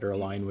and to better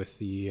align with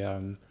the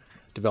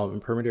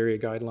development permit area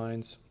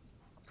guidelines.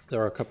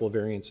 There are a couple of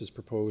variances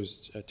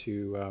proposed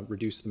to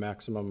reduce the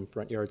maximum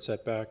front yard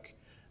setback,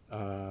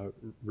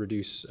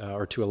 reduce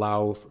or to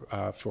allow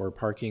for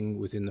parking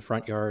within the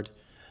front yard,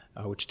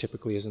 which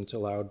typically isn't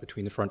allowed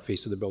between the front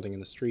face of the building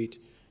and the street,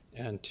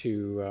 and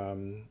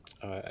to,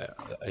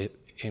 I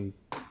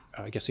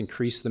guess,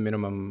 increase the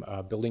minimum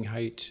building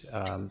height.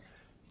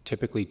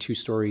 Typically 2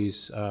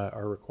 stories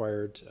are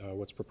required.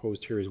 What's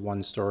proposed here is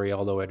 1 story,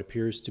 although it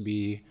appears to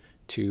be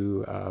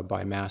 2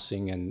 by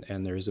massing,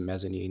 and there is a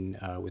mezzanine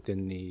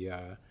within the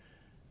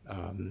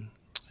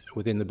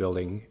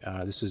building.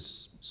 This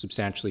is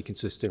substantially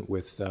consistent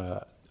with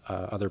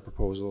other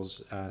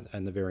proposals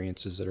and the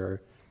variances that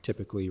are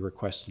typically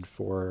requested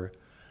for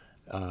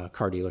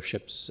car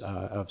dealerships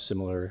of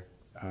similar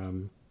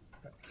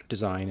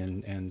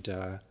design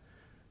and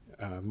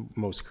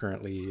most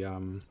currently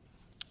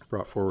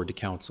brought forward to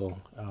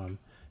council.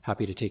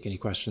 Happy to take any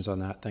questions on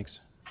that. Thanks.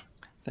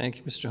 Thank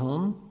you, Mr.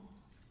 Holm.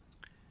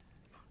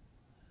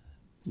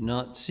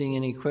 Not seeing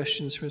any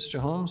questions for Mr.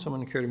 Holm.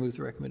 Someone care to move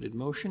the recommended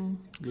motion?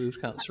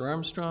 Moved Councillor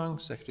Armstrong,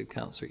 seconded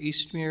Councillor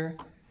Eastmere.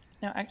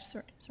 No,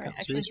 actually, sorry, Councillor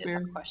actually did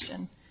have a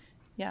question.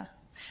 Yeah.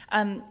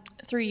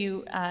 Through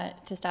you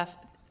to staff,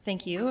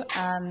 thank you.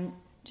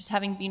 Just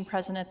having been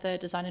present at the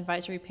Design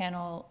Advisory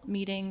Panel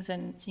meetings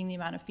and seeing the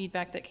amount of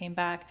feedback that came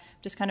back,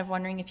 just kind of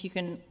wondering if you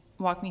can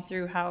walk me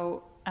through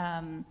how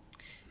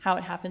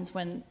it happens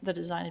when the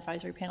Design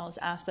Advisory Panel is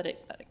asked that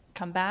it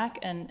come back,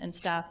 and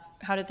staff,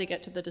 how did they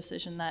get to the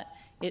decision that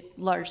it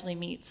largely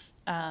meets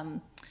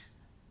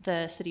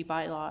the city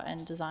bylaw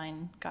and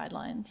design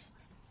guidelines?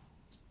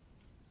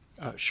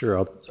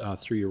 Sure,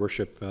 through your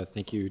worship,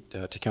 thank you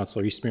to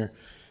Councillor Eastmere.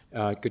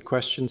 Good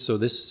question. So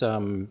this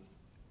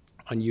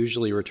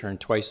unusually returned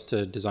twice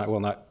to design, well,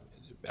 not,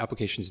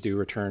 applications do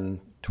return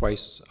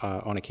twice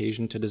on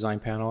occasion to design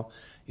panel.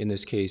 In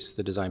this case,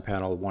 the design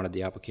panel wanted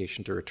the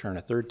application to return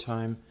a 3rd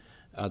time.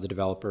 The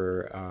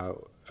developer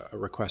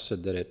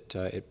requested that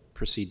it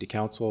proceed to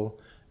council.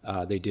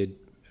 They did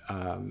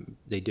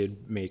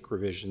make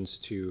revisions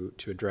to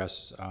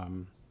address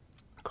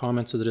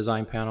comments of the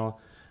design panel,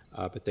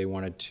 but they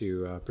wanted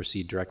to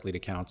proceed directly to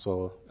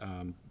council.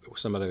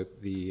 Some of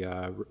the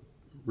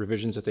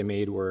revisions that they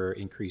made were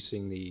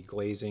increasing the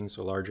glazing,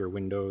 so larger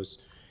windows,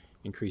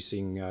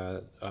 increasing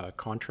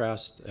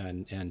contrast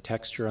and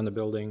texture on the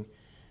building,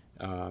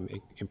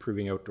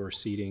 improving outdoor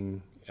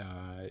seating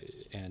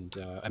and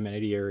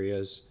amenity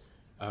areas,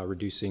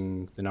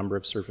 reducing the number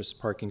of surface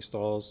parking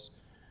stalls,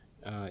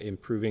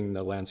 improving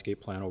the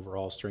landscape plan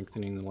overall,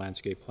 strengthening the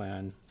landscape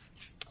plan,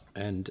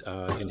 and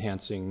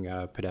enhancing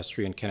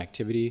pedestrian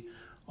connectivity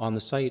on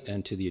the site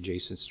and to the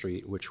adjacent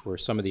street, which were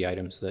some of the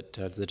items that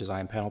the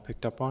design panel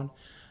picked up on.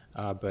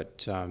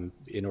 But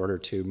in order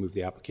to move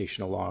the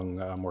application along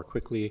more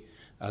quickly,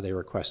 they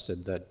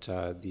requested that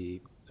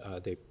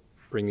they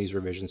bring these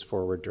revisions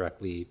forward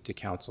directly to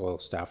council.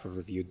 Staff have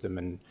reviewed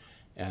them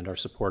and are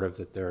supportive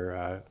that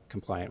they're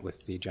compliant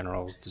with the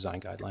general design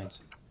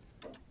guidelines.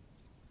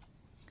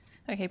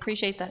 Okay,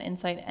 appreciate that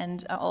insight,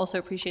 and also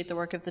appreciate the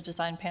work of the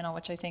design panel,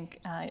 which I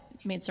think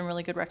made some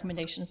really good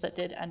recommendations that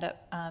did end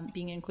up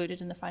being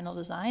included in the final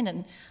design.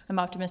 And I'm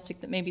optimistic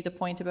that maybe the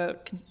point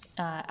about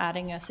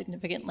adding a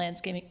significant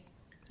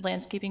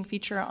landscaping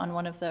feature on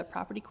one of the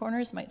property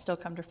corners might still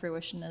come to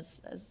fruition as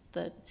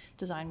the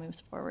design moves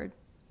forward.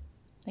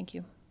 Thank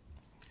you.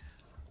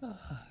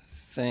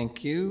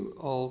 Thank you.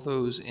 All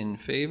those in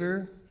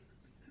favor?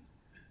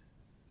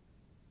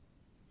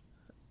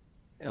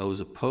 Those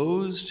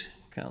opposed?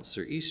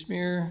 Councillor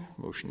Eastmere,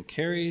 motion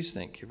carries.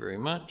 Thank you very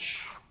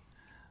much.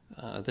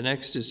 The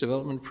next is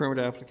development permit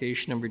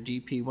application number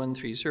DP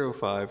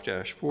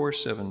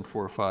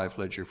 1305-4745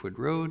 Ledgerwood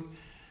Road.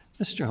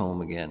 Mr.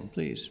 Holm again,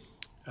 please.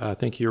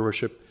 Thank you, Your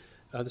Worship.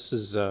 This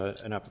is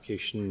an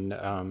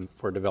application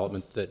for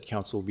development that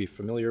council will be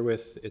familiar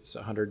with. It's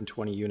a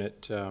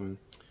 120-unit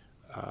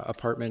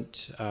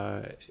apartment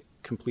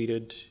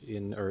completed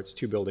in, or it's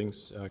 2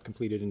 buildings,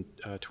 completed in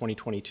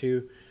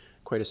 2022.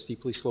 Quite a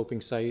steeply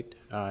sloping site.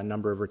 A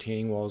number of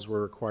retaining walls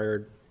were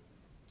required.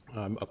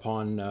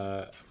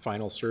 Upon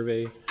final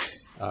survey,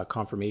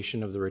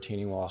 confirmation of the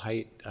retaining wall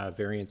height,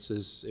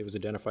 variances, it was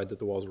identified that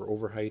the walls were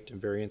over height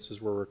and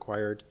variances were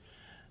required.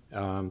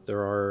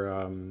 There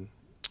are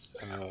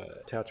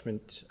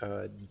attachment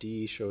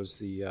D shows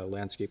the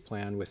landscape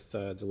plan with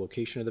the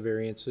location of the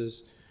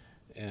variances,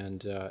 and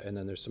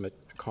then there's some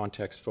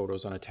context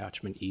photos on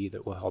attachment E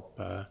that will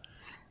help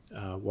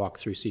walk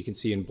through. So you can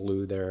see in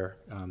blue there,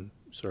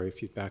 sorry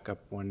if you back up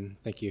one,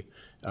 thank you.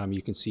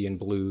 You can see in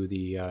blue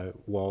the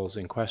walls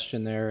in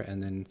question there,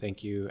 and then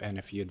thank you. And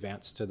if you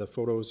advance to the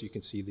photos, you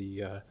can see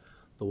the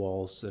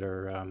walls that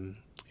are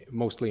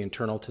mostly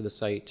internal to the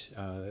site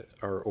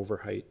are over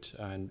height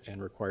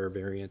and require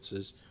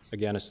variances.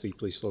 Again, a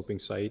steeply sloping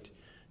site.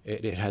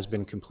 It has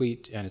been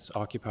complete and it's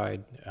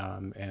occupied,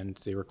 and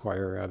they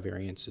require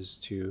variances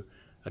to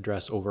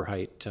address over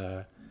height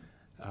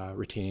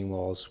retaining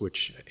walls,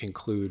 which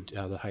include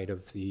the height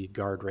of the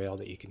guardrail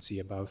that you can see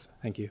above.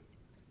 Thank you.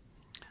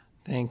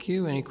 Thank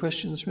you. Any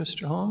questions,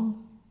 Mr.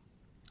 Holm?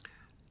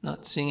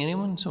 Not seeing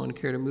anyone. Someone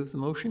care to move the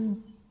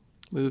motion?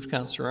 Moved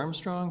Councillor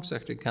Armstrong,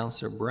 seconded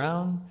Councillor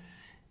Brown.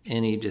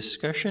 Any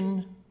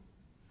discussion?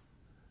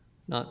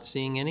 Not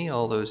seeing any.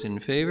 All those in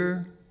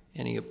favor?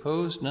 Any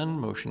opposed? None.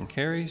 Motion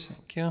carries.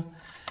 Thank you.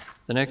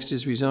 The next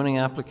is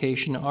rezoning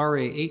application RA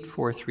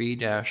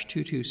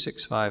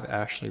 843-2265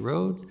 Ashley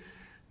Road.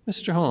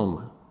 Mr.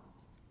 Holm.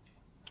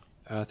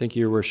 Thank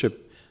you, Your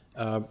Worship.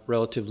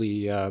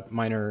 Relatively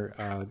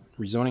minor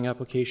rezoning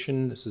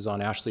application. This is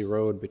on Ashley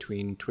Road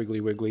between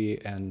Twiggly Wiggly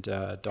and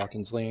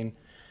Dawkins Lane.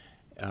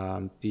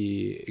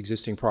 The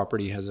existing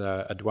property has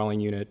a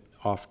dwelling unit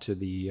off to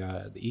the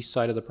east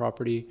side of the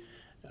property,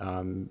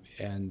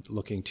 and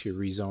looking to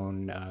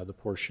rezone the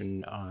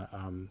portion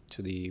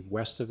to the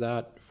west of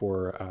that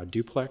for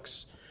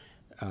duplex.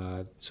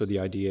 So the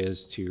idea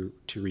is to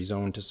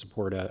rezone to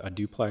support a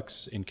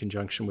duplex in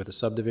conjunction with a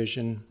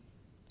subdivision.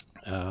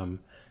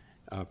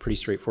 Pretty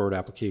straightforward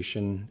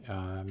application.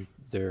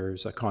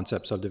 There's a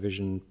concept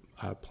subdivision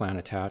plan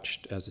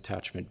attached as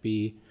attachment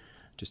B,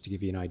 just to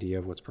give you an idea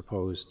of what's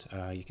proposed.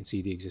 You can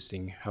see the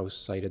existing house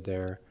sited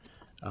there,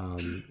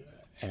 and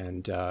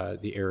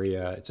the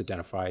area, it's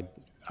identified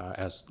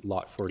as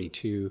lot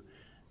 42.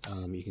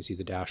 You can see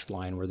the dashed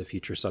line where the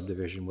future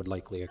subdivision would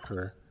likely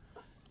occur.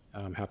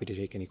 I'm happy to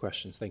take any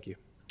questions. Thank you.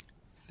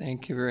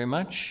 Thank you very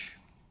much.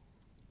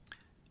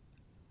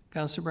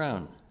 Councillor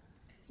Brown.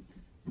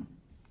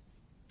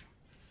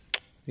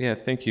 Yeah,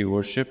 thank you,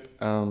 Worship.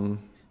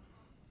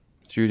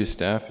 Through to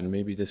staff, and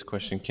maybe this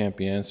question can't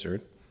be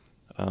answered,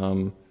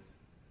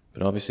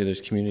 but obviously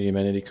there's community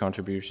amenity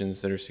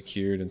contributions that are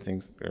secured and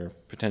things are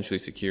potentially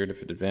secured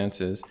if it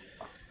advances.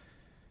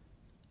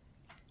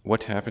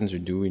 What happens, or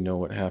do we know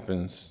what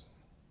happens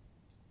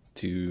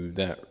to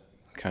that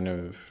kind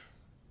of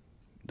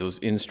those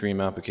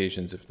in-stream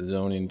applications if the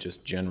zoning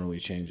just generally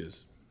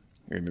changes?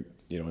 Or,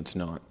 you know, it's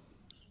not,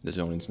 the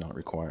zoning's not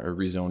required, or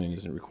rezoning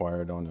isn't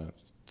required on a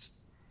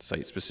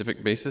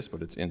site-specific basis,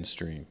 but it's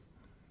in-stream.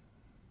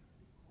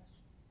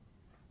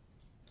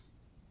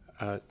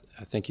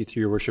 Thank you,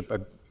 through your worship. I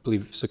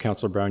believe, so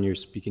Councillor Brown, you're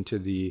speaking to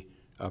the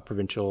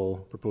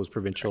proposed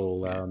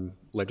provincial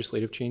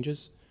legislative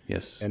changes?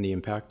 Yes. And the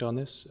impact on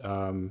this?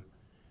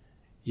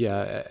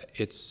 Yeah,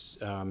 it's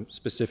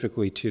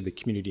specifically to the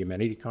community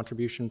amenity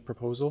contribution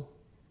proposal,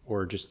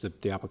 or just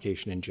the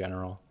application in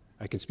general?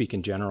 I can speak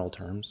in general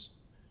terms.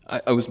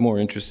 I was more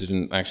interested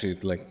in actually,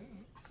 like,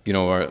 you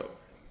know,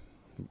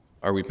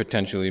 are we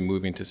potentially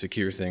moving to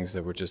secure things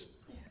that were just,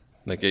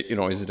 like, you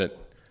know, is it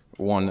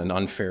an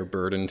unfair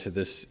burden to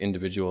this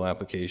individual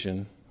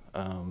application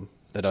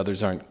that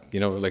others aren't, you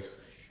know, like,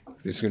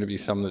 there's going to be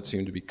some that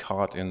seem to be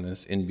caught in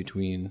this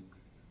in-between.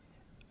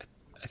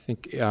 I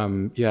think,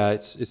 yeah,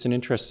 it's an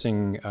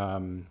interesting,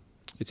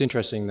 it's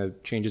interesting. The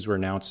changes were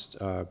announced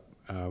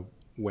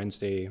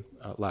Wednesday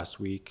last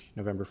week,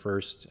 November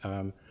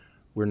 1st.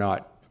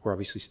 We're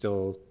obviously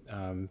still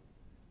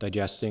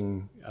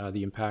digesting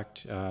the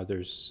impact.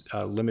 There's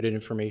limited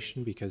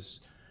information because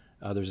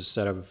there's a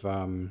set of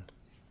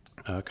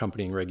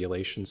accompanying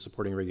regulations,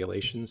 supporting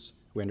regulations.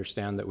 We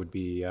understand that would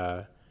be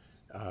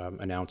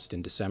announced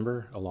in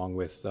December, along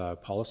with a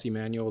policy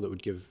manual that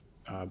would give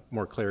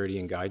more clarity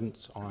and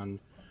guidance on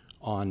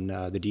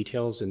the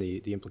details and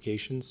the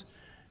implications.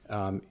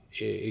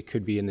 It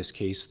could be in this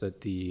case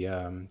that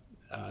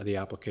the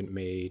applicant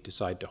may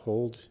decide to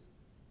hold.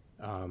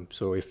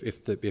 So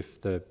if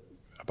the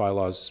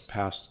bylaws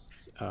pass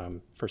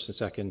first and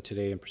second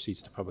today and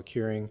proceeds to public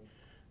hearing,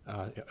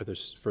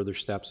 there's further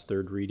steps,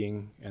 third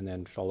reading, and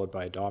then followed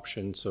by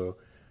adoption. So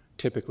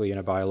typically in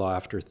a bylaw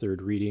after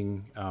third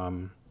reading,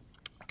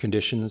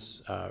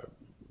 conditions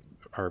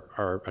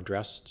are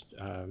addressed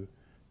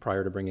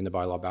prior to bringing the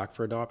bylaw back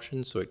for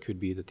adoption. So it could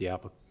be that the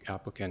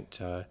applicant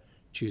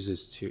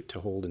chooses to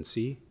hold and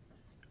see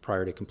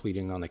prior to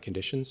completing on the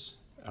conditions.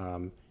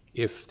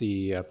 If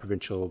the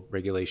provincial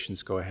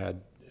regulations go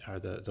ahead, or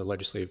the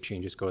legislative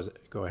changes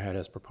go ahead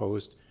as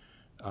proposed,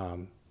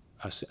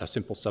 a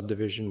simple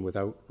subdivision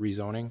without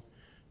rezoning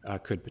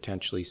could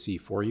potentially see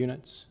 4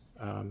 units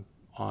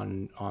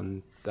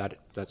on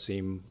that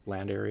same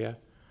land area.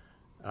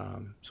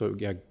 So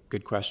yeah,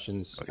 good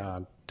questions.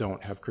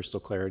 Don't have crystal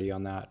clarity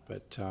on that,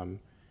 but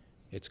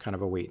it's kind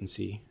of a wait and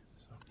see.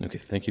 So. Okay,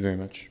 thank you very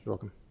much. You're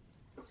welcome.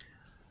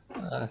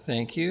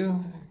 Thank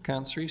you.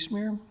 Councillor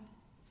Eastmere?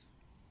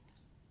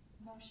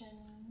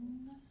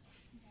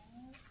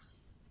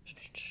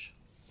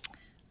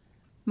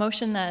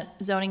 Motion that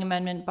zoning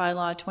amendment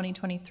bylaw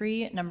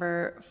 2023,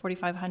 number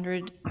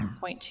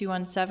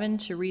 4500.217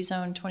 to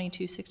rezone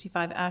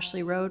 2265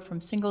 Ashley Road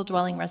from single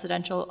dwelling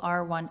residential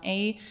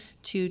R1A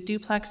to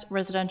duplex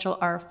residential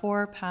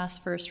R4 pass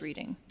first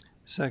reading.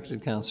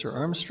 Seconded, Councillor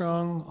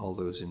Armstrong. All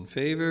those in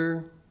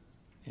favor?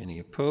 Any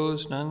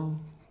opposed? None.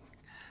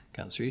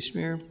 Councillor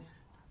Eastmere?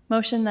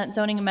 Motion that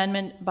zoning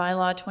amendment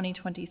bylaw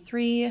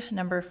 2023,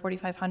 number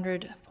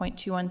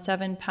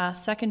 4500.217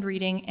 pass second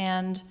reading,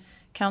 and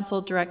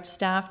council direct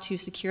staff to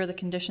secure the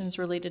conditions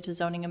related to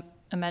zoning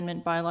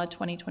amendment bylaw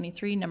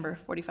 2023, number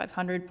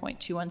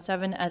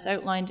 4500.217, as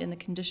outlined in the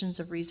conditions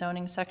of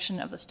rezoning section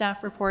of the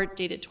staff report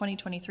dated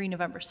 2023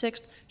 November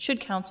 6th, should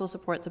council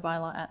support the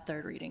bylaw at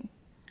third reading.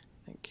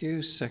 Thank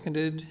you.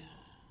 Seconded.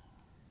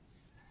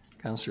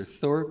 Councillor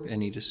Thorpe,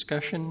 any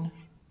discussion?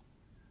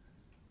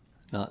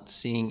 Not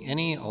seeing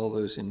any. All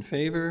those in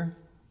favor?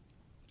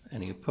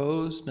 Any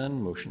opposed?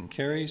 None. Motion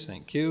carries.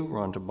 Thank you. We're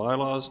on to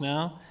bylaws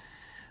now.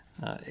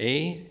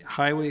 A,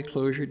 highway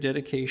closure,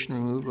 dedication,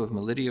 removal of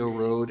Melidio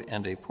Road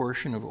and a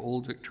portion of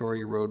Old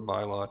Victoria Road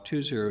bylaw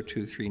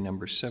 2023,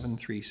 number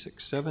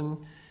 7367.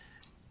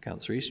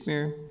 Councillor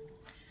Eastmere.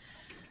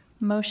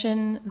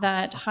 Motion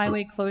that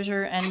highway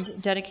closure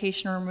and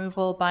dedication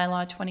removal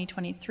bylaw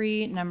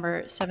 2023,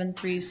 number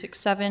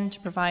 7367, to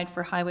provide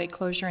for highway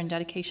closure and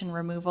dedication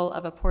removal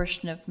of a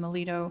portion of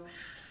Melidio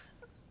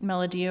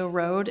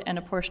Road and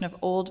a portion of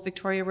Old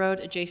Victoria Road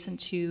adjacent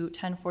to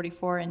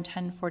 1044 and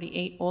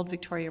 1048 Old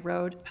Victoria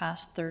Road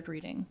pass third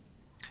reading.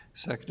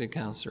 Seconded,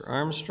 Councillor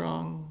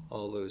Armstrong.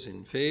 All those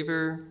in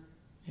favor?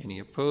 Any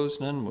opposed?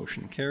 None.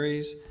 Motion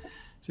carries.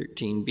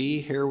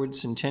 13B, Harewood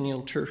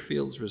Centennial Turf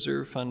Fields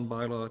Reserve Fund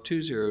bylaw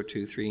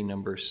 2023,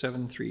 number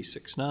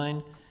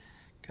 7369.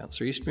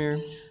 Councillor Eastmere.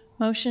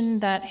 Motion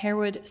that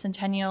Harewood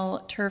Centennial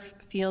Turf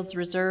Fields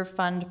Reserve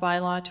Fund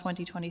bylaw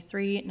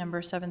 2023,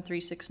 number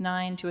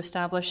 7369, to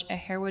establish a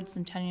Harewood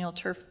Centennial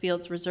Turf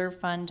Fields Reserve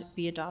Fund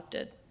be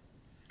adopted.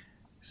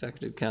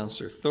 Seconded,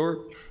 Councillor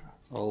Thorpe.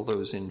 All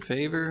those in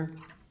favor?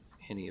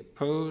 Any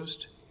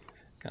opposed?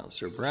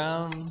 Councillor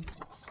Brown.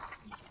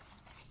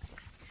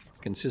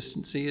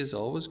 Consistency is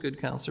always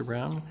good, Councillor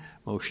Brown.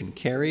 Motion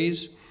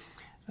carries.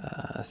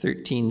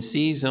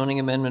 13C, zoning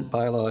amendment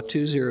bylaw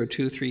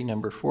 2023,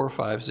 number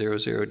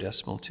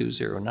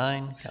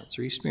 4500.209.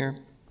 Councillor Eastmere.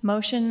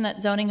 Motion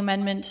that zoning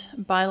amendment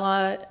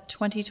bylaw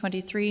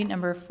 2023,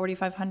 number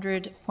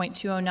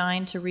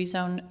 4500.209, to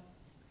rezone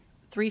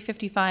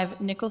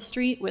 355 Nickel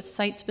Street with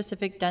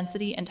site-specific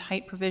density and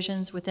height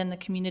provisions within the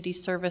Community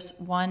Service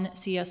 1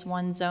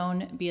 CS1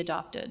 zone be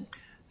adopted.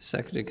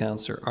 Seconded,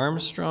 Councillor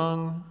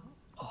Armstrong.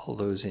 All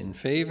those in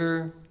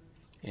favor?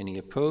 Any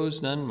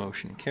opposed? None.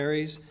 Motion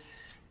carries.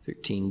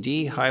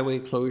 13D, highway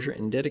closure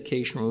and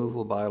dedication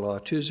removal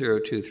bylaw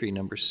 2023,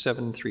 number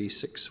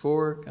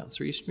 7364.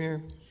 Councillor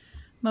Eastmere.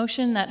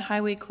 Motion that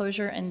highway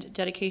closure and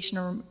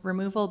dedication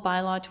removal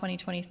bylaw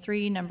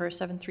 2023, number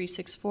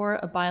 7364,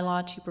 a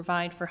bylaw to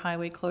provide for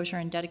highway closure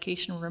and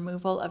dedication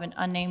removal of an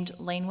unnamed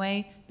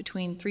laneway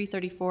between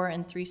 334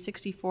 and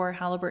 364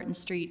 Halliburton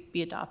Street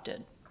be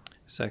adopted.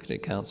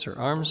 Seconded, Councillor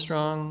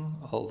Armstrong.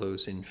 All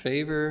those in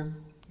favor?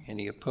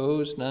 Any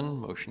opposed? None.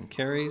 Motion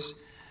carries.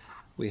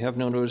 We have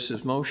no notice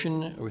of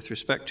motion with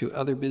respect to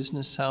other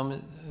business,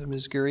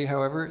 Ms. Gurry.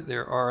 However,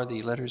 there are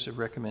the letters of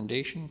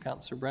recommendation.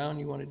 Councillor Brown,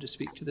 you wanted to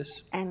speak to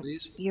this, and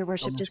please? Your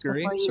Worship, just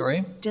Gurry, before you,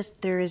 sorry.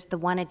 there is the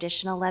one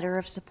additional letter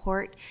of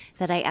support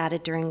that I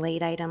added during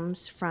late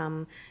items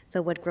from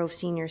the Woodgrove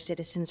Senior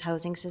Citizens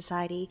Housing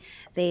Society.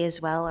 They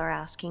as well are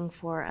asking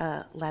for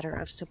a letter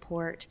of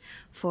support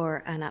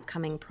for an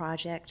upcoming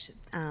project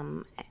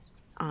on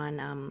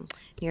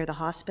near the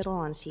hospital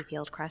on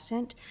Seafield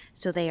Crescent.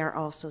 So they are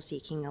also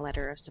seeking a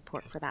letter of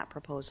support for that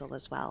proposal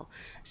as well.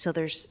 So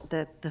there's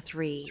the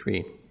three.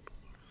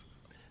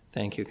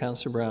 Thank you.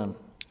 Councillor Brown.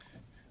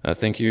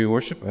 Thank you, Your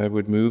Worship. I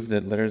would move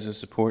that letters of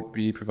support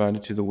be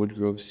provided to the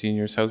Woodgrove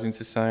Seniors Housing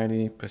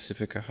Society,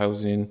 Pacifica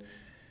Housing,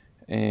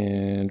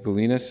 and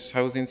Bolinas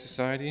Housing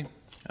Society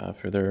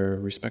for their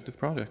respective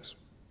projects.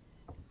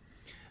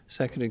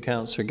 Seconded,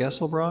 Councillor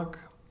Gesselbrock.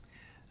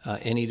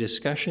 Any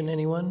discussion,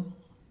 anyone?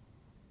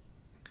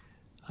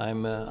 I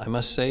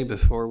must say,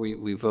 before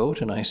we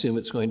vote, and I assume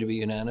it's going to be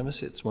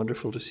unanimous, it's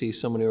wonderful to see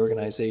so many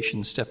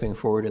organizations stepping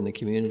forward in the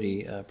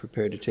community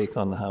prepared to take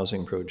on the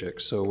housing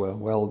project. So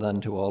well done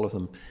to all of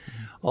them.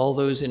 All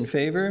those in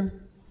favor?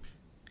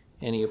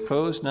 Any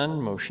opposed?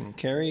 None. Motion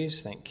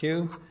carries. Thank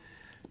you.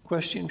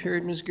 Question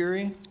period, Ms.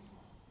 Gurry?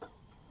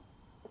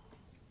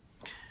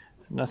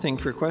 Nothing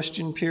for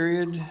question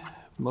period.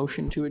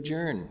 Motion to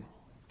adjourn.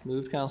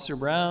 Moved Councillor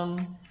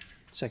Brown,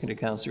 seconded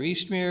Councillor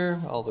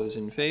Eastmere. All those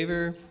in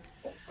favor?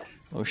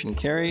 Motion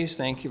carries.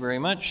 Thank you very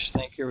much.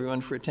 Thank you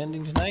everyone for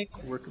attending tonight.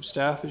 Work of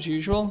staff as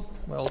usual.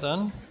 Well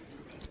done.